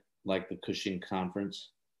event like the Cushing Conference,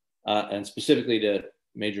 and specifically to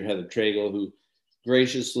Major Heather Tragle, who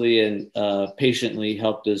graciously and patiently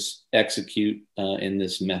helped us execute in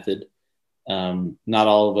this method. Not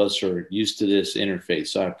all of us are used to this interface,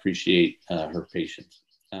 so I appreciate her patience.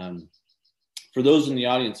 For those in the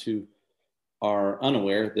audience who are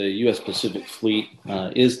unaware, the U.S. Pacific Fleet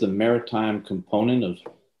is the maritime component of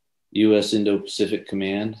U.S. Indo-Pacific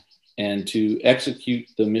Command. And to execute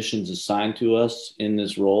the missions assigned to us in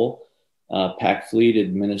this role, PAC Fleet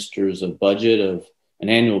administers an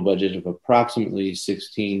annual budget of approximately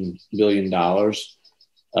 $16 billion,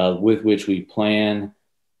 with which we plan,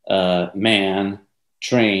 man,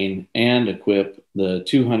 train, and equip the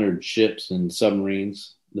 200 ships and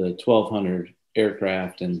submarines, the 1,200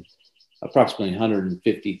 aircraft, and approximately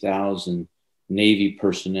 150,000 Navy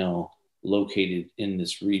personnel located in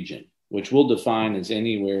this region, which we'll define as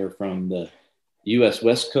anywhere from the U.S.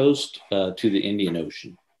 West Coast to the Indian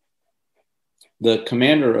Ocean. The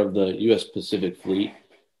commander of the U.S. Pacific Fleet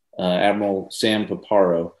Admiral Sam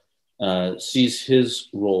Paparo, sees his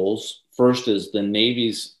roles first as the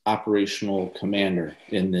Navy's operational commander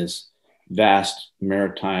in this vast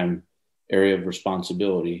maritime area of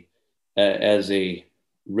responsibility, as a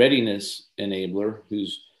readiness enabler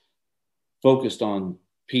who's focused on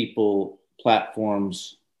people,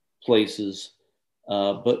 platforms, places,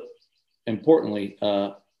 but importantly,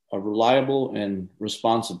 a reliable and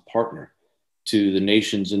responsive partner to the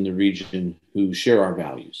nations in the region who share our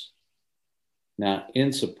values. Now,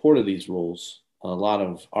 in support of these roles, a lot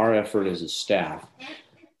of our effort as a staff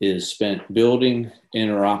is spent building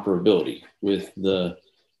interoperability with the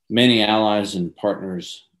many allies and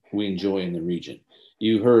partners we enjoy in the region.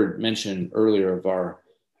 You heard mention earlier of our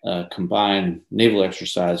combined naval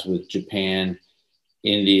exercise with Japan,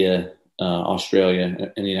 India,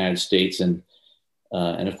 Australia, and the United States, and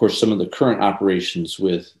of course some of the current operations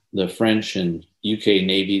with the French and UK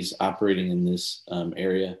navies operating in this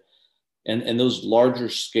area, and those larger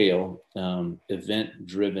scale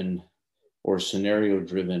event-driven or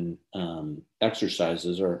scenario-driven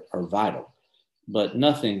exercises are vital, but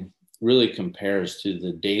nothing really compares to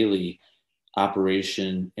the daily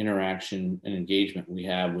operation, interaction, and engagement we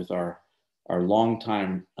have with our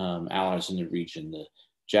longtime allies in the region, the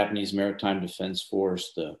Japanese Maritime Defense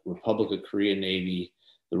Force, the Republic of Korea Navy,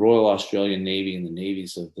 the Royal Australian Navy, and the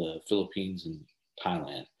navies of the Philippines and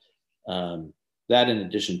Thailand. That, in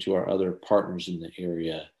addition to our other partners in the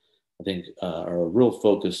area, I think are a real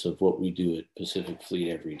focus of what we do at Pacific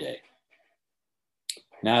Fleet every day.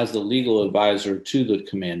 Now, as the legal advisor to the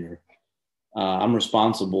commander, I'm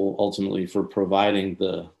responsible ultimately for providing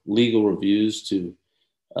the legal reviews to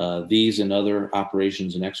these and other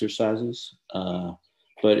operations and exercises.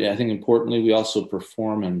 But I think importantly, we also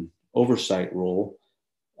perform an oversight role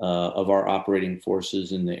of our operating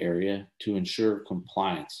forces in the area to ensure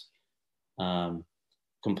compliance.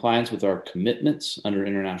 Compliance with our commitments under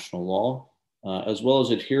international law, as well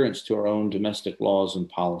as adherence to our own domestic laws and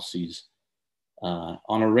policies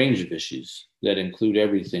on a range of issues that include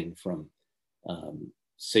everything from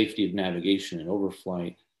safety of navigation and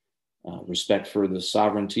overflight, respect for the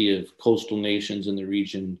sovereignty of coastal nations in the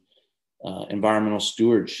region, environmental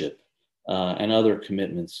stewardship, and other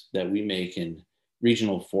commitments that we make in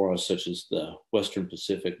regional fora such as the Western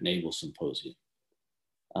Pacific Naval Symposium.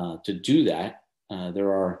 To do that,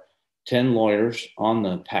 there are 10 lawyers on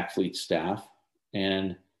the PAC Fleet staff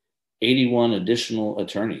and 81 additional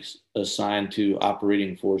attorneys assigned to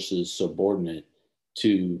operating forces subordinate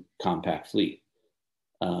to Compact Fleet.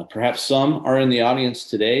 Perhaps some are in the audience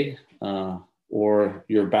today, or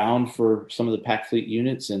you're bound for some of the PAC Fleet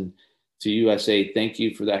units, and to you I say thank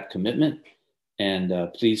you for that commitment,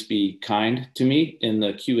 and please be kind to me in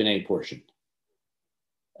the Q&A portion.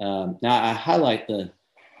 Now I highlight the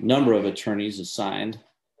number of attorneys assigned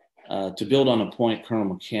to build on a point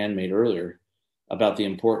Colonel McCann made earlier about the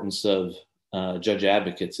importance of judge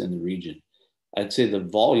advocates in the region. I'd say the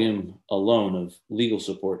volume alone of legal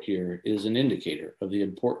support here is an indicator of the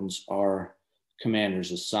importance our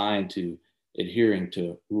commanders assigned to adhering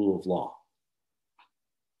to rule of law.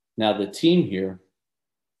 Now, the team here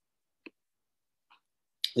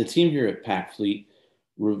at PAC Fleet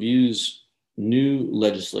reviews new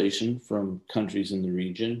legislation from countries in the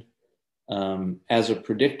region as a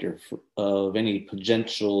predictor of any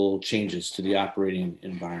potential changes to the operating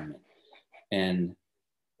environment. And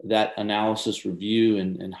that analysis, review,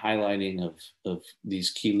 and highlighting of these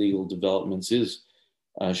key legal developments is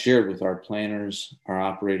shared with our planners, our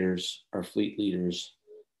operators, our fleet leaders.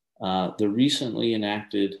 The recently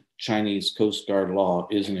enacted Chinese Coast Guard law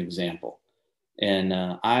is an example. And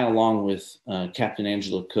I, along with Captain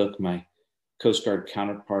Angela Cook, my Coast Guard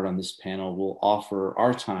counterpart on this panel, will offer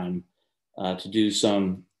our time to do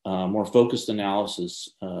some more focused analysis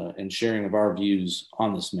and sharing of our views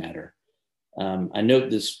on this matter. I note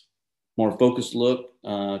this more focused look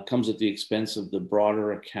comes at the expense of the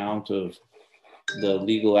broader account of the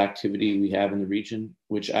legal activity we have in the region,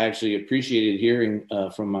 which I actually appreciated hearing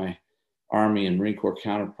from my Army and Marine Corps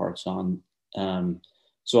counterparts on.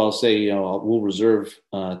 So I'll say, we'll reserve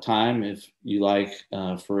time, if you like,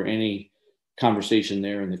 for any conversation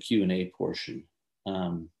there in the Q&A portion.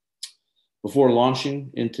 Before launching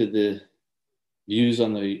into the views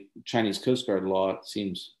on the Chinese Coast Guard law, it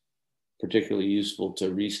seems particularly useful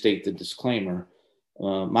to restate the disclaimer.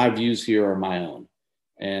 My views here are my own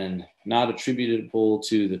and not attributable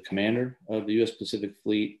to the commander of the U.S. Pacific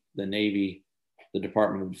Fleet, the Navy, the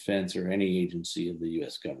Department of Defense, or any agency of the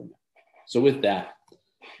U.S. government. So with that,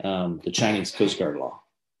 the Chinese Coast Guard law.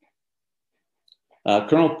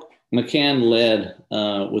 Colonel McCann led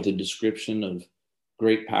with a description of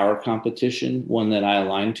great power competition, one that I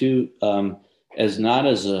align to, as not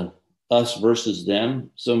as a us versus them,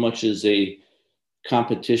 so much as a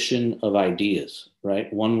competition of ideas,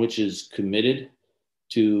 right? One which is committed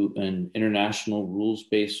to an international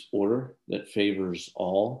rules-based order that favors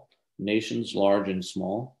all nations, large and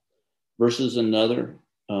small, versus another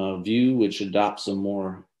view which adopts a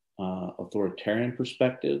more authoritarian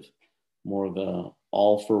perspective, more of a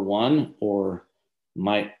all for one or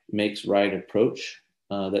might makes right approach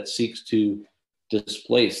that seeks to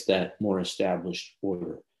displace that more established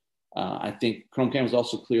order. I think Colonel Cam was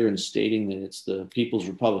also clear in stating that it's the People's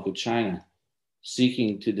Republic of China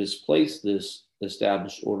seeking to displace this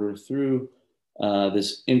established order through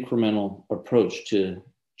this incremental approach to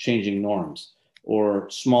changing norms or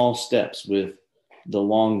small steps with the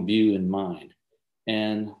long view in mind.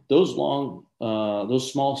 And those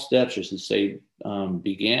small steps, I should say,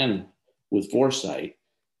 began with foresight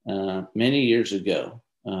many years ago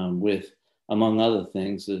with, among other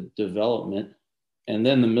things, the development and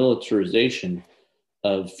then the militarization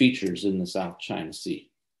of features in the South China Sea.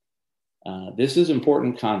 This is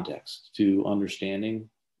important context to understanding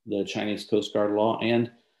the Chinese Coast Guard law and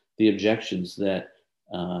the objections that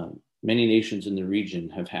many nations in the region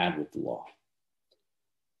have had with the law.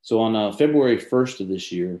 So on February 1st of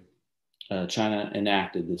this year, China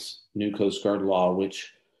enacted this new Coast Guard law,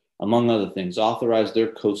 which, among other things, authorized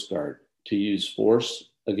their Coast Guard to use force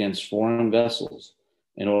against foreign vessels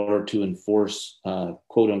in order to enforce,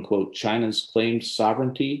 quote unquote, China's claimed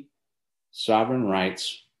sovereignty, sovereign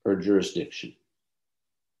rights, or jurisdiction.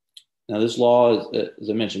 Now, this law, as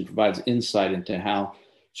I mentioned, provides insight into how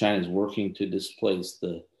China is working to displace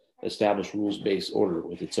the established rules-based order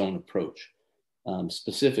with its own approach.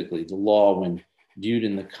 Specifically, the law, when viewed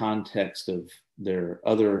in the context of their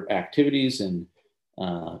other activities and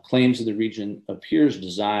claims of the region, appears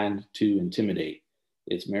designed to intimidate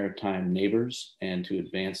its maritime neighbors and to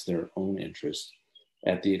advance their own interests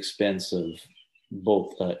at the expense of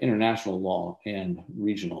both international law and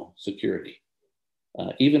regional security.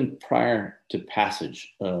 Even prior to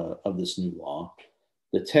passage of this new law,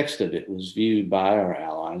 the text of it was viewed by our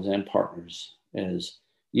allies and partners as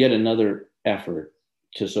yet another effort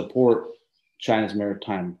to support China's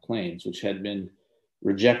maritime claims, which had been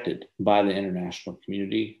rejected by the international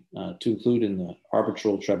community, to include in the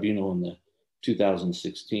arbitral tribunal in the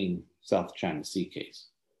 2016 South China Sea case.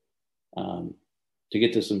 To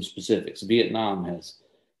get to some specifics, Vietnam has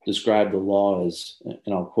described the law as,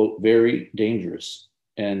 and I'll quote, very dangerous,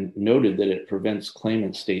 and noted that it prevents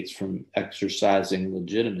claimant states from exercising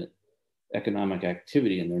legitimate economic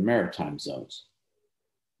activity in their maritime zones.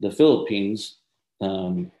 The Philippines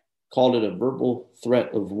called it a verbal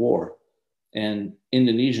threat of war, and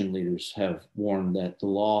Indonesian leaders have warned that the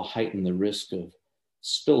law heightened the risk of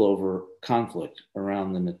spillover conflict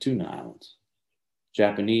around the Natuna Islands.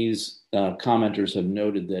 Japanese commenters have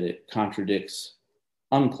noted that it contradicts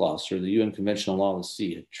UNCLOS, or the UN Convention on Law of the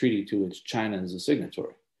Sea, a treaty to which China is a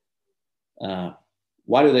signatory.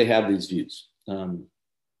 Why do they have these views?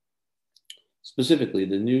 Specifically,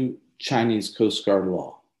 the new Chinese Coast Guard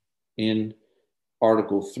law, in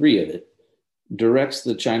Article 3 of it, directs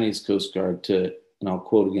the Chinese Coast Guard to, and I'll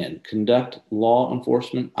quote again, conduct law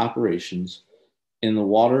enforcement operations in the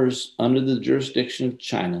waters under the jurisdiction of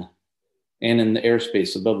China and in the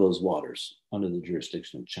airspace above those waters under the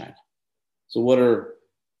jurisdiction of China. So what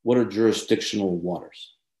are jurisdictional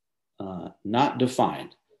waters? Not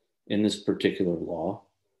defined in this particular law.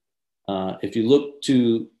 If you look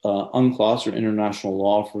to UNCLOS, or international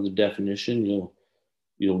law, for the definition,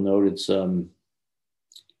 you'll note it's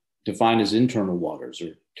defined as internal waters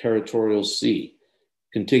or territorial sea,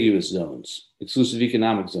 contiguous zones, exclusive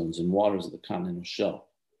economic zones, and waters of the continental shelf.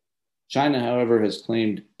 China, however, has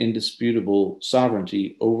claimed indisputable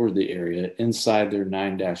sovereignty over the area inside their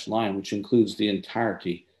 9-dash line, which includes the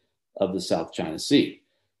entirety of the South China Sea.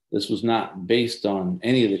 This was not based on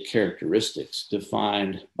any of the characteristics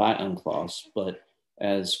defined by UNCLOS, but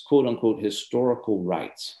as quote unquote historical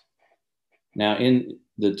rights. Now, in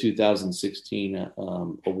the 2016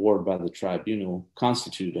 award by the tribunal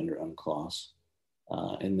constituted under UNCLOS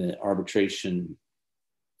in the arbitration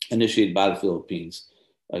initiated by the Philippines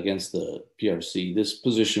against the PRC, this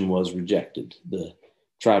position was rejected. The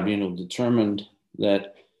tribunal determined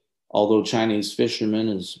that although Chinese fishermen,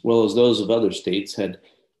 as well as those of other states, had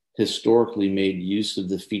historically made use of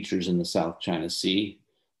the features in the South China Sea,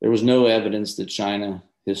 there was no evidence that China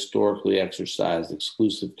historically exercised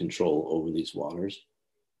exclusive control over these waters.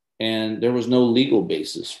 And there was no legal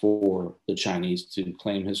basis for the Chinese to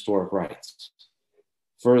claim historic rights.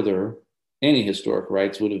 Further, any historic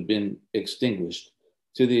rights would have been extinguished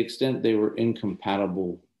to the extent they were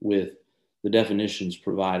incompatible with the definitions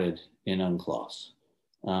provided in UNCLOS.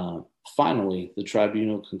 Finally, the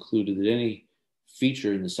tribunal concluded that any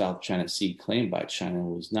feature in the South China Sea claimed by China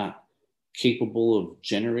was not capable of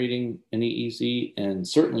generating an EEZ and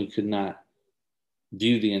certainly could not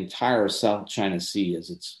view the entire South China Sea as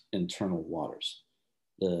its internal waters.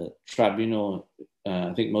 The tribunal,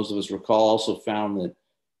 I think most of us recall, also found that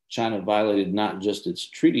China violated not just its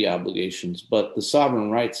treaty obligations, but the sovereign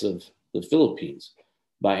rights of the Philippines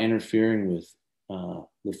by interfering with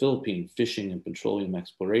the Philippine fishing and petroleum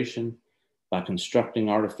exploration, by constructing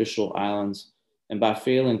artificial islands, and by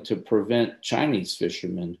failing to prevent Chinese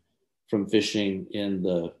fishermen from fishing in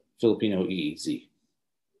the Filipino EEZ.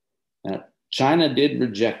 Now, China did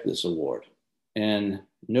reject this award and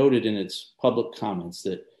noted in its public comments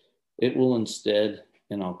that it will instead,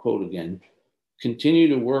 and I'll quote again, continue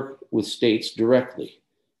to work with states directly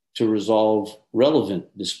to resolve relevant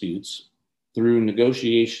disputes through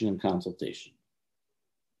negotiation and consultation.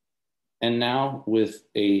 And now with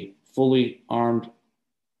a fully armed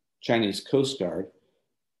Chinese Coast Guard,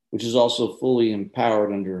 which is also fully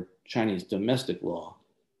empowered under Chinese domestic law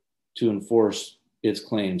to enforce its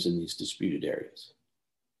claims in these disputed areas.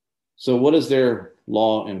 So what does their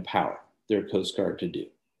law empower their Coast Guard to do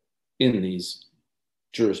in these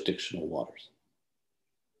jurisdictional waters?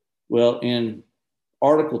 Well, in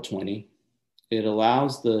Article 20, it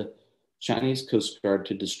allows the Chinese Coast Guard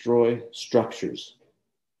to destroy structures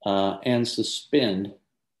and suspend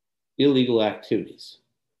illegal activities.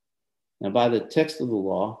 Now, by the text of the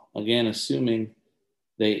law, again, assuming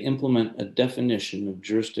they implement a definition of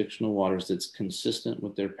jurisdictional waters that's consistent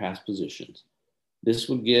with their past positions, this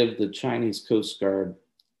would give the Chinese Coast Guard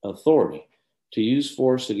authority to use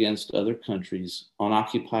force against other countries on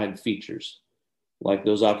occupied features, like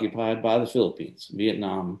those occupied by the Philippines,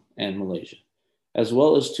 Vietnam, and Malaysia, as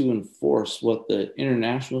well as to enforce what the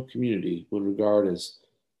international community would regard as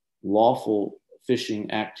lawful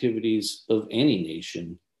fishing activities of any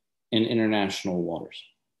nation in international waters.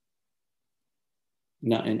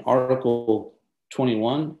 Now, in Article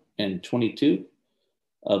 21 and 22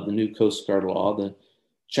 of the new Coast Guard law, the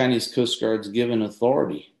Chinese Coast Guard's given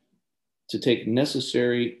authority to take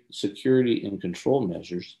necessary security and control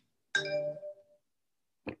measures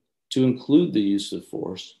to include the use of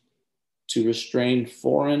force to restrain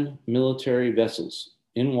foreign military vessels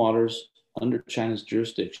in waters under China's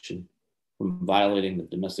jurisdiction from violating the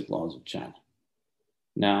domestic laws of China.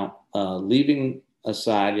 Now, leaving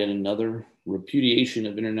aside yet another repudiation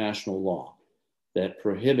of international law that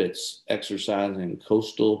prohibits exercising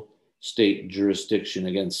coastal state jurisdiction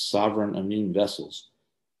against sovereign immune vessels,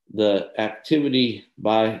 the activity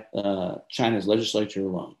by China's legislature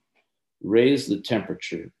alone raised the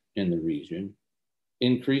temperature in the region,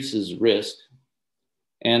 increases risk,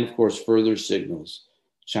 and of course further signals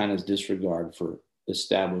China's disregard for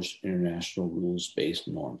established international rules-based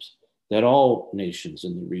norms that all nations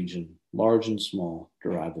in the region, large and small,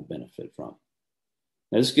 derive a benefit from.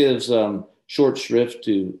 Now, this gives short shrift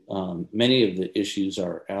to many of the issues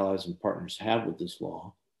our allies and partners have with this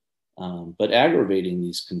law, but aggravating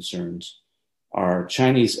these concerns are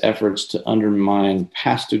Chinese efforts to undermine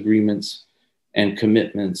past agreements and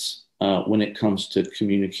commitments when it comes to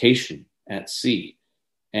communication at sea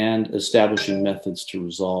and establishing methods to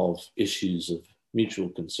resolve issues of mutual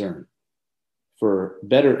concern. For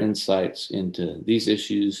better insights into these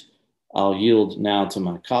issues, I'll yield now to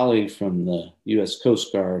my colleague from the U.S.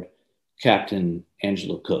 Coast Guard, Captain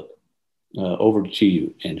Angela Cook. Over to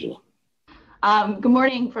you, Angela. Good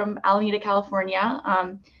morning from Alameda, California.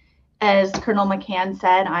 As Colonel McCann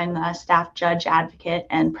said, I'm a staff judge advocate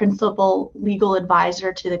and principal legal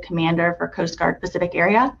advisor to the commander for Coast Guard Pacific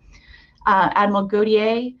Area. Admiral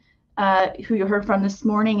Gautier, who you heard from this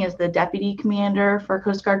morning, is the deputy commander for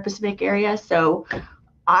Coast Guard Pacific Area. So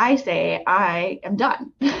I say I am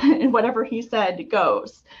done, and whatever he said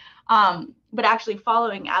goes. But actually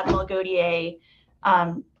following Admiral Gautier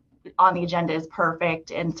on the agenda is perfect.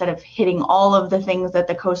 Instead of hitting all of the things that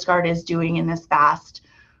the Coast Guard is doing in this vast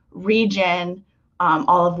region,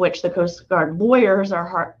 all of which the Coast Guard lawyers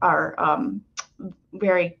are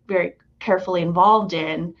very, very carefully involved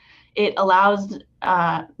in, it allows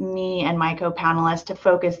me and my co-panelists to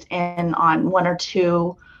focus in on one or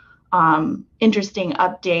two interesting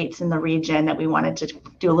updates in the region that we wanted to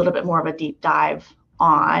do a little bit more of a deep dive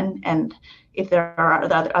on. And if there are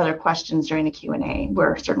other questions during the Q&A,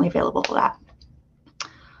 we're certainly available for that.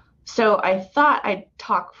 So I thought I'd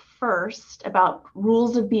talk first about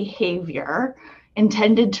rules of behavior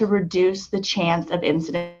intended to reduce the chance of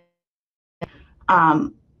incident.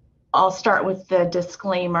 I'll start with the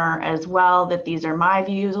disclaimer as well that these are my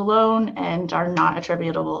views alone and are not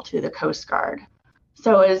attributable to the Coast Guard.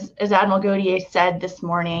 So as Admiral Gautier said this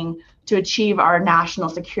morning, to achieve our national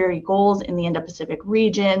security goals in the Indo-Pacific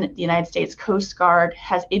region, the United States Coast Guard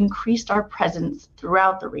has increased our presence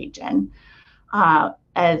throughout the region.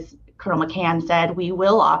 As Colonel McCann said, we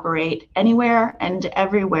will operate anywhere and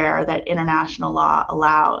everywhere that international law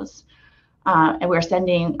allows. And we're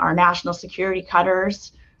sending our national security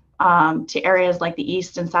cutters to areas like the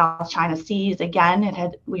East and South China Seas.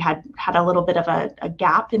 Again, we had a little bit of a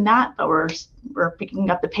gap in that, but we're picking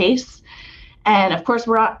up the pace. And of course,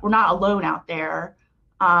 we're not alone out there.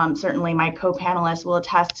 Certainly, my co-panelists will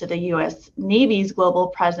attest to the U.S. Navy's global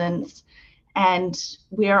presence, and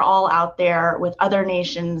we are all out there with other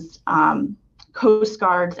nations' coast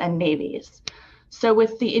guards and navies. So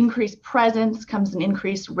with the increased presence comes an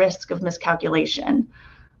increased risk of miscalculation.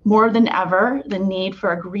 More than ever, the need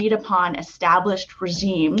for agreed upon established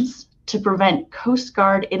regimes to prevent Coast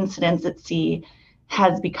Guard incidents at sea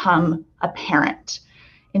has become apparent.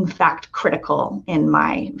 In fact, critical in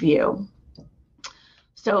my view.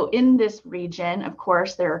 So in this region, of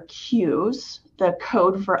course, there are CUES, the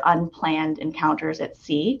Code for Unplanned Encounters at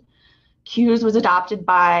Sea. CUES was adopted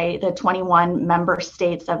by the 21 member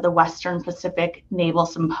states of the Western Pacific Naval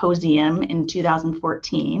Symposium in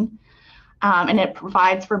 2014. And it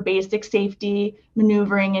provides for basic safety,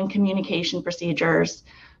 maneuvering, and communication procedures,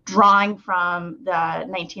 drawing from the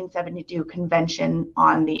 1972 Convention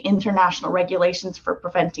on the International Regulations for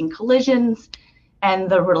Preventing Collisions and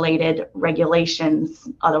the related regulations,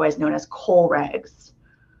 otherwise known as COL regs.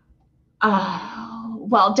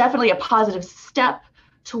 While definitely a positive step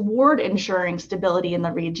toward ensuring stability in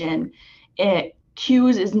the region,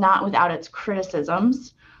 CUES is not without its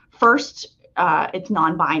criticisms. First, it's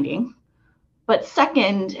non-binding. But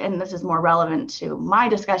second, and this is more relevant to my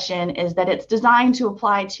discussion, is that it's designed to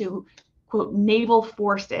apply to, quote, naval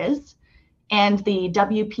forces, and the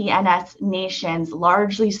WPNS nations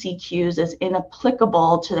largely see CUES as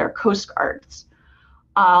inapplicable to their coast guards.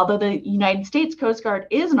 Although the United States Coast Guard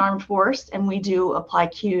is an armed force, and we do apply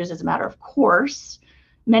CUES as a matter of course,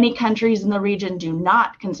 many countries in the region do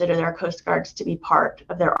not consider their coast guards to be part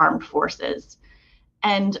of their armed forces.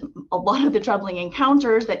 And a lot of the troubling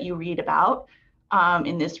encounters that you read about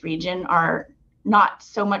in this region are not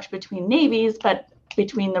so much between navies, but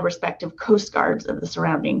between the respective coast guards of the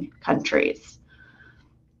surrounding countries.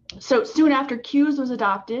 So soon after CUES was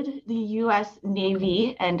adopted, the US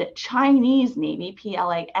Navy and Chinese Navy,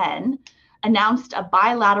 PLAN, announced a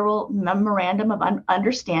bilateral memorandum of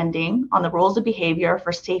understanding on the rules of behavior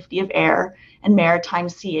for safety of air and maritime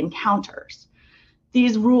sea encounters.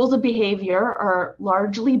 These rules of behavior are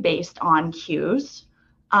largely based on CUES,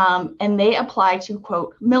 and they apply to,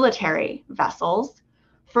 quote, military vessels,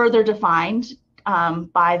 further defined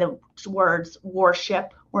by the words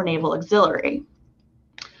warship or naval auxiliary.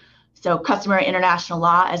 So customary international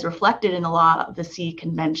law, as reflected in the Law of the Sea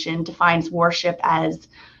Convention, defines warship as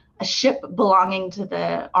a ship belonging to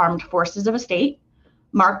the armed forces of a state,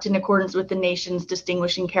 marked in accordance with the nation's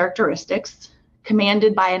distinguishing characteristics,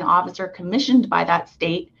 commanded by an officer commissioned by that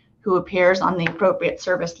state who appears on the appropriate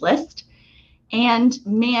service list, and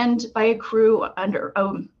manned by a crew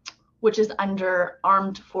which is under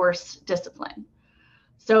armed force discipline.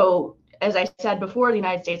 So, as I said before, the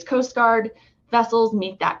United States Coast Guard vessels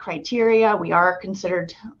meet that criteria. We are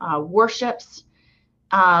considered warships,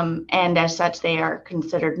 and as such, they are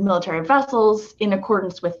considered military vessels in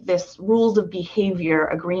accordance with this rules of behavior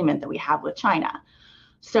agreement that we have with China.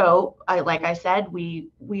 So, like I said,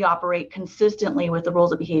 we operate consistently with the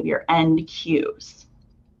rules of behavior and CUES.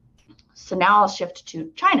 So now I'll shift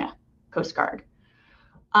to China Coast Guard.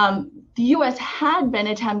 The U.S. had been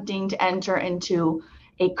attempting to enter into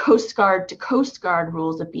a Coast Guard to Coast Guard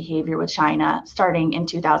rules of behavior with China starting in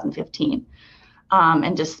 2015.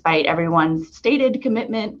 And despite everyone's stated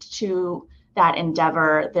commitment to that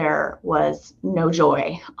endeavor, there was no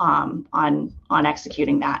joy on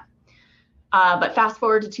executing that. But fast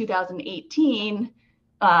forward to 2018,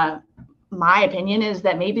 my opinion is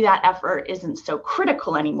that maybe that effort isn't so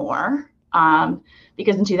critical anymore,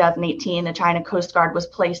 because in 2018, the China Coast Guard was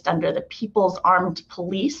placed under the People's Armed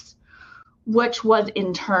Police, which was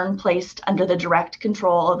in turn placed under the direct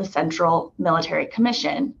control of the Central Military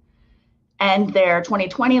Commission. And their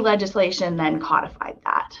 2020 legislation then codified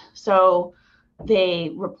that. So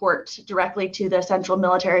they report directly to the Central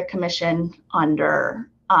Military Commission under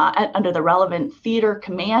the relevant theater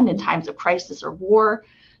command in times of crisis or war.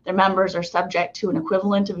 Their members are subject to an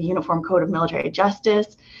equivalent of a uniform code of military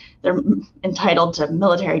justice. They're entitled to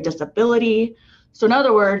military disability. So in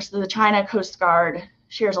other words, the China Coast Guard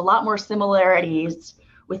shares a lot more similarities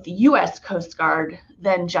with the US Coast Guard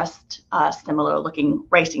than just a similar looking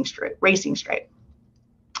racing stripe.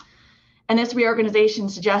 And this reorganization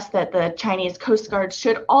suggests that the Chinese Coast Guard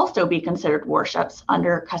should also be considered warships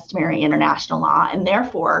under customary international law, and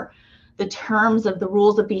therefore the terms of the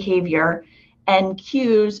rules of behavior and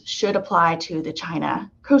cues should apply to the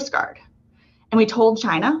China Coast Guard. And we told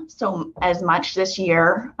China so as much this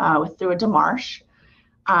year through a démarche,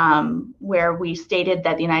 where we stated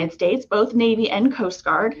that the United States, both Navy and Coast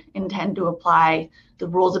Guard, intend to apply the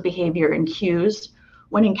rules of behavior and cues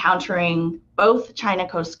when encountering both China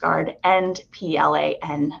Coast Guard and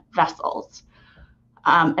PLAN vessels.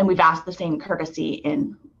 And we've asked the same courtesy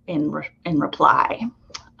in reply.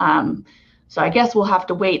 So I guess we'll have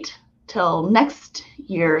to wait till next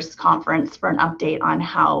year's conference for an update on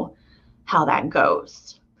how that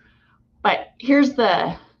goes. But here's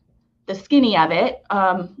the skinny of it.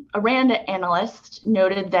 A RAND analyst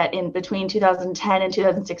noted that in between 2010 and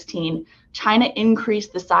 2016, China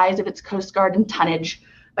increased the size of its Coast Guard and tonnage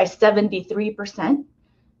by 73%,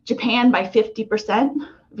 Japan by 50%,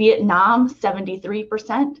 Vietnam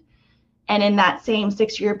 73%, and in that same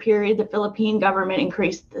 6-year period, the Philippine government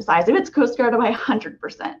increased the size of its Coast Guard by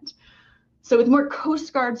 100%. So with more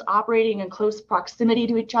Coast Guards operating in close proximity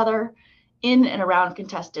to each other, in and around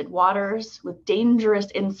contested waters, with dangerous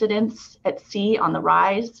incidents at sea on the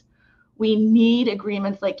rise, we need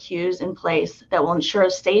agreements like cues in place that will ensure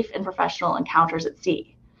safe and professional encounters at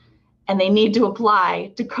sea. And they need to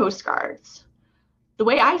apply to Coast Guards. The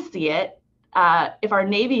way I see it, if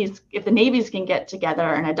the navies can get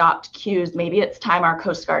together and adopt cues, maybe it's time our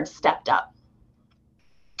Coast Guard stepped up.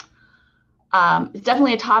 It's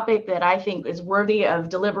definitely a topic that I think is worthy of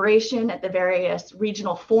deliberation at the various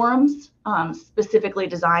regional forums, specifically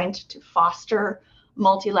designed to foster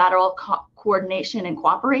multilateral coordination and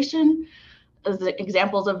cooperation. As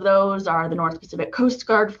examples of those are the North Pacific Coast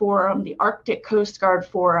Guard Forum, the Arctic Coast Guard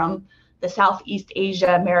Forum, the Southeast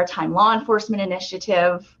Asia Maritime Law Enforcement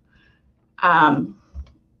Initiative.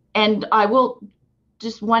 And I will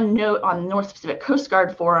just one note on the North Pacific Coast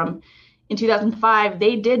Guard Forum. In 2005,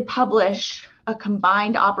 they did publish a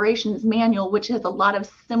combined operations manual, which has a lot of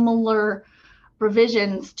similar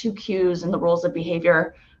provisions to cues and the rules of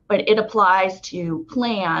behavior, but it applies to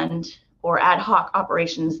planned or ad hoc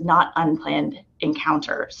operations, not unplanned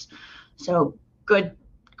encounters. So good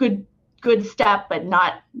step, but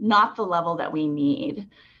not the level that we need.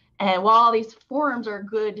 And while these forums are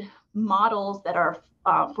good models that are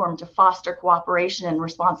formed to foster cooperation and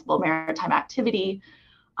responsible maritime activity,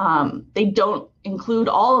 they don't include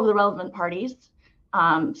all of the relevant parties.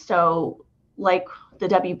 So like the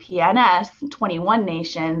WPNS, 21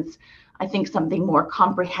 nations, I think something more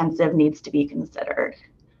comprehensive needs to be considered.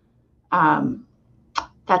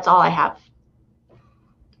 That's all I have.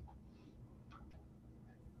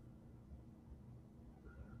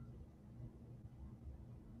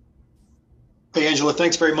 Hey, Angela,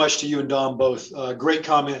 thanks very much to you and Dom both. Great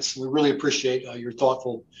comments. We really appreciate your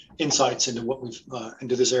thoughtful insights into what we've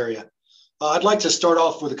into this area. I'd like to start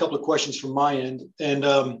off with a couple of questions from my end. And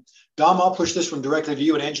Dom, I'll push this one directly to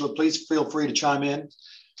you. And Angela, please feel free to chime in.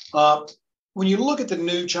 When you look at the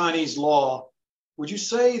new Chinese law, would you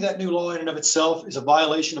say that new law in and of itself is a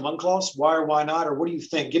violation of UNCLOS? Why or why not? Or what do you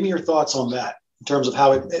think? Give me your thoughts on that in terms of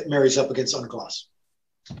how it marries up against UNCLOS.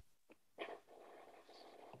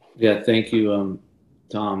 Yeah, thank you,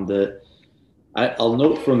 Tom. I'll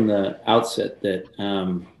note from the outset that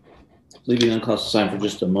leaving UNCLOS aside for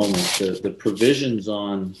just a moment, the provisions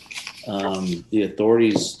on the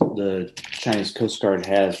authorities the Chinese Coast Guard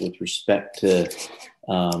has with respect to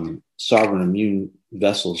sovereign immune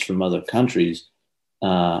vessels from other countries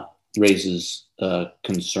raises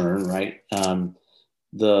concern, right?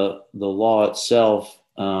 The law itself,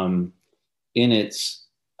 in its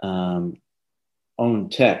own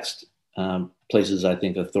text, places, I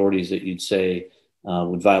think, authorities that you'd say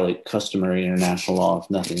would violate customary international law, if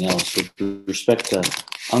nothing else. With respect to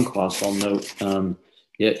UNCLOS, I'll note,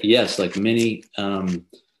 yes, like many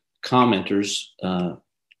commenters,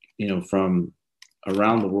 from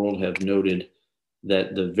around the world have noted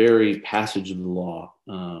that the very passage of the law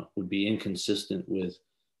would be inconsistent with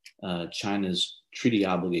China's treaty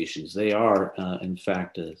obligations. They are, in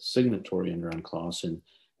fact, a signatory under UNCLOS, and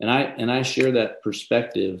I share that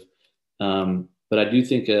perspective. But I do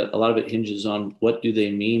think a lot of it hinges on what do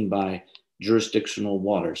they mean by jurisdictional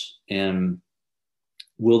waters, and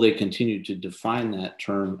will they continue to define that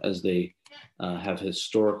term as they have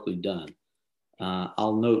historically done?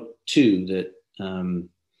 I'll note too that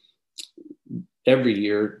every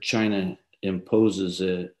year China imposes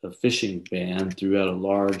a fishing ban throughout a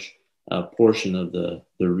large portion of the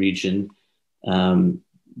region.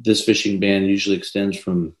 This fishing ban usually extends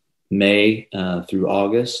from May through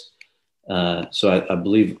August. So I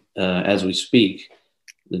believe as we speak,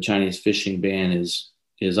 the Chinese fishing ban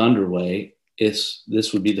is underway.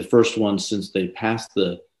 This would be the first one since they passed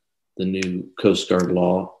the new Coast Guard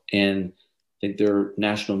law, and I think their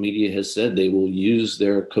national media has said they will use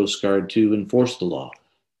their Coast Guard to enforce the law.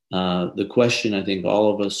 The question I think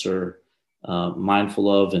all of us are mindful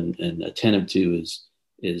of and attentive to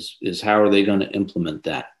is how are they going to implement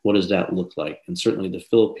that? What does that look like? And certainly the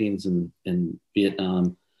Philippines and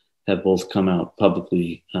Vietnam have both come out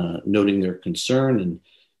publicly noting their concern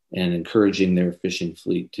and encouraging their fishing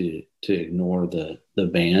fleet to ignore the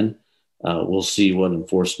ban. We'll see what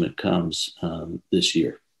enforcement comes this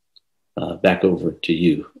year. Back over to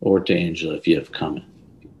you or to Angela if you have a comment.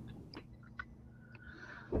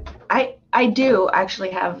 I do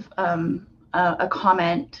actually have a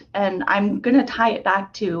comment, and I'm going to tie it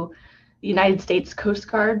back to the United States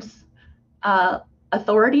Coast Guard's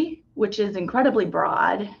authority, which is incredibly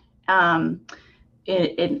broad. I'll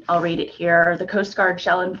read it here. The Coast Guard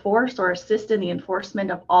shall enforce or assist in the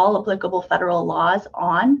enforcement of all applicable federal laws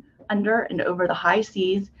on, under, and over the high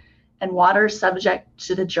seas and waters subject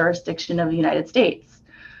to the jurisdiction of the United States.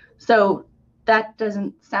 So that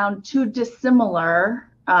doesn't sound too dissimilar.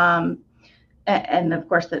 And of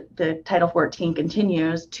course, the Title 14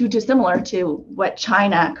 continues, too dissimilar to what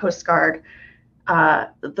China Coast Guard,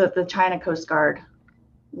 the China Coast Guard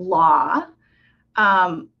law.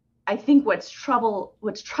 I think what's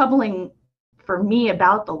troubling for me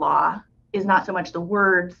about the law is not so much the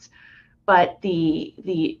words, but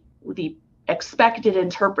the expected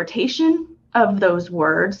interpretation of those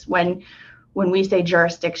words. When we say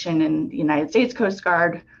jurisdiction in the United States Coast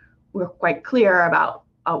Guard, we're quite clear about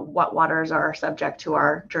what waters are subject to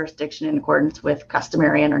our jurisdiction in accordance with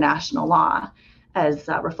customary international law as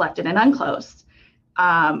reflected in UNCLOS.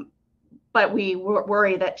 But we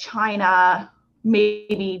worry that China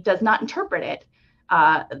maybe does not interpret it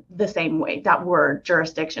the same way, that word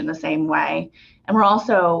jurisdiction the same way. And we're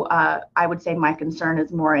also, I would say my concern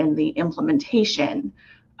is more in the implementation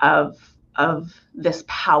of this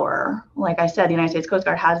power. Like I said, the United States Coast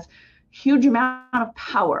Guard has huge amount of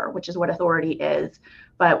power, which is what authority is.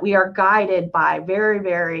 But we are guided by very,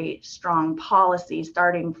 very strong policy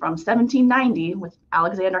starting from 1790 with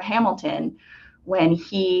Alexander Hamilton, when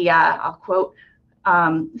he, I'll quote,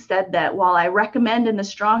 said that while I recommend in the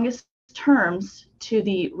strongest terms to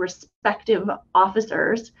the respective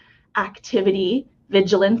officers activity,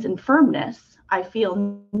 vigilance, and firmness, I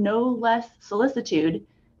feel no less solicitude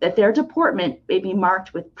that their deportment may be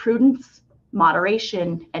marked with prudence,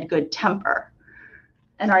 moderation, and good temper.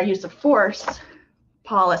 And our use of force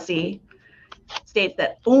policy states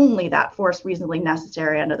that only that force reasonably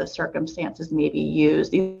necessary under the circumstances may be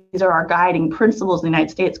used. These are our guiding principles in the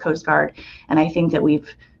United States Coast Guard, and I think that we've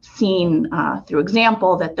seen through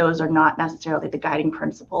example that those are not necessarily the guiding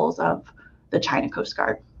principles of the China Coast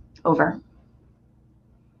Guard. Over.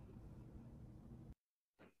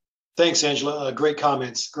 Thanks, Angela. Great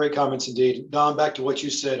comments indeed. Don, back to what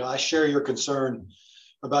you said. I share your concern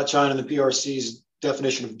about China and the PRC's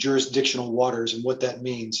definition of jurisdictional waters and what that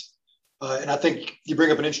means. And I think you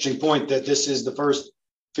bring up an interesting point that this is the first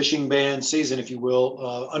fishing ban season, if you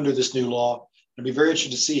will, under this new law. I'd be very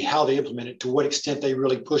interested to see how they implement it, to what extent they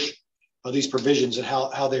really push these provisions and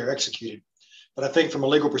how they are executed. But I think from a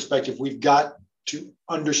legal perspective, we've got to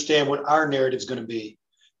understand what our narrative is going to be.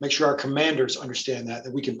 Make sure our commanders understand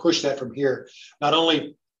that we can push that from here, not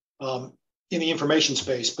only in the information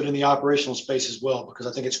space, but in the operational space as well, because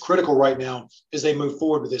I think it's critical right now as they move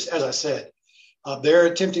forward with this. As I said, they're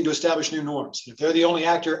attempting to establish new norms. If they're the only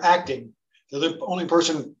actor acting, they're the only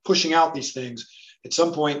person pushing out these things, at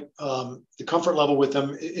some point, the comfort level with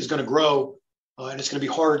them is going to grow, and it's going to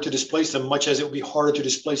be harder to displace them, much as it will be harder to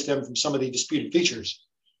displace them from some of the disputed features,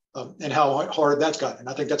 and how hard that's gotten. And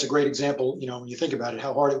I think that's a great example, when you think about it,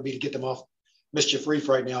 how hard it would be to get them off mischief reef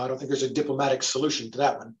right now. I don't think there's a diplomatic solution to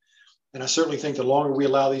that one. And I certainly think the longer we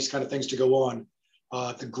allow these kind of things to go on,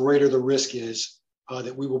 the greater the risk is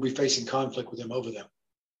that we will be facing conflict with them over them.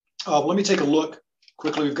 Let me take a look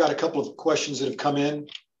quickly. We've got a couple of questions that have come in.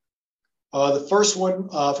 The first one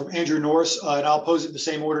from Andrew Norris, and I'll pose it in the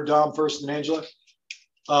same order, Dom first and Angela.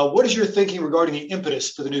 What is your thinking regarding the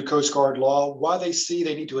impetus for the new Coast Guard law? Why they see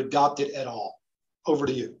they need to adopt it at all? Over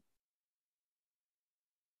to you.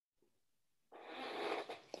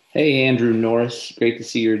 Hey, Andrew Norris. Great to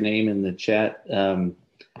see your name in the chat.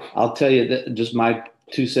 I'll tell you that just my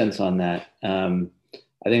 2 cents on that.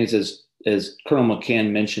 I think it's as Colonel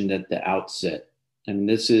McCann mentioned at the outset, and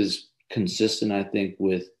this is consistent, I think,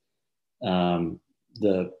 with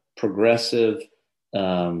the progressive,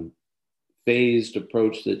 phased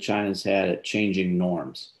approach that China's had at changing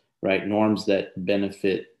norms, right? Norms that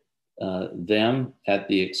benefit them at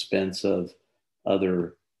the expense of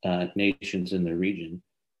other nations in the region.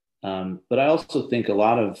 But I also think a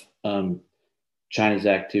lot of China's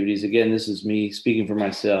activities, again, this is me speaking for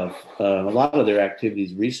myself, a lot of their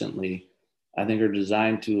activities recently, I think, are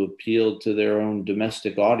designed to appeal to their own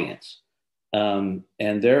domestic audience. And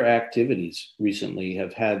their activities recently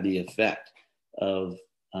have had the effect of,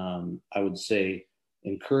 I would say,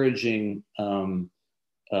 encouraging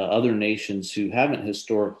other nations who haven't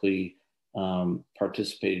historically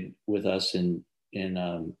participated with us in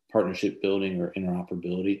partnership building or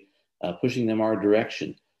interoperability, pushing them our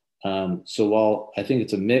direction. So while I think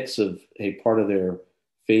it's a mix of a part of their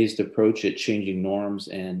phased approach at changing norms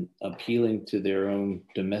and appealing to their own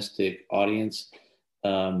domestic audience,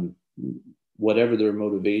 whatever their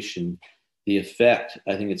motivation, the effect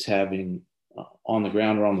I think it's having on the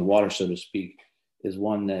ground or on the water, so to speak, is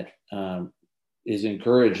one that is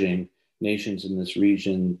encouraging nations in this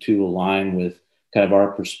region to align with kind of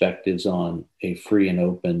our perspectives on a free and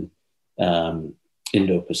open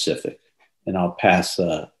Indo-Pacific. And I'll pass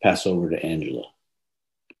over to Angela.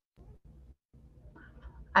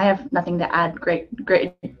 I have nothing to add. Great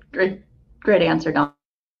answer, Don.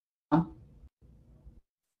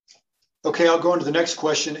 Okay, I'll go into the next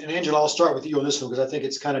question. And Angela, I'll start with you on this one because I think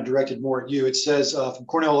it's kind of directed more at you. It says from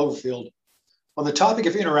Cornell Overfield, on the topic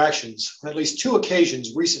of interactions, on at least 2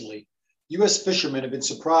 occasions recently, U.S. fishermen have been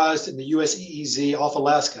surprised in the U.S. EEZ off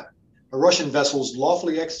Alaska by Russian vessels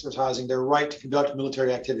lawfully exercising their right to conduct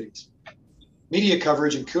military activities. Media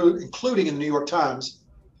coverage, including in the New York Times,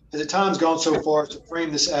 has at times gone so far as to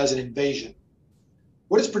frame this as an invasion.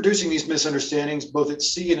 What is producing these misunderstandings, both at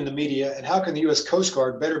sea and in the media, and how can the U.S. Coast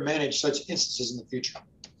Guard better manage such instances in the future?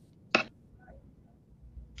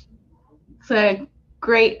 It's a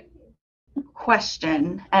great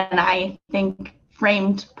question, and I think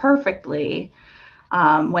framed perfectly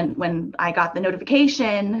when I got the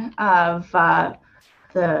notification of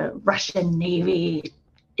the Russian Navy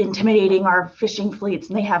intimidating our fishing fleets,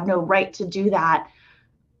 and they have no right to do that.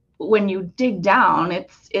 When you dig down,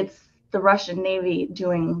 it's the Russian Navy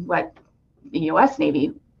doing what the U.S.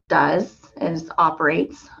 Navy does, is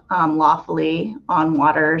operates lawfully on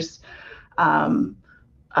waters around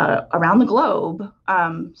the globe.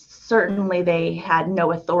 Certainly they had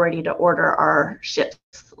no authority to order our ships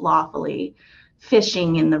lawfully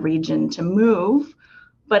fishing in the region to move,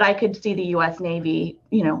 but I could see the U.S. Navy,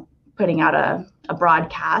 putting out a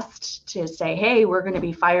broadcast to say, hey, we're going to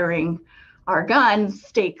be firing our guns,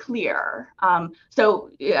 stay clear. So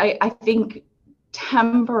I think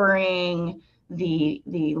tempering the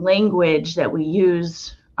language that we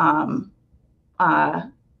use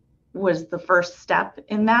was the first step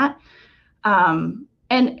in that. And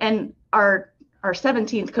our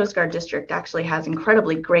 17th Coast Guard district actually has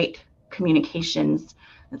incredibly great communications.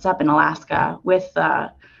 It's up in Alaska with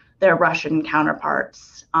their Russian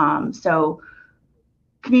counterparts. So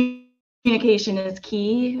communication is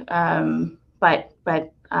key, but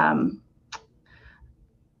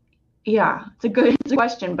yeah, it's a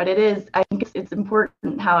question, but I think it's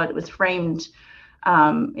important how it was framed,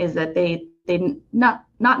 is that they not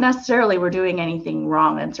necessarily were doing anything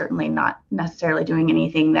wrong, and certainly not necessarily doing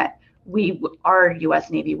anything that our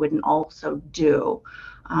U.S. Navy wouldn't also do.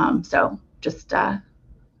 So just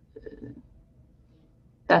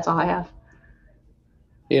that's all I have.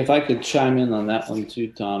 If I could chime in on that one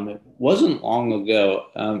too, Tom, it wasn't long ago.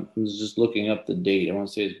 I was just looking up the date. I want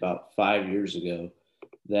to say it's about 5 years ago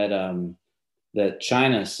that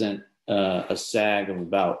China sent a SAG of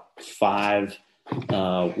about 5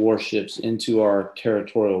 warships into our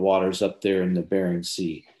territorial waters up there in the Bering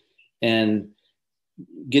Sea. And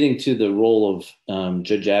getting to the role of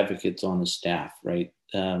judge advocates on the staff, right?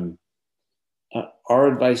 Our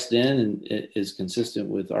advice then is consistent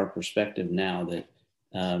with our perspective now that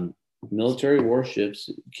military warships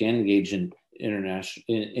can engage in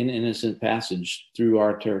innocent passage through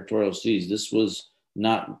our territorial seas. This was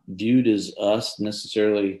not viewed as us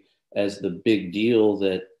necessarily as the big deal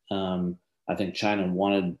that I think China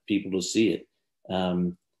wanted people to see it.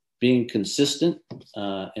 Being consistent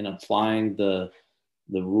in applying the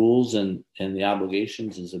rules and the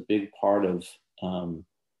obligations is a big part of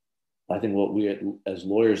I think what we as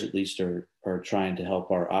lawyers at least are trying to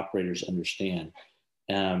help our operators understand.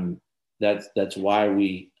 That's why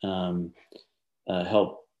we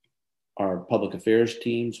help our public affairs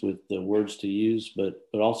teams with the words to use, but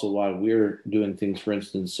also why we're doing things, for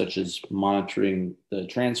instance, such as monitoring the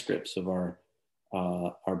transcripts of our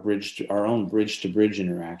own bridge to bridge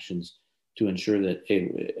interactions to ensure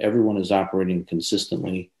that everyone is operating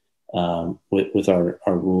consistently with our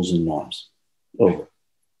rules and norms. Over.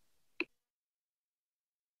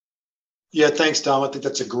 Yeah, thanks, Dom. I think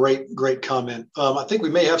that's a great comment. I think we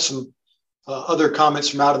may have some other comments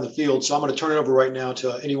from out in the field, so I'm going to turn it over right now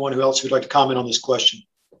to anyone else who'd like to comment on this question.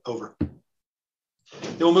 Over.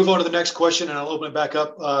 Then we'll move on to the next question, and I'll open it back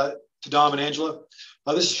up to Dom and Angela.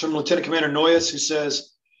 This is from Lieutenant Commander Noyes, who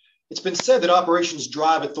says, "It's been said that operations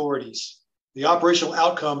drive authorities. The operational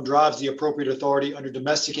outcome drives the appropriate authority under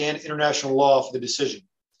domestic and international law for the decision.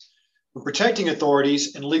 When protecting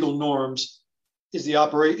authorities and legal norms in the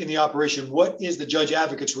operation, what is the judge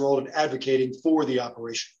advocate's role in advocating for the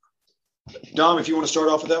operation?" Dom, if you want to start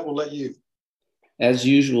off with that, we'll let you. As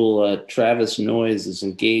usual, Travis Noyes is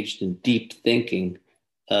engaged in deep thinking,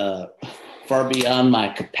 far beyond my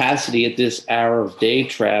capacity at this hour of day,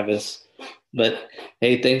 Travis. But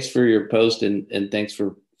hey, thanks for your post and thanks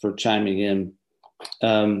for chiming in.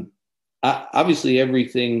 Obviously,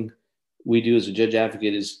 everything we do as a judge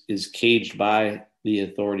advocate is caged by the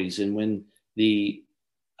authorities. And when I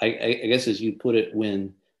guess as you put it,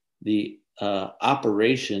 when the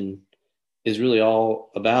operation is really all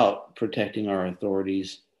about protecting our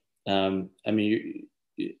authorities. I mean,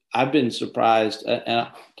 I've been surprised, and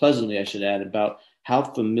pleasantly I should add, about how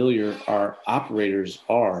familiar our operators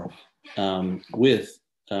are with,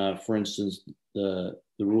 for instance, the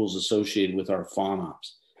rules associated with our fawn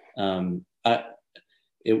ops.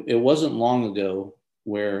 It wasn't long ago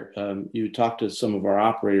where you talked to some of our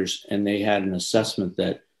operators and they had an assessment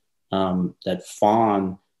that that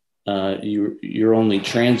fawn, your only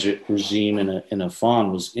transit regime in a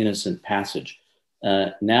fawn was innocent passage.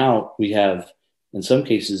 Now we have, in some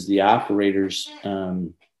cases, the operators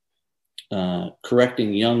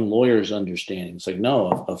correcting young lawyers' understanding. It's like,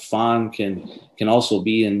 no, a fawn can also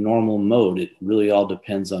be in normal mode. It really all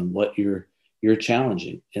depends on what you're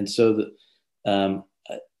challenging. And so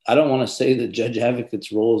I don't want to say that judge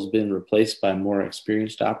advocate's role has been replaced by more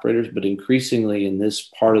experienced operators, but increasingly in this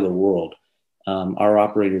part of the world, our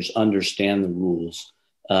operators understand the rules.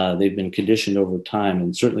 They've been conditioned over time,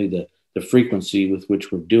 and certainly the frequency with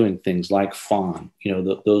which we're doing things like fawn,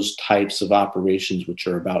 those types of operations which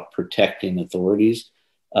are about protecting authorities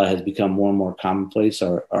has become more and more commonplace.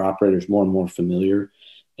 Our operators more and more familiar,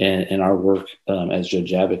 and our work as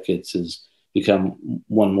judge advocates has become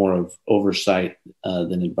one more of oversight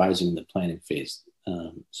than advising in the planning phase.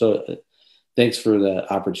 So thanks for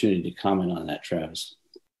the opportunity to comment on that, Travis.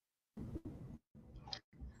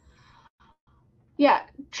 Yeah,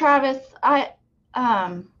 Travis, I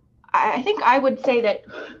think I would say that,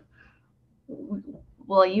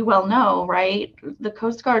 well, you well know, right? The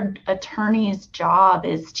Coast Guard attorney's job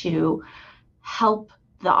is to help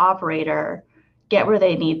the operator get where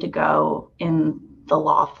they need to go in the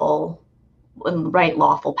right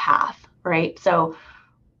lawful path, right? So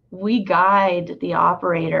we guide the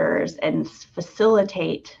operators and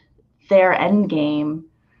facilitate their end game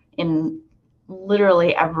in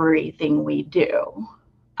literally everything we do.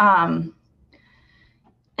 And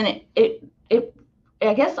I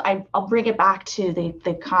guess I'll bring it back to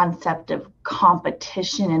the concept of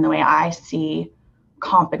competition, and the way I see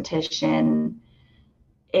competition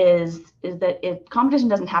is that competition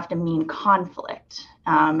doesn't have to mean conflict.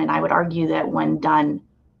 And I would argue that when done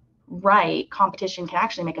right, competition can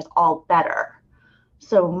actually make us all better.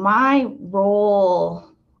 So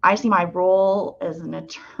I see my role as an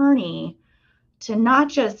attorney to not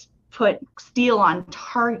just put steel on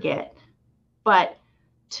target, but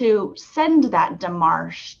to send that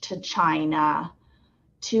demarche to China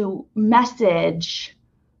to message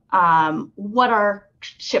what our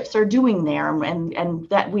ships are doing there, and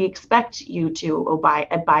that we expect you to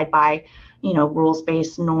abide by,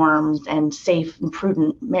 rules-based norms and safe and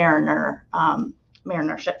prudent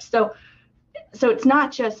marinerships. So it's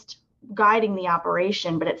not just guiding the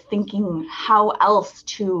operation, but it's thinking how else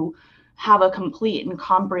to have a complete and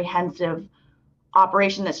comprehensive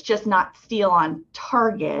operation that's just not steel on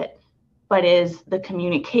target, but is the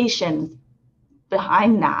communications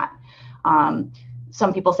behind that.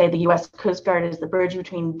 Some people say the U.S. Coast Guard is the bridge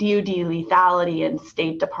between DoD lethality and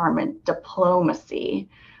State Department diplomacy.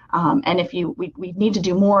 And we need to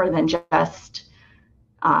do more than just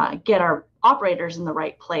get our operators in the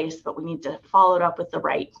right place, but we need to follow it up with the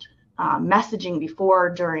right messaging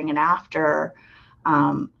before, during, and after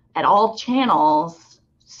at all channels,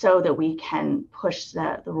 so that we can push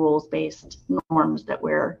the rules-based norms that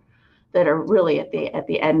are really at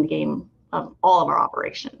the end game of all of our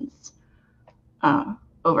operations.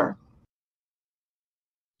 Over.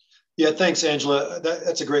 Yeah, thanks, Angela.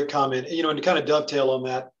 That's a great comment. And to kind of dovetail on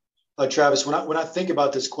that, Travis, when I think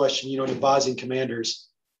about this question, advising commanders,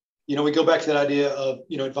 we go back to that idea of,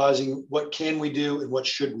 advising what can we do and what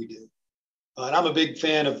should we do. And I'm a big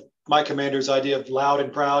fan of my commander's idea of loud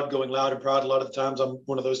and proud, going loud and proud. A lot of the times I'm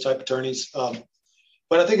one of those type of attorneys.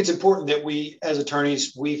 But I think it's important that we, as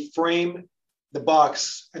attorneys, we frame the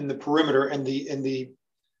box and the perimeter and the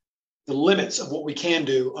limits of what we can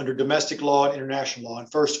do under domestic law and international law.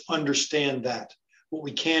 And first understand that, what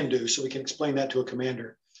we can do, so we can explain that to a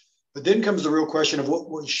commander. But then comes the real question of what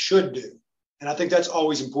we should do. And I think that's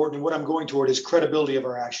always important. And what I'm going toward is credibility of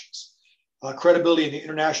our actions, credibility in the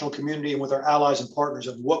international community and with our allies and partners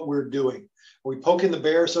of what we're doing. Are we poking the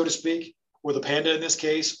bear, so to speak, or the panda in this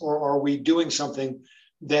case, or are we doing something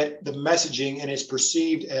that the messaging and is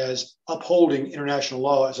perceived as upholding international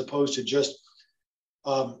law as opposed to just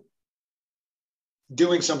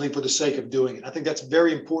doing something for the sake of doing it? I think that's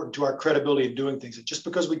very important to our credibility in doing things. Just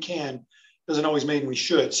because we can doesn't always mean we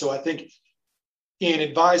should. So I think in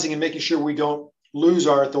advising and making sure we don't lose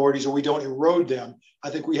our authorities or we don't erode them, I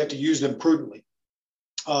think we have to use them prudently.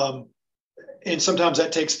 And sometimes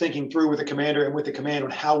that takes thinking through with the commander and with the command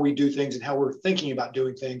on how we do things and how we're thinking about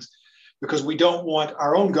doing things, because we don't want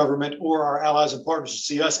our own government or our allies and partners to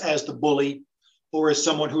see us as the bully or as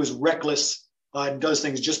someone who is reckless and does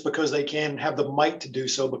things just because they can have the might to do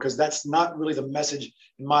so, because that's not really the message,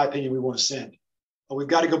 in my opinion, we want to send. But we've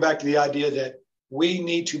got to go back to the idea that we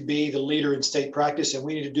need to be the leader in state practice, and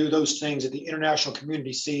we need to do those things that the international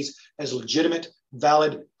community sees as legitimate,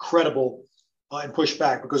 valid, credible, and push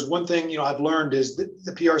back. Because one thing I've learned is that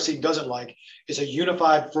the PRC doesn't like is a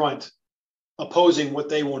unified front opposing what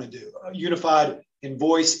they want to do, unified in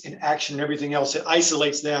voice, in action, and everything else. It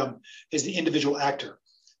isolates them as the individual actor.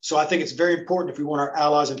 So I think it's very important, if we want our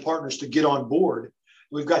allies and partners to get on board,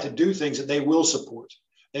 we've got to do things that they will support.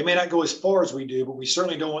 They may not go as far as we do, but we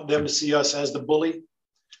certainly don't want them to see us as the bully,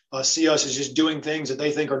 see us as just doing things that they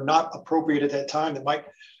think are not appropriate at that time, that might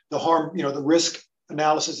the harm, the risk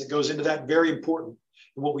analysis that goes into that, very important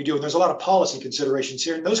in what we do. And there's a lot of policy considerations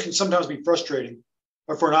here, and those can sometimes be frustrating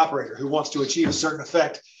for an operator who wants to achieve a certain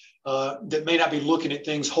effect that may not be looking at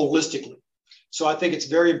things holistically. So I think it's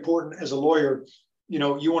very important as a lawyer, you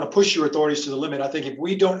want to push your authorities to the limit. I think if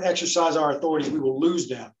we don't exercise our authorities, we will lose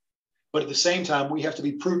them. But at the same time, we have to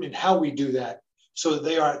be prudent in how we do that so that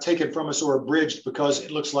they aren't taken from us or abridged because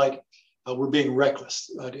it looks like we're being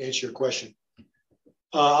reckless, to answer your question.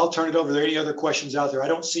 I'll turn it over. Are there any other questions out there? I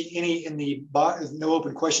don't see any in the bot, no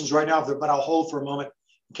open questions right now, but I'll hold for a moment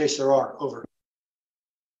in case there are. Over.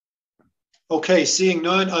 Okay, seeing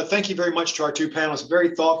none, thank you very much to our two panelists.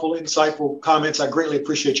 Very thoughtful, insightful comments. I greatly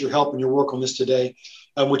appreciate your help and your work on this today,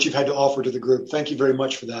 which you've had to offer to the group. Thank you very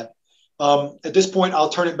much for that. At this point, I'll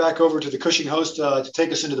turn it back over to the Cushing host to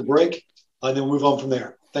take us into the break, and then we'll move on from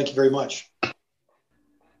there. Thank you very much.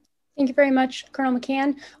 Thank you very much, Colonel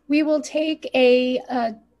McCann. We will take a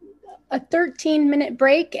 13-minute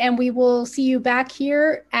break, and we will see you back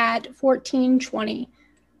here at 14:20.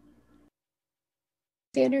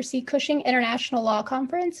 Alexander C. Cushing International Law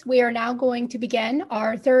Conference. We are now going to begin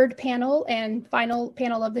our third panel and final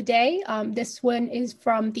panel of the day. This one is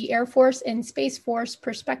from the Air Force and Space Force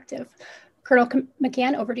perspective. Colonel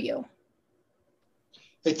McCann, over to you.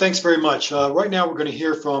 Hey, thanks very much. Right now, we're going to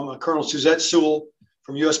hear from Colonel Suzette Sewell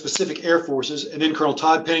from U.S. Pacific Air Forces, and then Colonel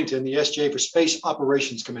Todd Pennington, the SJ for Space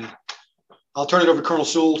Operations Command. I'll turn it over to Colonel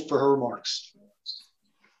Sewell for her remarks.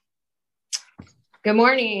 Good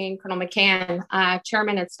morning, Colonel McCann,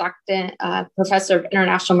 Chairman at Stockton, Professor of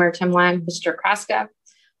International Maritime Law, Mr. Kraska,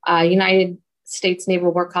 United States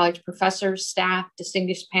Naval War College professors, staff,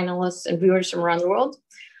 distinguished panelists, and viewers from around the world.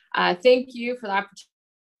 Thank you for the opportunity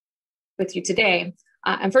with you today.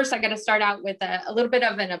 And first, I got to start out with a little bit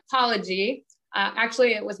of an apology.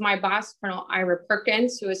 Actually, it was my boss, Colonel Ira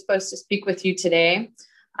Perkins, who was supposed to speak with you today.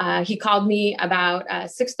 He called me about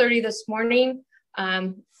 6:30 this morning.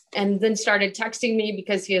 And then started texting me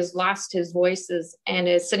because he has lost his voices and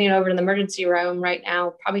is sitting over in the emergency room right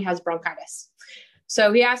now, probably has bronchitis.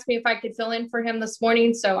 So he asked me if I could fill in for him this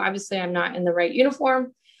morning. So obviously I'm not in the right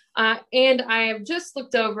uniform. And I have just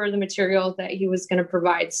looked over the material that he was going to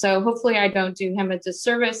provide. So hopefully I don't do him a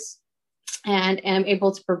disservice and am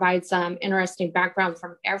able to provide some interesting background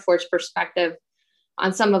from Air Force perspective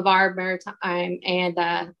on some of our maritime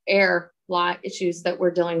and air law issues that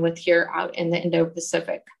we're dealing with here out in the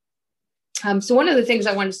Indo-Pacific. So one of the things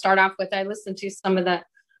I want to start off with, I listened to some of the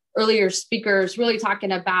earlier speakers really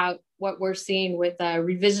talking about what we're seeing with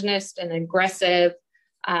revisionist and aggressive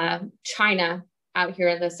China out here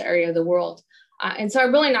in this area of the world. And so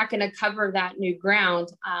I'm really not going to cover that new ground.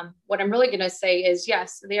 What I'm really going to say is,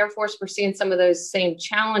 yes, the Air Force, we're seeing some of those same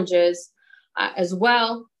challenges as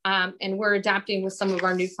well. And we're adapting with some of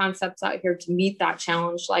our new concepts out here to meet that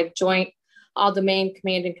challenge, like joint all-domain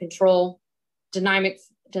command and control, dynamic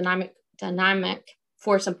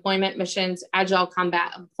force employment missions, agile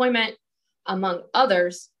combat employment, among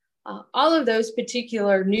others. All of those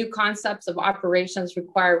particular new concepts of operations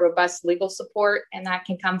require robust legal support, and that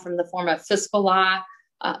can come from the form of fiscal law,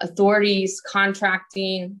 authorities,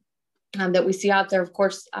 contracting that we see out there, of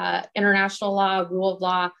course, international law, rule of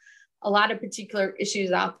law, a lot of particular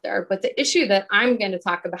issues out there. But the issue that I'm going to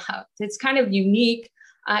talk about, it's kind of unique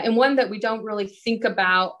and one that we don't really think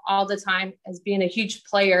about all the time as being a huge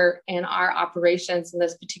player in our operations in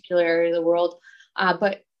this particular area of the world,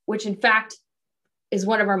 but which in fact is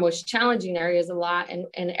one of our most challenging areas of law and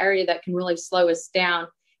an area that can really slow us down.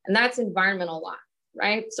 And that's environmental law,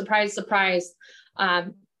 right? Surprise, surprise.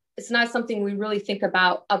 It's not something we really think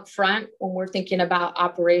about upfront when we're thinking about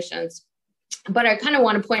operations. But I kind of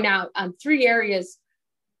want to point out 3 areas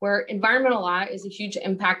where environmental law is a huge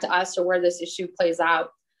impact to us or where this issue plays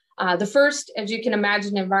out. The first, as you can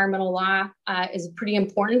imagine, environmental law is pretty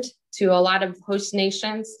important to a lot of host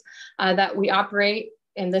nations that we operate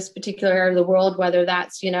in this particular area of the world, whether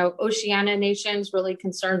that's, Oceania nations really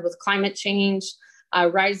concerned with climate change,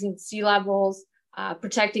 rising sea levels,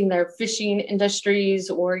 protecting their fishing industries,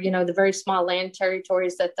 or, the very small land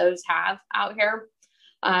territories that those have out here.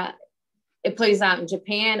 It plays out in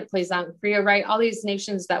Japan, it plays out in Korea, right? All these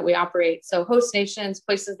nations that we operate. So host nations,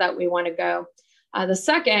 places that we want to go. The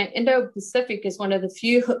second, Indo-Pacific is one of the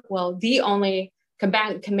few, well, the only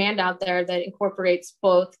combatant command out there that incorporates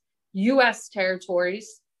both US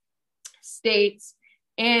territories, states,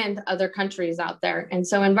 and other countries out there. And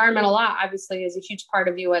so environmental law obviously is a huge part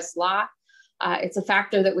of US law. It's a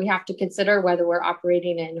factor that we have to consider whether we're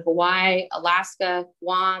operating in Hawaii, Alaska,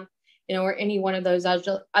 Guam, or any one of those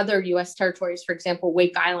other US territories, for example,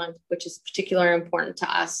 Wake Island, which is particularly important to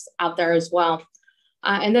us out there as well.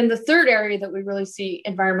 And then the third area that we really see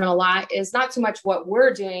environmental law is not so much what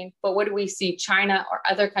we're doing, but what do we see China or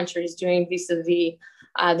other countries doing vis-a-vis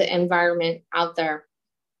the environment out there.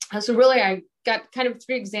 So really, I got kind of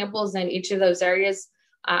 3 examples in each of those areas.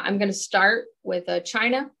 I'm going to start with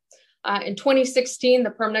China. In 2016,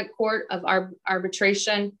 the Permanent Court of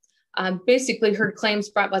Arbitration basically heard claims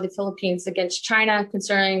brought by the Philippines against China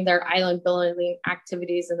concerning their island building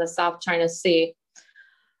activities in the South China Sea.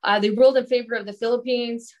 They ruled in favor of the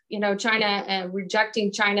Philippines, China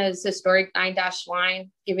rejecting China's historic 9-dash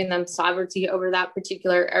line, giving them sovereignty over that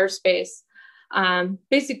particular airspace,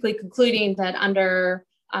 basically concluding that under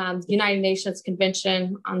the United Nations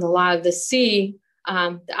Convention on the Law of the Sea,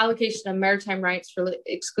 the allocation of maritime rights for the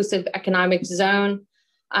exclusive economic zone,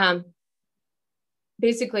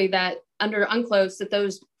 basically that under UNCLOS, that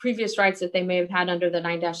those previous rights that they may have had under the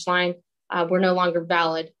 9-dash line were no longer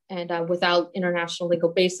valid and without international legal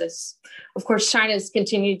basis. Of course, China has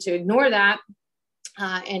continued to ignore that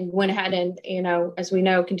and went ahead and, as we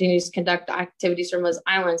know, continues to conduct activities from those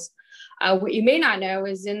islands. What you may not know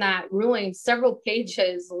is in that ruling, several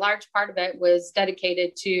pages, a large part of it was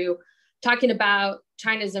dedicated to talking about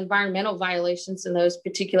China's environmental violations in those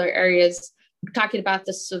particular areas, talking about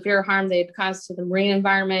the severe harm they had caused to the marine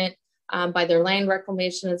environment by their land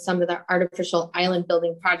reclamation and some of their artificial island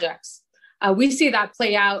building projects. We see that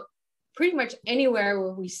play out pretty much anywhere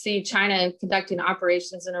where we see China conducting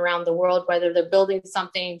operations and around the world, whether they're building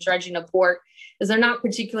something, dredging a port, is they're not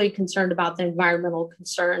particularly concerned about the environmental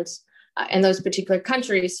concerns in those particular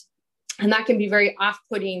countries. And that can be very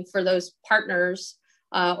off-putting for those partners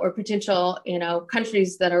or potential,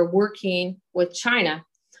 countries that are working with China.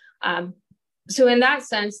 So in that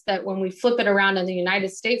sense, that when we flip it around on the United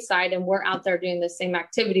States side and we're out there doing the same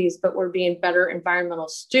activities, but we're being better environmental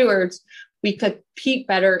stewards, we compete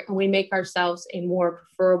better and we make ourselves a more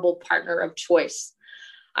preferable partner of choice.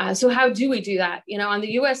 So how do we do that? On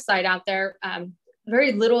the US side out there,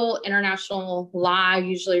 very little international law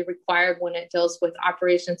usually required when it deals with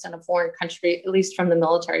operations in a foreign country, at least from the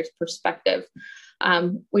military perspective.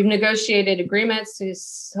 We've negotiated agreements,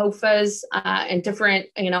 SOFAs, and different,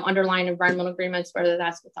 underlying environmental agreements, whether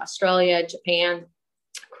that's with Australia, Japan,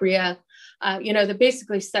 Korea, that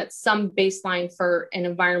basically set some baseline for an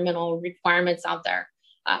environmental requirements out there.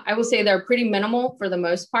 I will say they're pretty minimal for the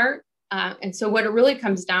most part. And so what it really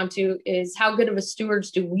comes down to is how good of a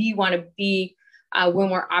stewards do we want to be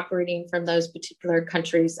when we're operating from those particular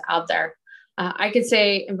countries out there. I could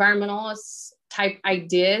say environmentalists type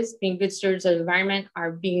ideas, being good stewards of the environment,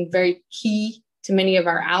 are being very key to many of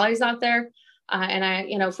our allies out there.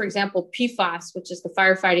 And for example, PFAS, which is the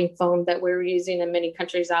firefighting foam that we're using in many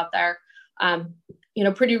countries out there,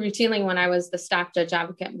 pretty routinely when I was the staff judge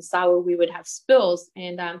advocate in Misawa, we would have spills.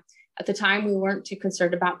 And At the time, we weren't too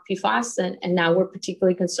concerned about PFAS, and now we're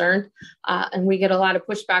particularly concerned. And we get a lot of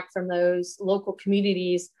pushback from those local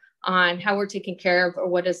communities on how we're taking care of or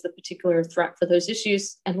what is the particular threat for those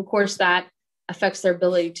issues. And of course, that affects their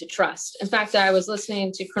ability to trust. In fact, I was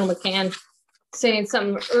listening to Colonel McCann saying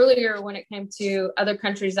something earlier when it came to other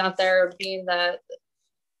countries out there being the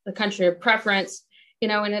country of preference,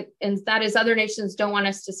 and that is other nations don't want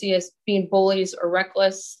us to see us being bullies or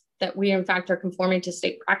reckless, that we in fact are conforming to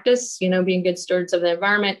state practice, being good stewards of the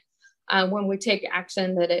environment when we take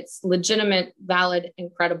action that it's legitimate, valid,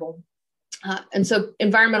 and credible. And so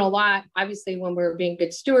environmental law, obviously, when we're being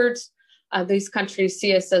good stewards, these countries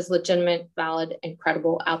see us as legitimate, valid, and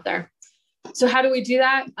credible out there. So how do we do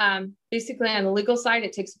that? Basically, on the legal side,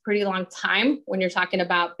 it takes a pretty long time when you're talking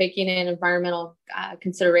about baking in environmental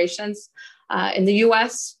considerations. In the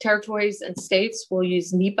US, territories and states will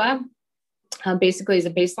use NEPA basically as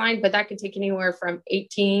a baseline, but that can take anywhere from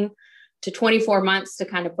 18 to 24 months to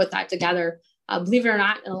kind of put that together. Believe it or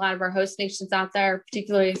not, in a lot of our host nations out there,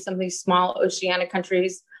 particularly some of these small oceanic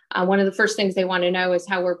countries, one of the first things they want to know is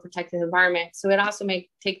how we're protecting the environment. So it also may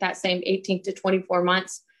take that same 18 to 24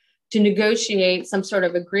 months to negotiate some sort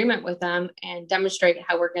of agreement with them and demonstrate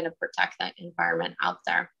how we're going to protect that environment out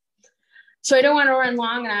there. So I don't want to run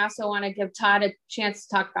long, and I also want to give Todd a chance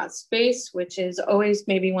to talk about space, which is always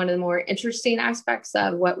maybe one of the more interesting aspects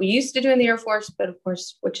of what we used to do in the Air Force, but of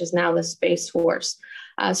course, which is now the Space Force.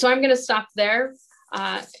 So I'm going to stop there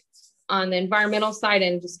on the environmental side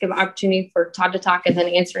and just give an opportunity for Todd to talk and then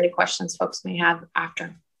answer any questions folks may have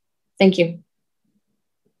after. Thank you.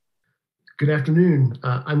 Good afternoon.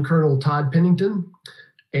 I'm Colonel Todd Pennington,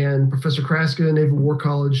 and Professor Kraska, Naval War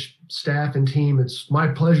College staff and team. It's my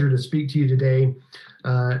pleasure to speak to you today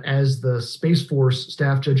as the Space Force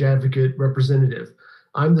Staff Judge Advocate representative.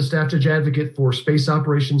 I'm the Staff Judge Advocate for Space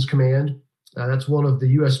Operations Command. That's one of the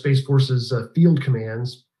U.S. Space Force's field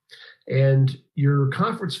commands. And your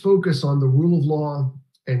conference focus on the rule of law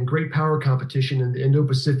and great power competition in the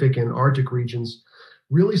Indo-Pacific and Arctic regions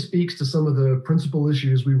really speaks to some of the principal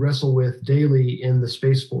issues we wrestle with daily in the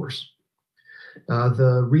Space Force.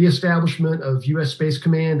 The reestablishment of U.S. Space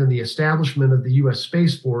Command and the establishment of the U.S.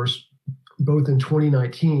 Space Force, both in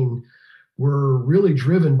 2019, were really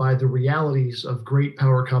driven by the realities of great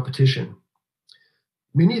power competition.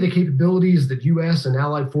 Many of the capabilities that U.S. and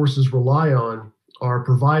allied forces rely on are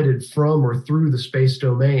provided from or through the space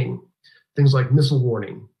domain, things like missile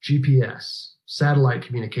warning, GPS, satellite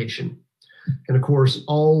communication, and of course,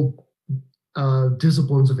 all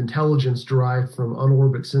disciplines of intelligence derived from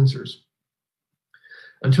on-orbit sensors.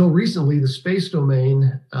 Until recently, the space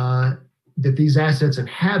domain that these assets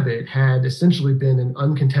inhabit had essentially been an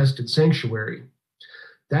uncontested sanctuary.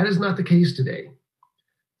 That is not the case today.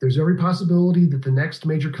 There's every possibility that the next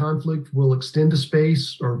major conflict will extend to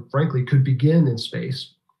space, or frankly, could begin in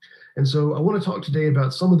space. And so I want to talk today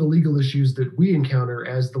about some of the legal issues that we encounter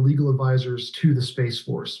as the legal advisors to the Space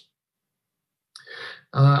Force.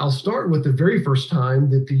 I'll start with the very first time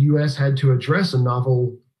that the U.S. had to address a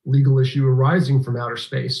novel legal issue arising from outer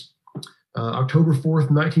space, October 4th,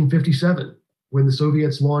 1957, when the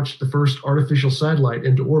Soviets launched the first artificial satellite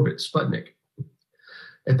into orbit, Sputnik.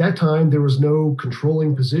 At that time, there was no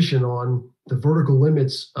controlling position on the vertical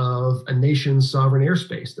limits of a nation's sovereign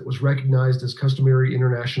airspace that was recognized as customary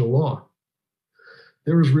international law.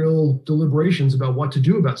 There was real deliberations about what to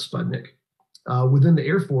do about Sputnik. Within the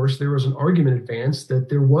Air Force, there was an argument advanced that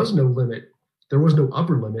there was no limit, there was no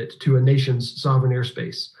upper limit to a nation's sovereign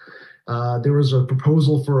airspace. There was a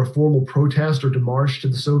proposal for a formal protest or démarche to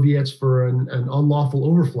the Soviets for an unlawful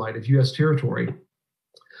overflight of U.S. territory.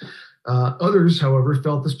 Others, however,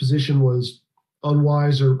 felt this position was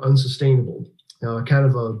unwise or unsustainable. Kind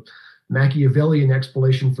of a Machiavellian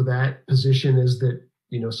explanation for that position is that,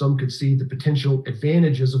 some could see the potential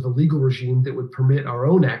advantages of a legal regime that would permit our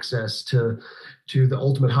own access to the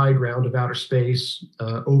ultimate high ground of outer space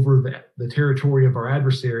over the territory of our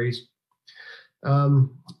adversaries. In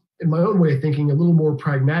my own way of thinking, a little more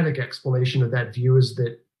pragmatic explanation of that view is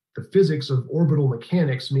that the physics of orbital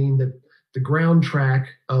mechanics mean that the ground track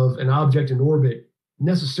of an object in orbit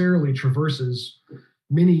necessarily traverses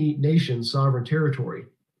many nations' sovereign territory.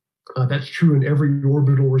 That's true in every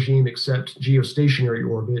orbital regime except geostationary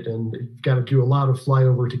orbit, and you've got to do a lot of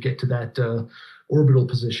flyover to get to that orbital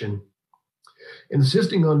position.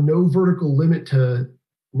 Insisting on no vertical limit to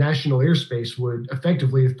national airspace would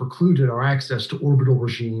effectively have precluded our access to orbital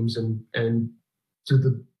regimes and to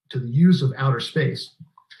the use of outer space.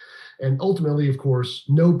 And ultimately, of course,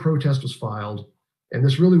 no protest was filed. And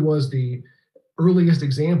this really was the earliest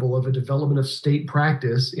example of a development of state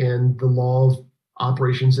practice in the law of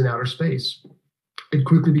operations in outer space. It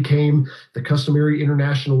quickly became the customary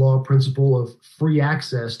international law principle of free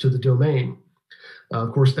access to the domain.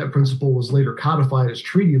 Of course, that principle was later codified as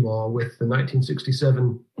treaty law with the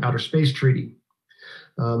 1967 Outer Space Treaty.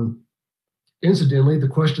 Incidentally, the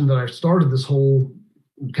question that I started this whole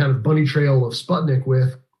kind of bunny trail of Sputnik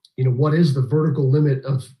with, what is the vertical limit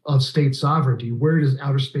of state sovereignty? Where does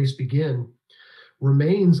outer space begin?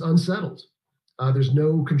 Remains unsettled. There's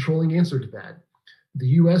no controlling answer to that. The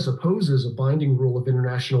U.S. opposes a binding rule of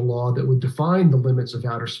international law that would define the limits of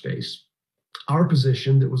outer space. Our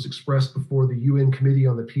position, that was expressed before the UN Committee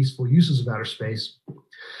on the Peaceful Uses of Outer Space,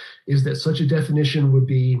 is that such a definition would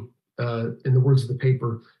be, in the words of the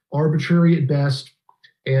paper, arbitrary at best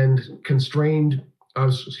and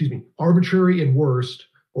arbitrary at worst,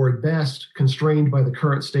 or at best constrained by the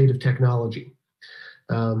current state of technology.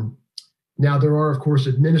 Now, there are, of course,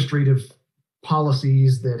 administrative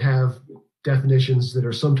policies that have definitions that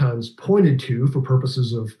are sometimes pointed to for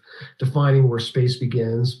purposes of defining where space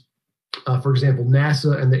begins. For example,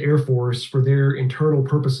 NASA and the Air Force, for their internal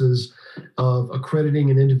purposes of accrediting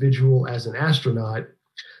an individual as an astronaut,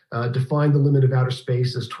 define the limit of outer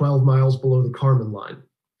space as 12 miles below the Kármán line.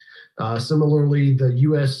 Similarly, the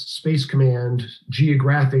U.S. Space Command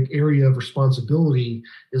geographic area of responsibility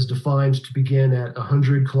is defined to begin at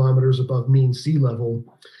 100 kilometers above mean sea level,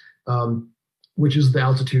 which is the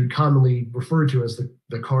altitude commonly referred to as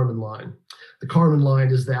the Kármán line. The Kármán line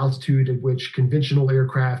is the altitude at which conventional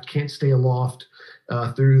aircraft can't stay aloft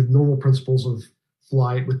through normal principles of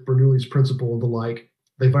flight with Bernoulli's principle and the like.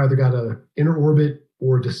 They've either got to enter orbit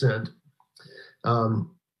or descend.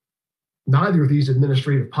 Neither of these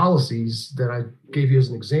administrative policies that I gave you as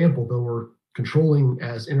an example, though, are controlling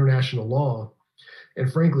as international law.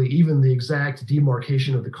 And frankly, even the exact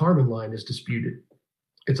demarcation of the Kármán line is disputed.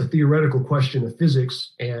 It's a theoretical question of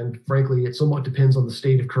physics, and frankly, it somewhat depends on the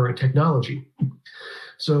state of current technology.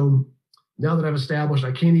 So now that I've established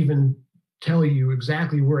I can't even tell you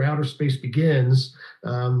exactly where outer space begins,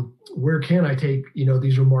 where can I take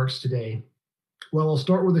these remarks today? Well, I'll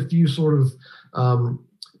start with a few sort of,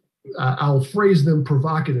 I'll phrase them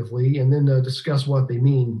provocatively and then discuss what they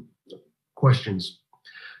mean. Questions.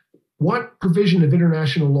 What provision of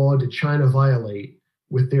international law did China violate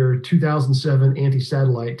with their 2007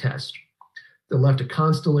 anti-satellite test that left a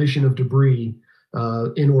constellation of debris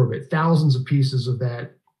in orbit? Thousands of pieces of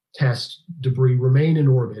that test debris remain in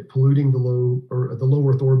orbit, polluting the low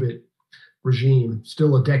Earth orbit regime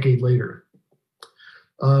still a decade later.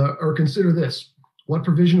 Or consider this. What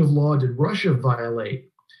provision of law did Russia violate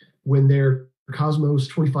when their Cosmos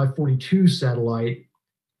 2542 satellite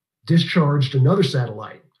discharged another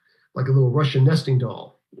satellite, like a little Russian nesting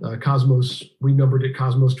doll? Cosmos, we numbered it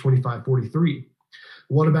Cosmos 2543.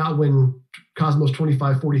 What about when Cosmos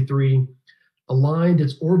 2543 aligned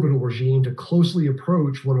its orbital regime to closely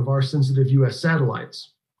approach one of our sensitive US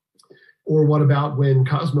satellites? Or what about when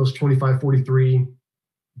Cosmos 2543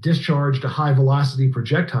 discharged a high velocity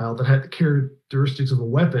projectile that had the characteristics of a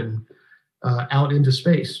weapon out into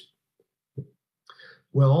space?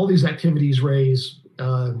 Well, all these activities raise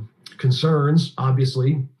concerns,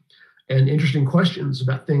 obviously, and interesting questions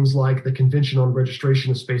about things like the Convention on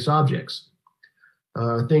Registration of Space Objects,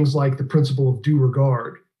 things like the principle of due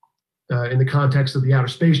regard in the context of the Outer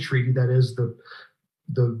Space Treaty, that is the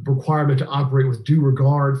requirement to operate with due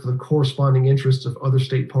regard for the corresponding interests of other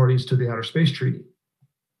state parties to the Outer Space Treaty.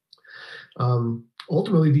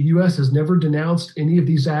 Ultimately, the U.S. has never denounced any of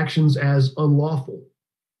these actions as unlawful,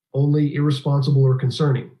 only irresponsible or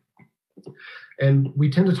concerning. And we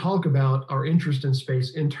tend to talk about our interest in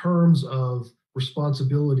space in terms of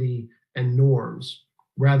responsibility and norms,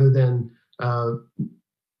 rather than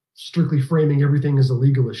strictly framing everything as a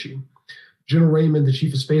legal issue. General Raymond, the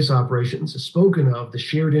Chief of Space Operations, has spoken of the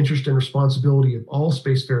shared interest and responsibility of all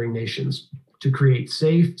spacefaring nations to create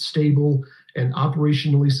safe, stable, and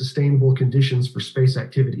operationally sustainable conditions for space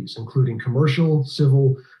activities, including commercial,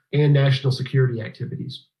 civil, and national security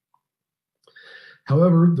activities.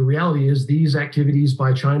 However, the reality is these activities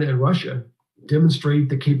by China and Russia demonstrate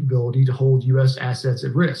the capability to hold U.S. assets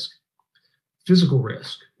at risk, physical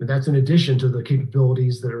risk, and that's in addition to the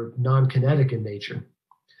capabilities that are non-kinetic in nature.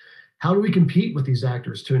 How do we compete with these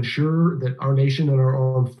actors to ensure that our nation and our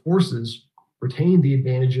armed forces retain the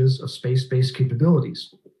advantages of space-based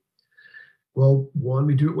capabilities? Well, one,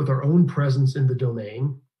 we do it with our own presence in the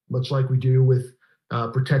domain, much like we do with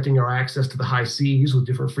protecting our access to the high seas with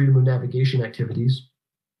different freedom of navigation activities.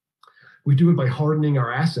 We do it by hardening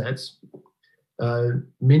our assets.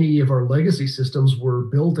 Many of our legacy systems were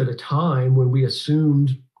built at a time when we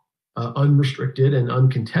assumed unrestricted and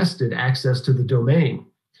uncontested access to the domain.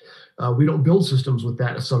 We don't build systems with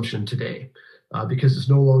that assumption today. because it's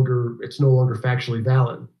no longer factually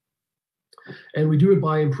valid. And we do it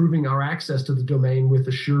by improving our access to the domain with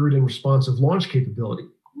assured and responsive launch capability.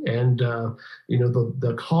 And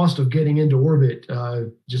the cost of getting into orbit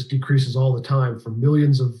just decreases all the time, from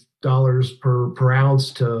millions of dollars per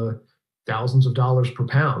ounce to thousands of dollars per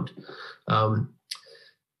pound.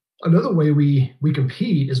 Another way we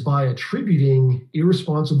compete is by attributing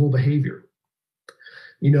irresponsible behavior.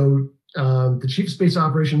 The Chief of Space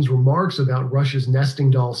Operations remarks about Russia's nesting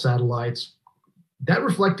doll satellites, that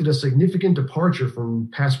reflected a significant departure from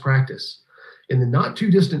past practice. In the not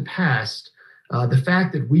too distant past, the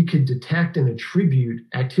fact that we could detect and attribute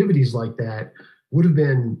activities like that would have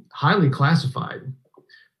been highly classified.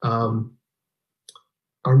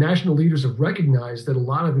 Our national leaders have recognized that a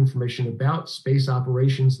lot of information about space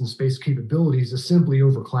operations and space capabilities is simply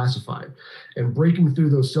overclassified. And breaking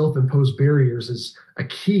through those self-imposed barriers is a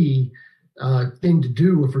key thing to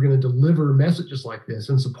do if we're going to deliver messages like this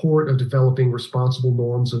in support of developing responsible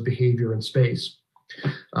norms of behavior in space.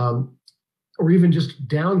 Or even just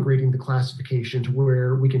downgrading the classification to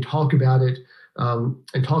where we can talk about it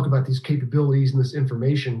and talk about these capabilities and this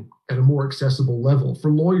information at a more accessible level.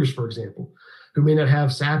 For lawyers, for example, who may not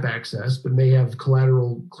have SAP access, but may have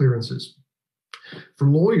collateral clearances. For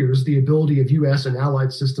lawyers, the ability of US and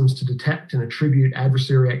allied systems to detect and attribute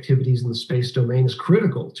adversary activities in the space domain is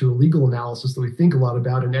critical to a legal analysis that we think a lot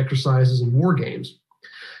about in exercises and war games.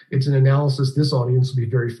 It's an analysis this audience will be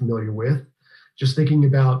very familiar with, just thinking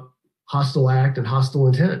about hostile act and hostile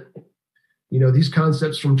intent. These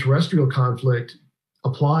concepts from terrestrial conflict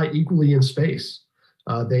apply equally in space.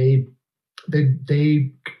 They're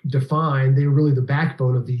really the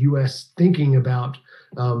backbone of the US thinking about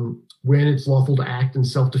when it's lawful to act in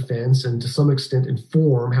self-defense, and to some extent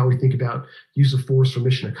inform how we think about use of force for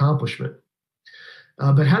mission accomplishment.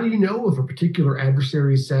 But how do you know if a particular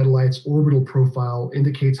adversary's satellite's orbital profile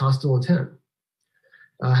indicates hostile intent?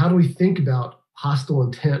 How do we think about hostile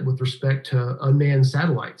intent with respect to unmanned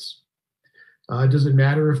satellites? Does it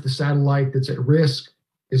matter if the satellite that's at risk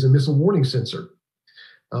is a missile warning sensor?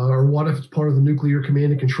 Or what if it's part of the nuclear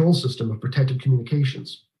command and control system of protected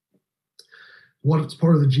communications? What if it's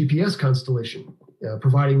part of the GPS constellation,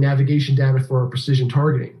 providing navigation data for our precision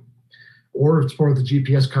targeting? Or if it's part of the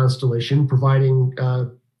GPS constellation, providing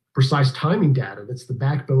precise timing data that's the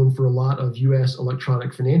backbone for a lot of US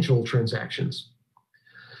electronic financial transactions?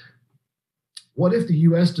 What if the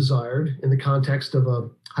US desired, in the context of a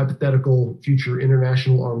hypothetical future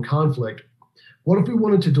international armed conflict, what if we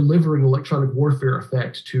wanted to deliver an electronic warfare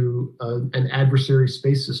effect to an adversary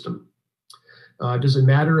space system? Does it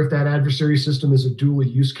matter if that adversary system is a dual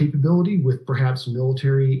use capability with perhaps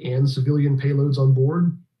military and civilian payloads on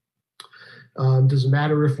board? Does it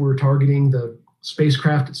matter if we're targeting the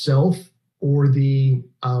spacecraft itself or the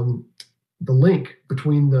link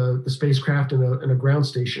between the spacecraft and a ground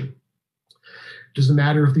station? Does it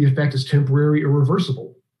matter if the effect is temporary or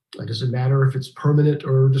reversible? Does it matter if it's permanent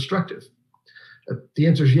or destructive? The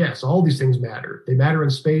answer is yes. All these things matter. They matter in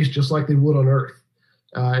space just like they would on Earth.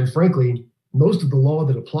 And frankly, most of the law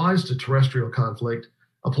that applies to terrestrial conflict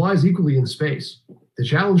applies equally in space. The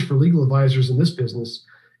challenge for legal advisors in this business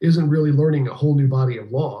isn't really learning a whole new body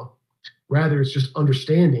of law. Rather, it's just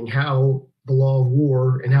understanding how the law of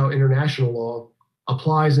war and how international law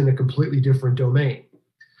applies in a completely different domain.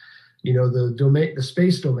 The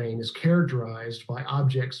space domain is characterized by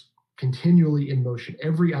objects continually in motion.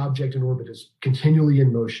 Every object in orbit is continually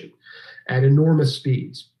in motion at enormous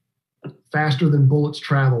speeds, faster than bullets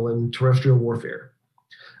travel in terrestrial warfare.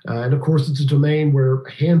 And of course, it's a domain where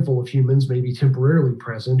a handful of humans may be temporarily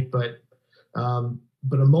present, but a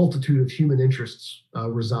multitude of human interests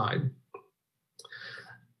reside.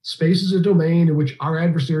 Space is a domain in which our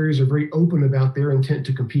adversaries are very open about their intent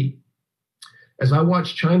to compete. As I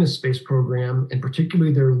watch China's space program, and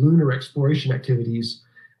particularly their lunar exploration activities,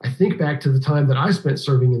 I think back to the time that I spent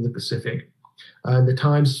serving in the Pacific, and the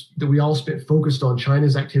times that we all spent focused on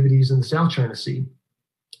China's activities in the South China Sea.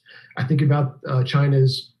 I think about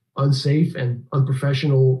China's unsafe and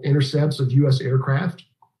unprofessional intercepts of US aircraft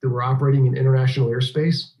that were operating in international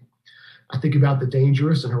airspace. I think about the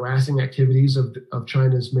dangerous and harassing activities of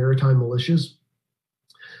China's maritime militias.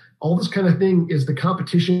 All this kind of thing is the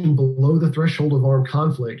competition below the threshold of armed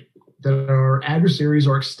conflict that our adversaries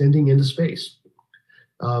are extending into space.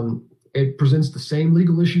 It presents the same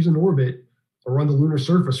legal issues in orbit, or on the lunar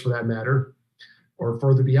surface for that matter, or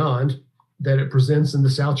further beyond, that it presents in the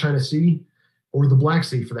South China Sea or the Black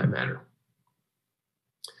Sea for that matter.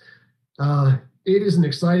 It is an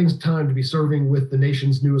exciting time to be serving with the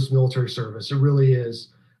nation's newest military service. It really is.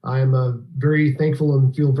 I am very thankful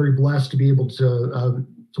and feel very blessed to be able to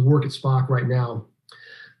to work at SPOC right now.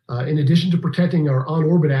 In addition to protecting our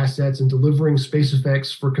on-orbit assets and delivering space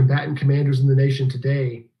effects for combatant commanders in the nation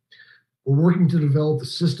today, we're working to develop the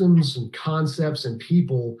systems and concepts and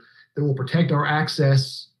people that will protect our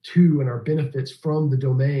access to and our benefits from the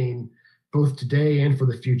domain, both today and for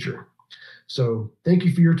the future. So thank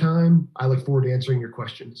you for your time. I look forward to answering your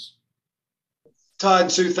questions. Todd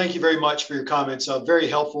and Sue, thank you very much for your comments. Very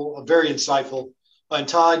helpful, very insightful. And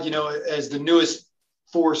Todd, as the newest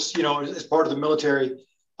force, as part of the military,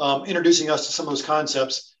 introducing us to some of those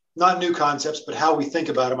concepts, not new concepts, but how we think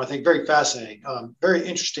about them. I think very fascinating, very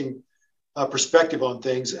interesting perspective on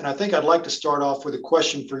things. And I think I'd like to start off with a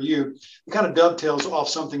question for you. It kind of dovetails off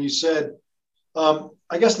something you said.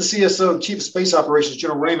 I guess the CSO, Chief of Space Operations,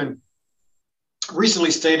 General Raymond,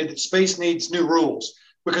 recently stated that space needs new rules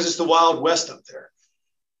because it's the Wild West up there.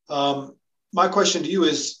 My question to you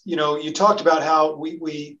is, you talked about how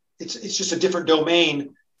it's just a different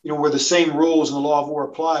domain, where the same rules and the law of war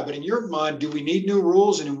apply. But in your mind, do we need new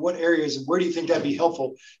rules, and in what areas, and where do you think that'd be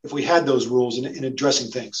helpful if we had those rules in addressing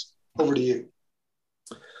things? Over to you.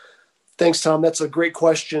 Thanks, Tom. That's a great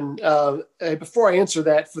question. Before I answer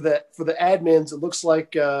that, for the admins, it looks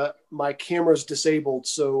like my camera's disabled.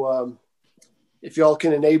 So if y'all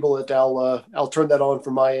can enable it, I'll turn that on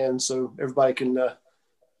from my end so everybody can.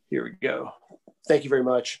 Here we go. Thank you very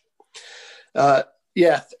much.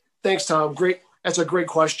 Thanks, Tom. Great. That's a great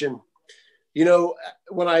question.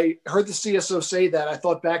 When I heard the CSO say that, I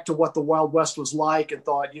thought back to what the Wild West was like and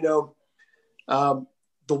thought,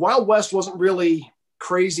 the Wild West wasn't really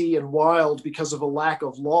crazy and wild because of a lack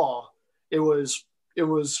of law. It was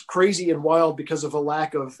crazy and wild because of a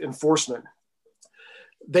lack of enforcement.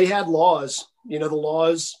 They had laws, the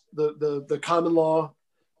laws, the common law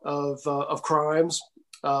of crimes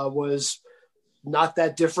was not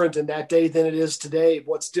that different in that day than it is today.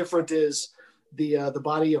 What's different is the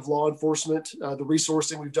body of law enforcement, the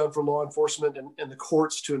resourcing we've done for law enforcement and the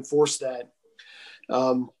courts to enforce that.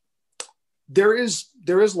 There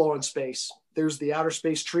is law in space. There's the Outer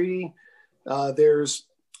Space Treaty. There's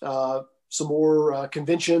some more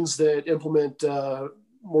conventions that implement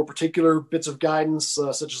more particular bits of guidance,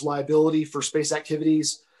 such as liability for space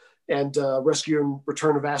activities and rescue and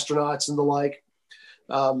return of astronauts and the like.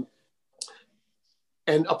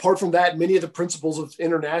 And apart from that, many of the principles of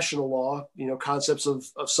international law, concepts of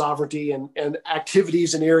sovereignty and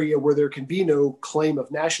activities in an area where there can be no claim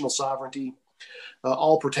of national sovereignty,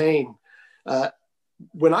 all pertain.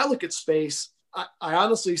 When I look at space, I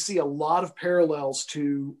honestly see a lot of parallels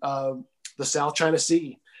to the South China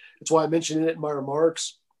Sea. That's why I mentioned it in my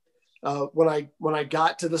remarks. When I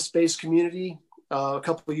got to the space community a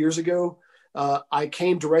couple of years ago, I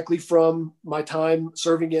came directly from my time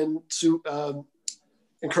serving in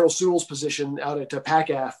Colonel Sewell's position out at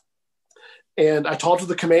PACAF. And I talked to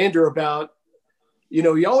the commander about,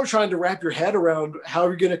 y'all are trying to wrap your head around how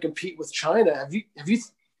you're going to compete with China. Have you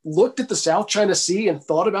looked at the South China Sea and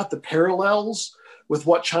thought about the parallels with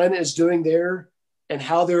what China is doing there and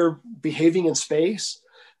how they're behaving in space?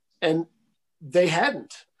 And they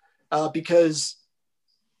hadn't, because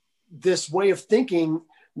this way of thinking,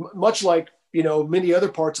 much like, many other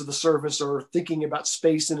parts of the service are thinking about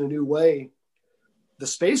space in a new way. The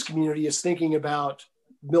space community is thinking about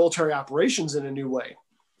military operations in a new way.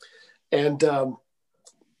 And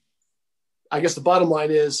I guess the bottom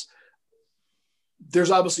line is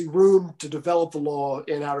there's obviously room to develop the law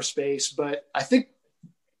in outer space, but I think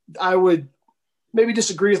I would maybe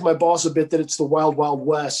disagree with my boss a bit that it's the wild, wild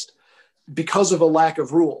west because of a lack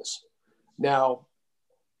of rules. Now,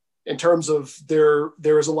 in terms of there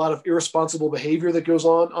is a lot of irresponsible behavior that goes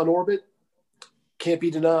on orbit, can't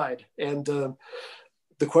be denied. And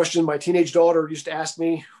the question my teenage daughter used to ask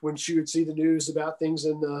me when she would see the news about things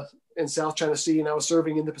in South China Sea and I was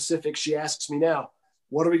serving in the Pacific, she asks me now,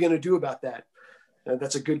 what are we going to do about that? And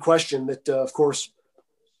that's a good question that, of course,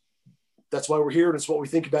 that's why we're here. And it's what we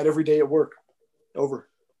think about every day at work. Over.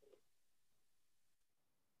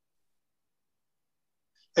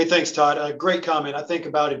 Hey, thanks, Todd. Great comment. I think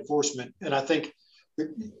about enforcement. And I think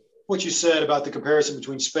what you said about the comparison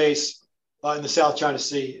between space and the South China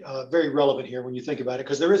Sea, very relevant here when you think about it,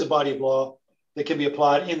 because there is a body of law that can be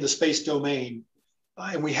applied in the space domain.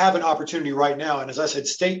 And we have an opportunity right now. And as I said,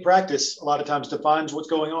 state practice a lot of times defines what's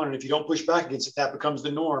going on. And if you don't push back against it, that becomes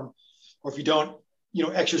the norm. Or if you don't,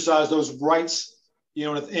 exercise those rights,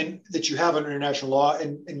 that you have under international law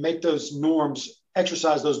and make those norms,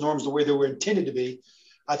 exercise those norms the way they were intended to be,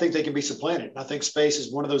 I think they can be supplanted. And I think space is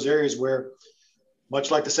one of those areas where, much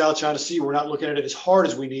like the South China Sea, we're not looking at it as hard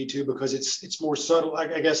as we need to because it's more subtle.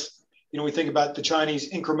 I guess, we think about the Chinese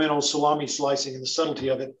incremental salami slicing and the subtlety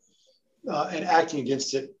of it. and acting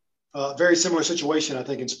against it. Very similar situation, I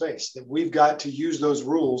think, in space, that we've got to use those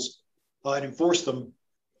rules and enforce them,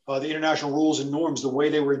 the international rules and norms, the way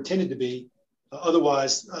they were intended to be.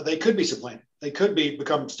 Otherwise, they could be supplanted. They could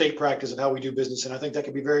become state practice of how we do business. And I think that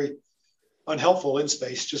could be very unhelpful in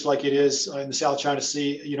space, just like it is in the South China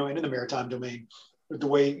Sea, and in the maritime domain, the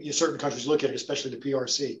way certain countries look at it, especially the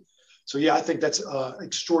PRC. So, yeah, I think that's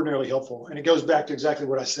extraordinarily helpful. And it goes back to exactly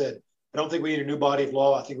what I said. I don't think we need a new body of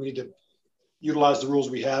law. I think we need to utilize the rules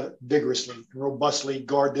we have vigorously and robustly,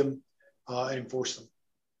 guard them and enforce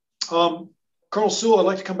them. Colonel Sewell, I'd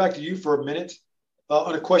like to come back to you for a minute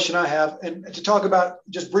on a question I have, and to talk about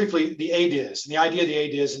just briefly the ADIZ and the idea of the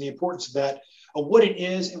ADIZ and the importance of that, of what it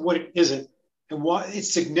is and what it isn't, and what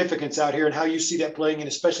its significance out here and how you see that playing, and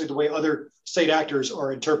especially the way other state actors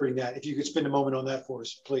are interpreting that. If you could spend a moment on that for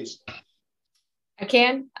us, please. I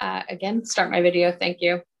can, again, start my video. Thank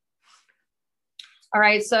you. All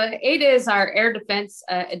right, so ADIZ are air defense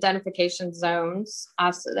identification zones.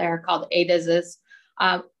 Also, they're called ADIZs.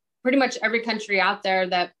 Pretty much every country out there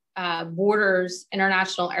that borders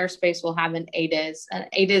international airspace will have an ADIZ. An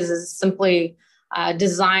ADIZ is simply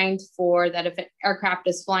designed for that if an aircraft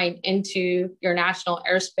is flying into your national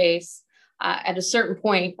airspace at a certain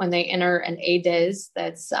point when they enter an ADIZ,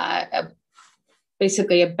 that's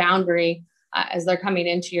basically a boundary as they're coming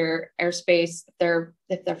into your airspace.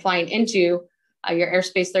 If they're flying into your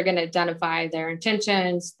airspace, they're going to identify their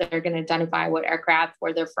intentions. They're going to identify what aircraft,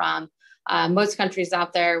 where they're from. Most countries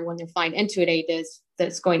out there, when they're flying into an ADIZ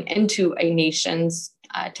that's going into a nation's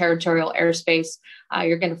territorial airspace,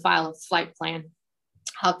 you're going to file a flight plan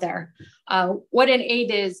out there. What an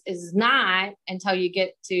ADIZ is not, until you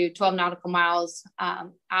get to 12 nautical miles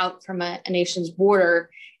out from a nation's border,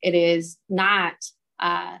 it is not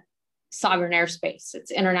sovereign airspace.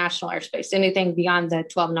 It's international airspace, anything beyond the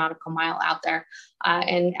 12 nautical mile out there.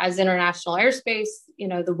 And as international airspace,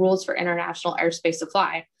 the rules for international airspace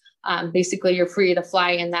apply. Basically, you're free to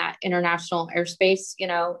fly in that international airspace,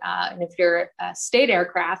 and if you're a state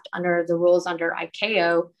aircraft under the rules under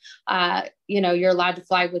ICAO, you're allowed to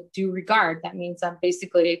fly with due regard. That means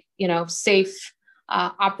basically, safe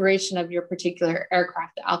operation of your particular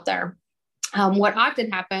aircraft out there. What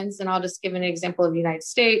often happens, and I'll just give an example of the United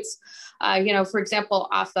States, for example,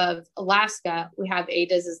 off of Alaska, we have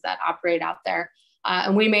ADIZs that operate out there.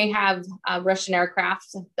 And we may have Russian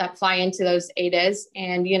aircraft that fly into those ADIZ.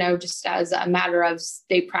 And, just as a matter of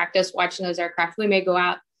state practice, watching those aircraft, we may go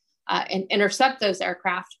out and intercept those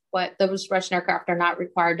aircraft, but those Russian aircraft are not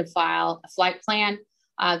required to file a flight plan.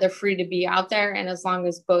 They're free to be out there. And as long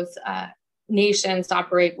as both nations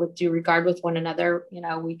operate with due regard with one another,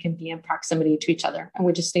 we can be in proximity to each other. And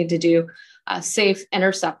we just need to do safe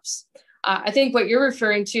intercepts. I think what you're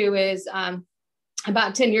referring to is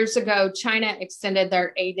about 10 years ago, China extended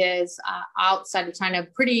their ADIZ outside of China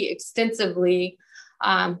pretty extensively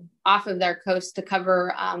off of their coast to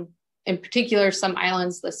cover, in particular, some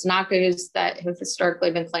islands, the Sanakus, that have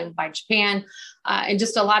historically been claimed by Japan, and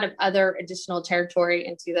just a lot of other additional territory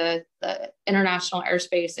into the international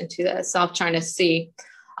airspace, into the South China Sea.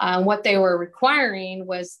 What they were requiring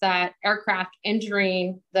was that aircraft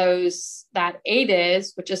entering that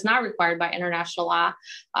ADIZ, which is not required by international law,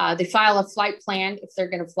 they file a flight plan if they're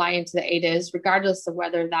going to fly into the ADIZ, regardless of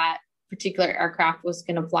whether that particular aircraft was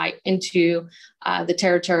going to fly into the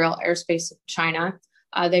territorial airspace of China.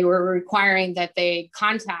 They were requiring that they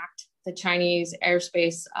contact the Chinese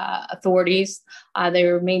airspace authorities.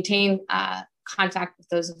 They would maintain contact with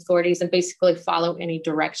those authorities and basically follow any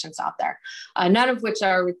directions out there, none of which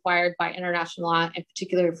are required by international law, in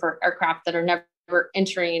particular for aircraft that are never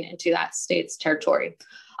entering into that state's territory.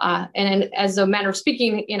 And as a matter of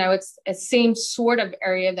speaking, it's the same sort of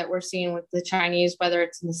area that we're seeing with the Chinese, whether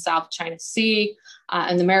it's in the South China Sea,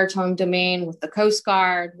 in the maritime domain with the Coast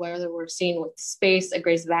Guard, whether we're seeing with space,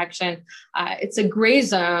 aggressive action. It's a gray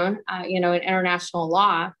zone, in international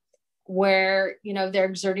law, where they're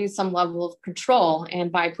exerting some level of control,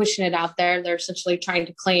 and by pushing it out there, they're essentially trying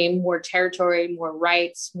to claim more territory, more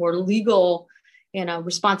rights, more legal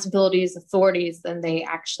responsibilities, authorities than they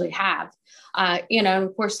actually have. And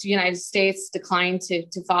of course, the United States declined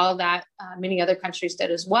to follow that. Many other countries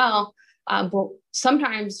did as well. But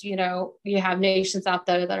sometimes, you have nations out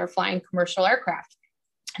there that are flying commercial aircraft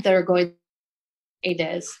that are going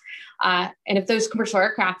ADIZ. And if those commercial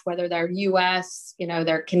aircraft, whether they're US,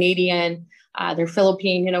 they're Canadian, they're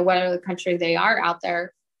Philippine, whatever the country they are out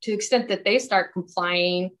there, to the extent that they start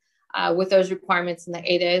complying with those requirements in the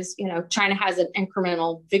ADIZ, China has an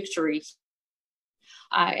incremental victory.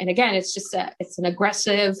 And again, it's an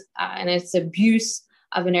aggressive and it's abuse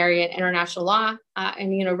of an area in international law.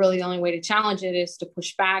 And, really the only way to challenge it is to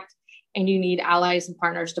push back and you need allies and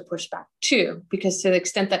partners to push back too, because to the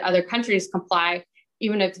extent that other countries comply,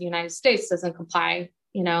 even if the United States doesn't comply,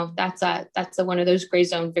 that's one of those gray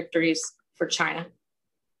zone victories for China.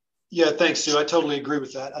 Yeah, thanks, Sue. I totally agree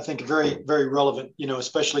with that. I think very, very relevant,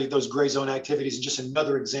 especially those gray zone activities, and just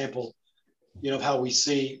another example, of how we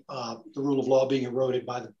see the rule of law being eroded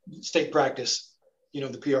by the state practice, the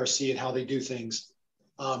PRC and how they do things.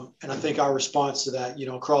 And I think our response to that,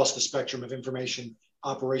 across the spectrum of information,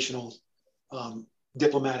 operational,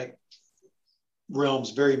 diplomatic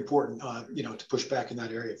realms, very important, to push back in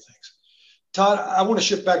that area of things. Todd, I want to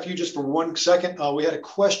shift back to you just for 1 second. We had a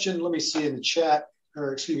question, let me see in the chat,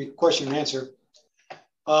 question and answer.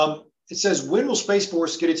 It says, when will Space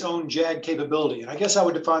Force get its own JAG capability? And I guess I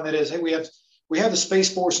would define that as, hey, we have the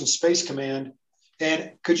Space Force and Space Command.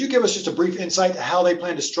 And could you give us just a brief insight to how they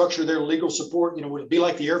plan to structure their legal support? Would it be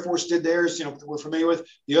like the Air Force did theirs, that we're familiar with,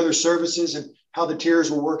 the other services, and how the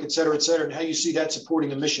tiers will work, et cetera, and how you see that supporting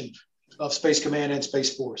the mission of Space Command and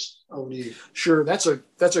Space Force? Over to you. Sure, that's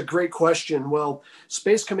a great question. Well,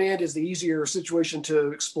 Space Command is the easier situation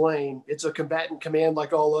to explain. It's a combatant command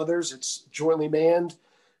like all others. It's jointly manned.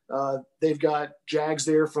 They've got JAGs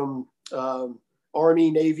there from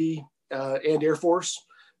Army, Navy, and Air Force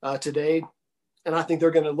today. And I think they're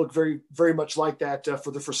going to look very, very much like that for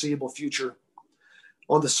the foreseeable future.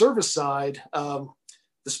 On the service side, the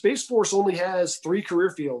Space Force only has 3 career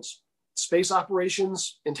fields: space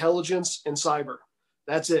operations, intelligence, and cyber.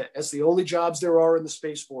 That's it. That's the only jobs there are in the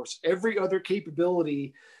Space Force. Every other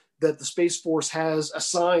capability that the Space Force has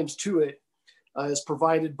assigned to it is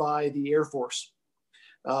provided by the Air Force,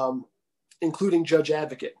 including Judge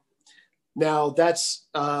Advocate. Now,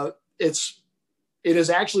 it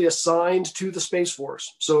is actually assigned to the Space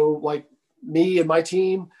Force. So like me and my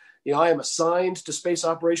team, I am assigned to Space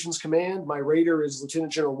Operations Command. My rater is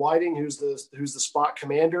Lieutenant General Whiting, who's the spot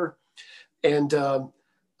commander. And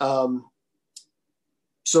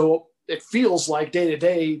so it feels like day to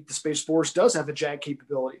day, the Space Force does have a JAG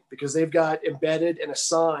capability because they've got embedded and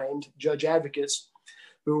assigned judge advocates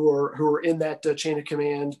who are in that chain of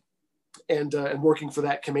command and working for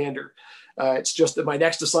that commander. It's just that my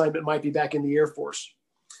next assignment might be back in the Air Force.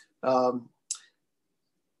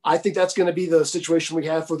 I think that's going to be the situation we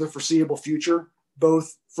have for the foreseeable future,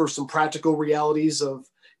 both for some practical realities of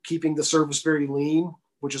keeping the service very lean,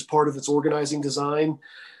 which is part of its organizing design,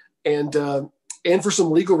 and for some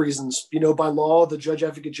legal reasons. By law, the Judge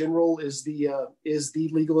Advocate General is the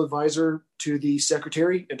legal advisor to the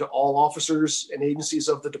Secretary and to all officers and agencies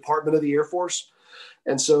of the Department of the Air Force.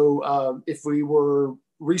 And so if we were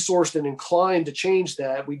resourced and inclined to change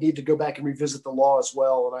that, we need to go back and revisit the law as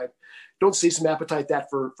well. And I don't see some appetite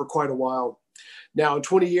that for quite a while. Now, in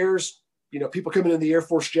 20 years, people coming in the Air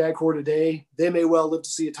Force JAG Corps today, they may well live to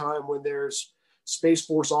see a time when there's Space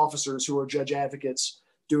Force officers who are judge advocates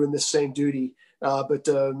doing this same duty. But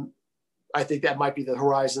I think that might be the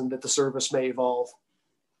horizon that the service may evolve.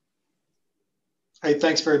 Hey,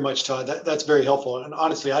 thanks very much, Todd. That's very helpful. And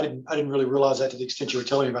honestly, I didn't really realize that to the extent you were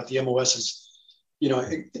telling me about the MOSs,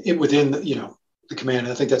 within the command. And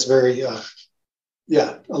I think that's very, a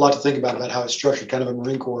lot to think about how it's structured, kind of a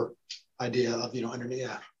Marine Corps idea of, underneath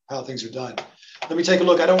how things are done. Let me take a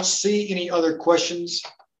look. I don't see any other questions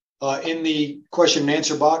in the question and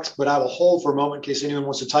answer box, but I will hold for a moment in case anyone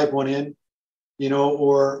wants to type one in,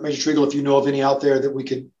 or Major Triegel, if you know of any out there that we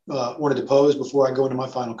could wanted to pose before I go into my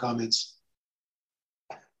final comments.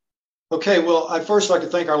 Okay, well, I'd first like to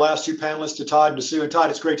thank our last 2 panelists, to Todd and to Sue. And Todd,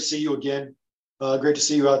 it's great to see you again. Great to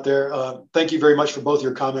see you out there. Thank you very much for both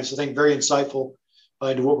your comments. I think very insightful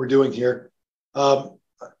into what we're doing here. I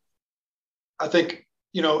think,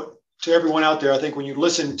 to everyone out there, I think when you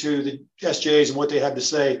listen to the SJAs and what they have to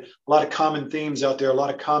say, a lot of common themes out there, a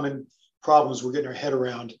lot of common problems we're getting our head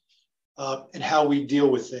around, and how we deal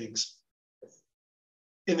with things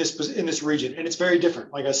in this region. And it's very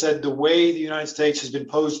different. Like I said, the way the United States has been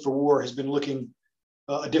posed for war has been looking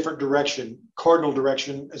a different direction, cardinal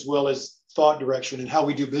direction, as well as thought direction, and how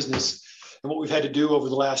we do business and what we've had to do over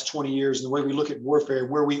the last 20 years, and the way we look at warfare,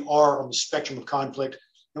 where we are on the spectrum of conflict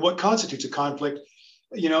and what constitutes a conflict.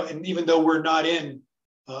 And even though we're not in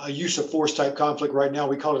a use of force type conflict right now,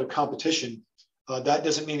 we call it a competition. That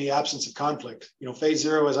doesn't mean the absence of conflict. Phase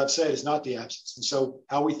 0, as I've said, is not the absence. And so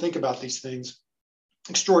how we think about these things,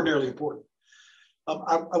 extraordinarily important.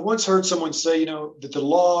 I once heard someone say, that the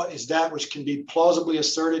law is that which can be plausibly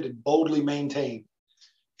asserted and boldly maintained.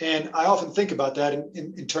 And I often think about that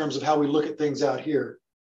in terms of how we look at things out here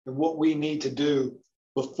and what we need to do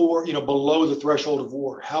before, below the threshold of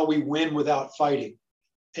war, how we win without fighting.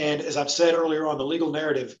 And as I've said earlier on, the legal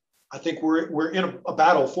narrative I think we're in a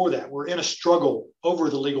battle for that. We're in a struggle over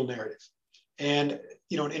the legal narrative. And,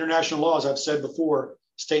 in international law, as I've said before,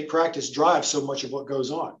 state practice drives so much of what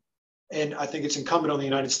goes on. And I think it's incumbent on the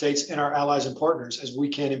United States and our allies and partners, as we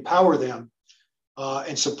can empower them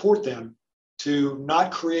and support them, to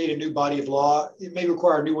not create a new body of law. It may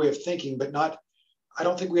require a new way of thinking, but I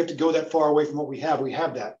don't think we have to go that far away from what we have. We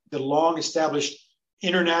have that. The long established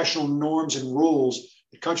international norms and rules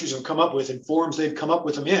that countries have come up with and forms they've come up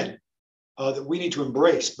with them in, that we need to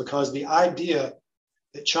embrace, because the idea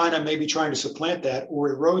that China may be trying to supplant that or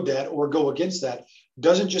erode that or go against that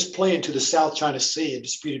doesn't just play into the South China Sea and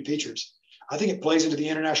disputed features. I think it plays into the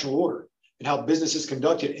international order and how business is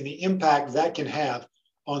conducted and the impact that can have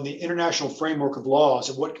on the international framework of laws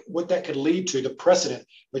and what that could lead to, the precedent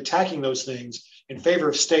of attacking those things in favor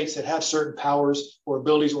of states that have certain powers or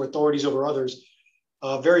abilities or authorities over others.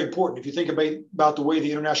 Very important. If you think about the way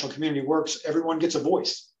the international community works, everyone gets a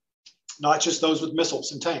voice, not just those with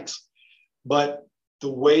missiles and tanks, but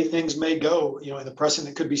the way things may go, and the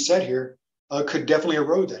precedent that could be set here could definitely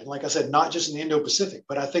erode that. And like I said, not just in the Indo-Pacific,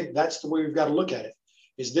 but I think that's the way we've got to look at it,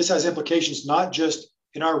 is this has implications not just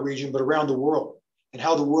in our region, but around the world, and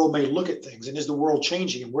how the world may look at things. And is the world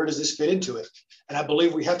changing, and where does this fit into it? And I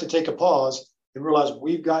believe we have to take a pause and realize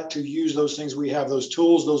we've got to use those things we have, those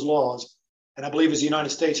tools, those laws. And I believe as the United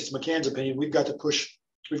States, it's McCann's opinion, we've got to push.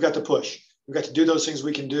 We've got to push. We've got to do those things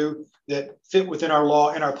we can do that fit within our law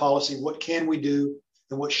and our policy. What can we do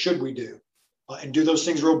and what should we do? And do those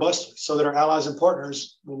things robustly so that our allies and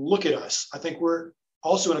partners will look at us. I think we're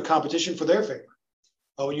also in a competition for their favor.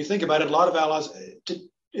 When you think about it, a lot of allies,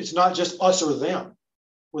 it's not just us or them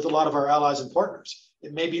with a lot of our allies and partners.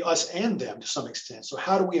 It may be us and them to some extent. So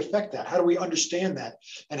how do we affect that? How do we understand that?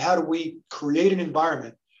 And how do we create an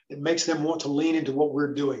environment that makes them want to lean into what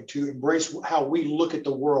we're doing, to embrace how we look at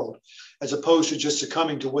the world, as opposed to just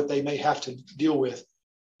succumbing to what they may have to deal with,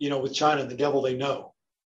 with China and the devil they know.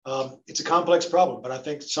 It's a complex problem, but I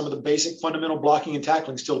think some of the basic fundamental blocking and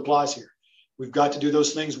tackling still applies here. We've got to do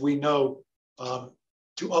those things we know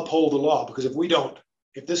to uphold the law, because if we don't,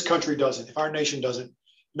 if this country doesn't, if our nation doesn't,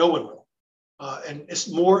 no one will. And it's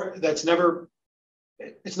not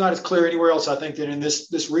as clear anywhere else, I think, than in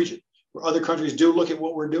this region, where other countries do look at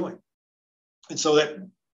what we're doing. And so that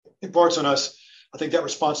imparts on us, I think, that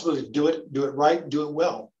responsibility to do it right, do it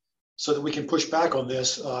well, so that we can push back on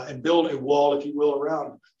this and build a wall, if you will,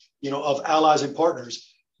 around, of allies and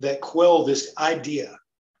partners that quell this idea,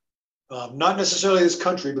 not necessarily this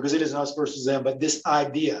country, because it isn't us versus them, but this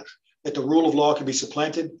idea that the rule of law can be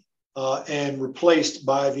supplanted and replaced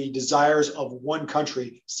by the desires of one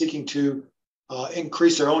country seeking to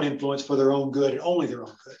increase their own influence for their own good and only their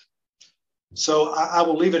own good. So I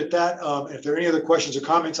will leave it at that. If there are any other questions or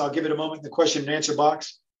comments, I'll give it a moment in the question and answer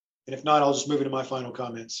box. And if not, I'll just move into my final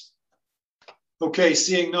comments. Okay,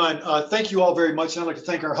 seeing none. Thank you all very much. And I'd like to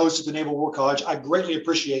thank our hosts at the Naval War College. I greatly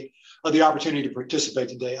appreciate the opportunity to participate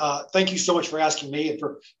today. Thank you so much for asking me and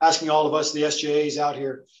for asking all of us, the SJAs out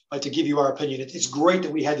here, to give you our opinion. It's great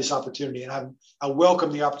that we had this opportunity, and I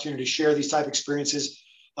welcome the opportunity to share these type of experiences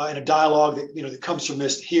in a dialogue that that comes from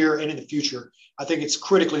this here and in the future. I think it's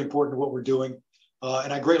critically important to what we're doing,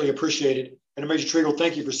 and I greatly appreciate it. And Major Treagle,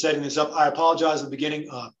 thank you for setting this up. I apologize in the beginning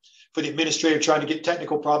for the administrative trying to get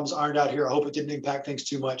technical problems ironed out here. I hope it didn't impact things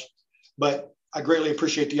too much, but I greatly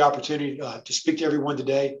appreciate the opportunity to speak to everyone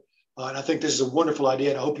today. And I think this is a wonderful idea,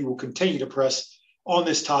 and I hope you will continue to press on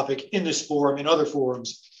this topic in this forum and other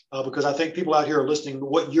forums, because I think people out here are listening to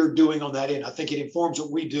what you're doing on that end. I think it informs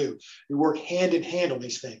what we do. We work hand in hand on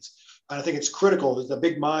these things. And I think it's critical that the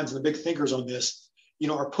big minds and the big thinkers on this,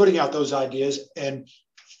 are putting out those ideas and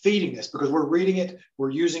feeding this, because we're reading it, we're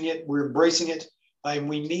using it, we're embracing it, and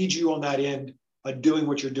we need you on that end doing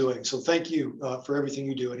what you're doing. So thank you for everything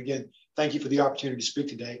you do. And again, thank you for the opportunity to speak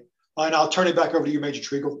today. And I'll turn it back over to you, Major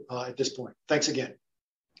Treagle, at this point. Thanks again.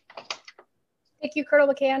 Thank you, Colonel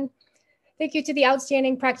McCann. Thank you to the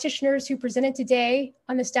outstanding practitioners who presented today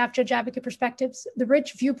on the Staff Judge Advocate Perspectives. The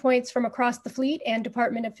rich viewpoints from across the fleet and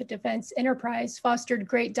Department of Defense enterprise fostered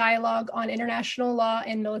great dialogue on international law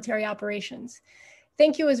and military operations.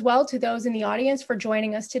 Thank you as well to those in the audience for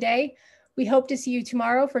joining us today. We hope to see you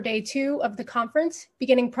tomorrow for day 2 of the conference,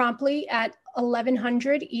 beginning promptly at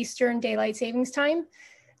 1100 Eastern Daylight Savings Time.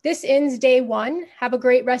 This ends day 1. Have a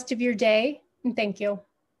great rest of your day, and thank you.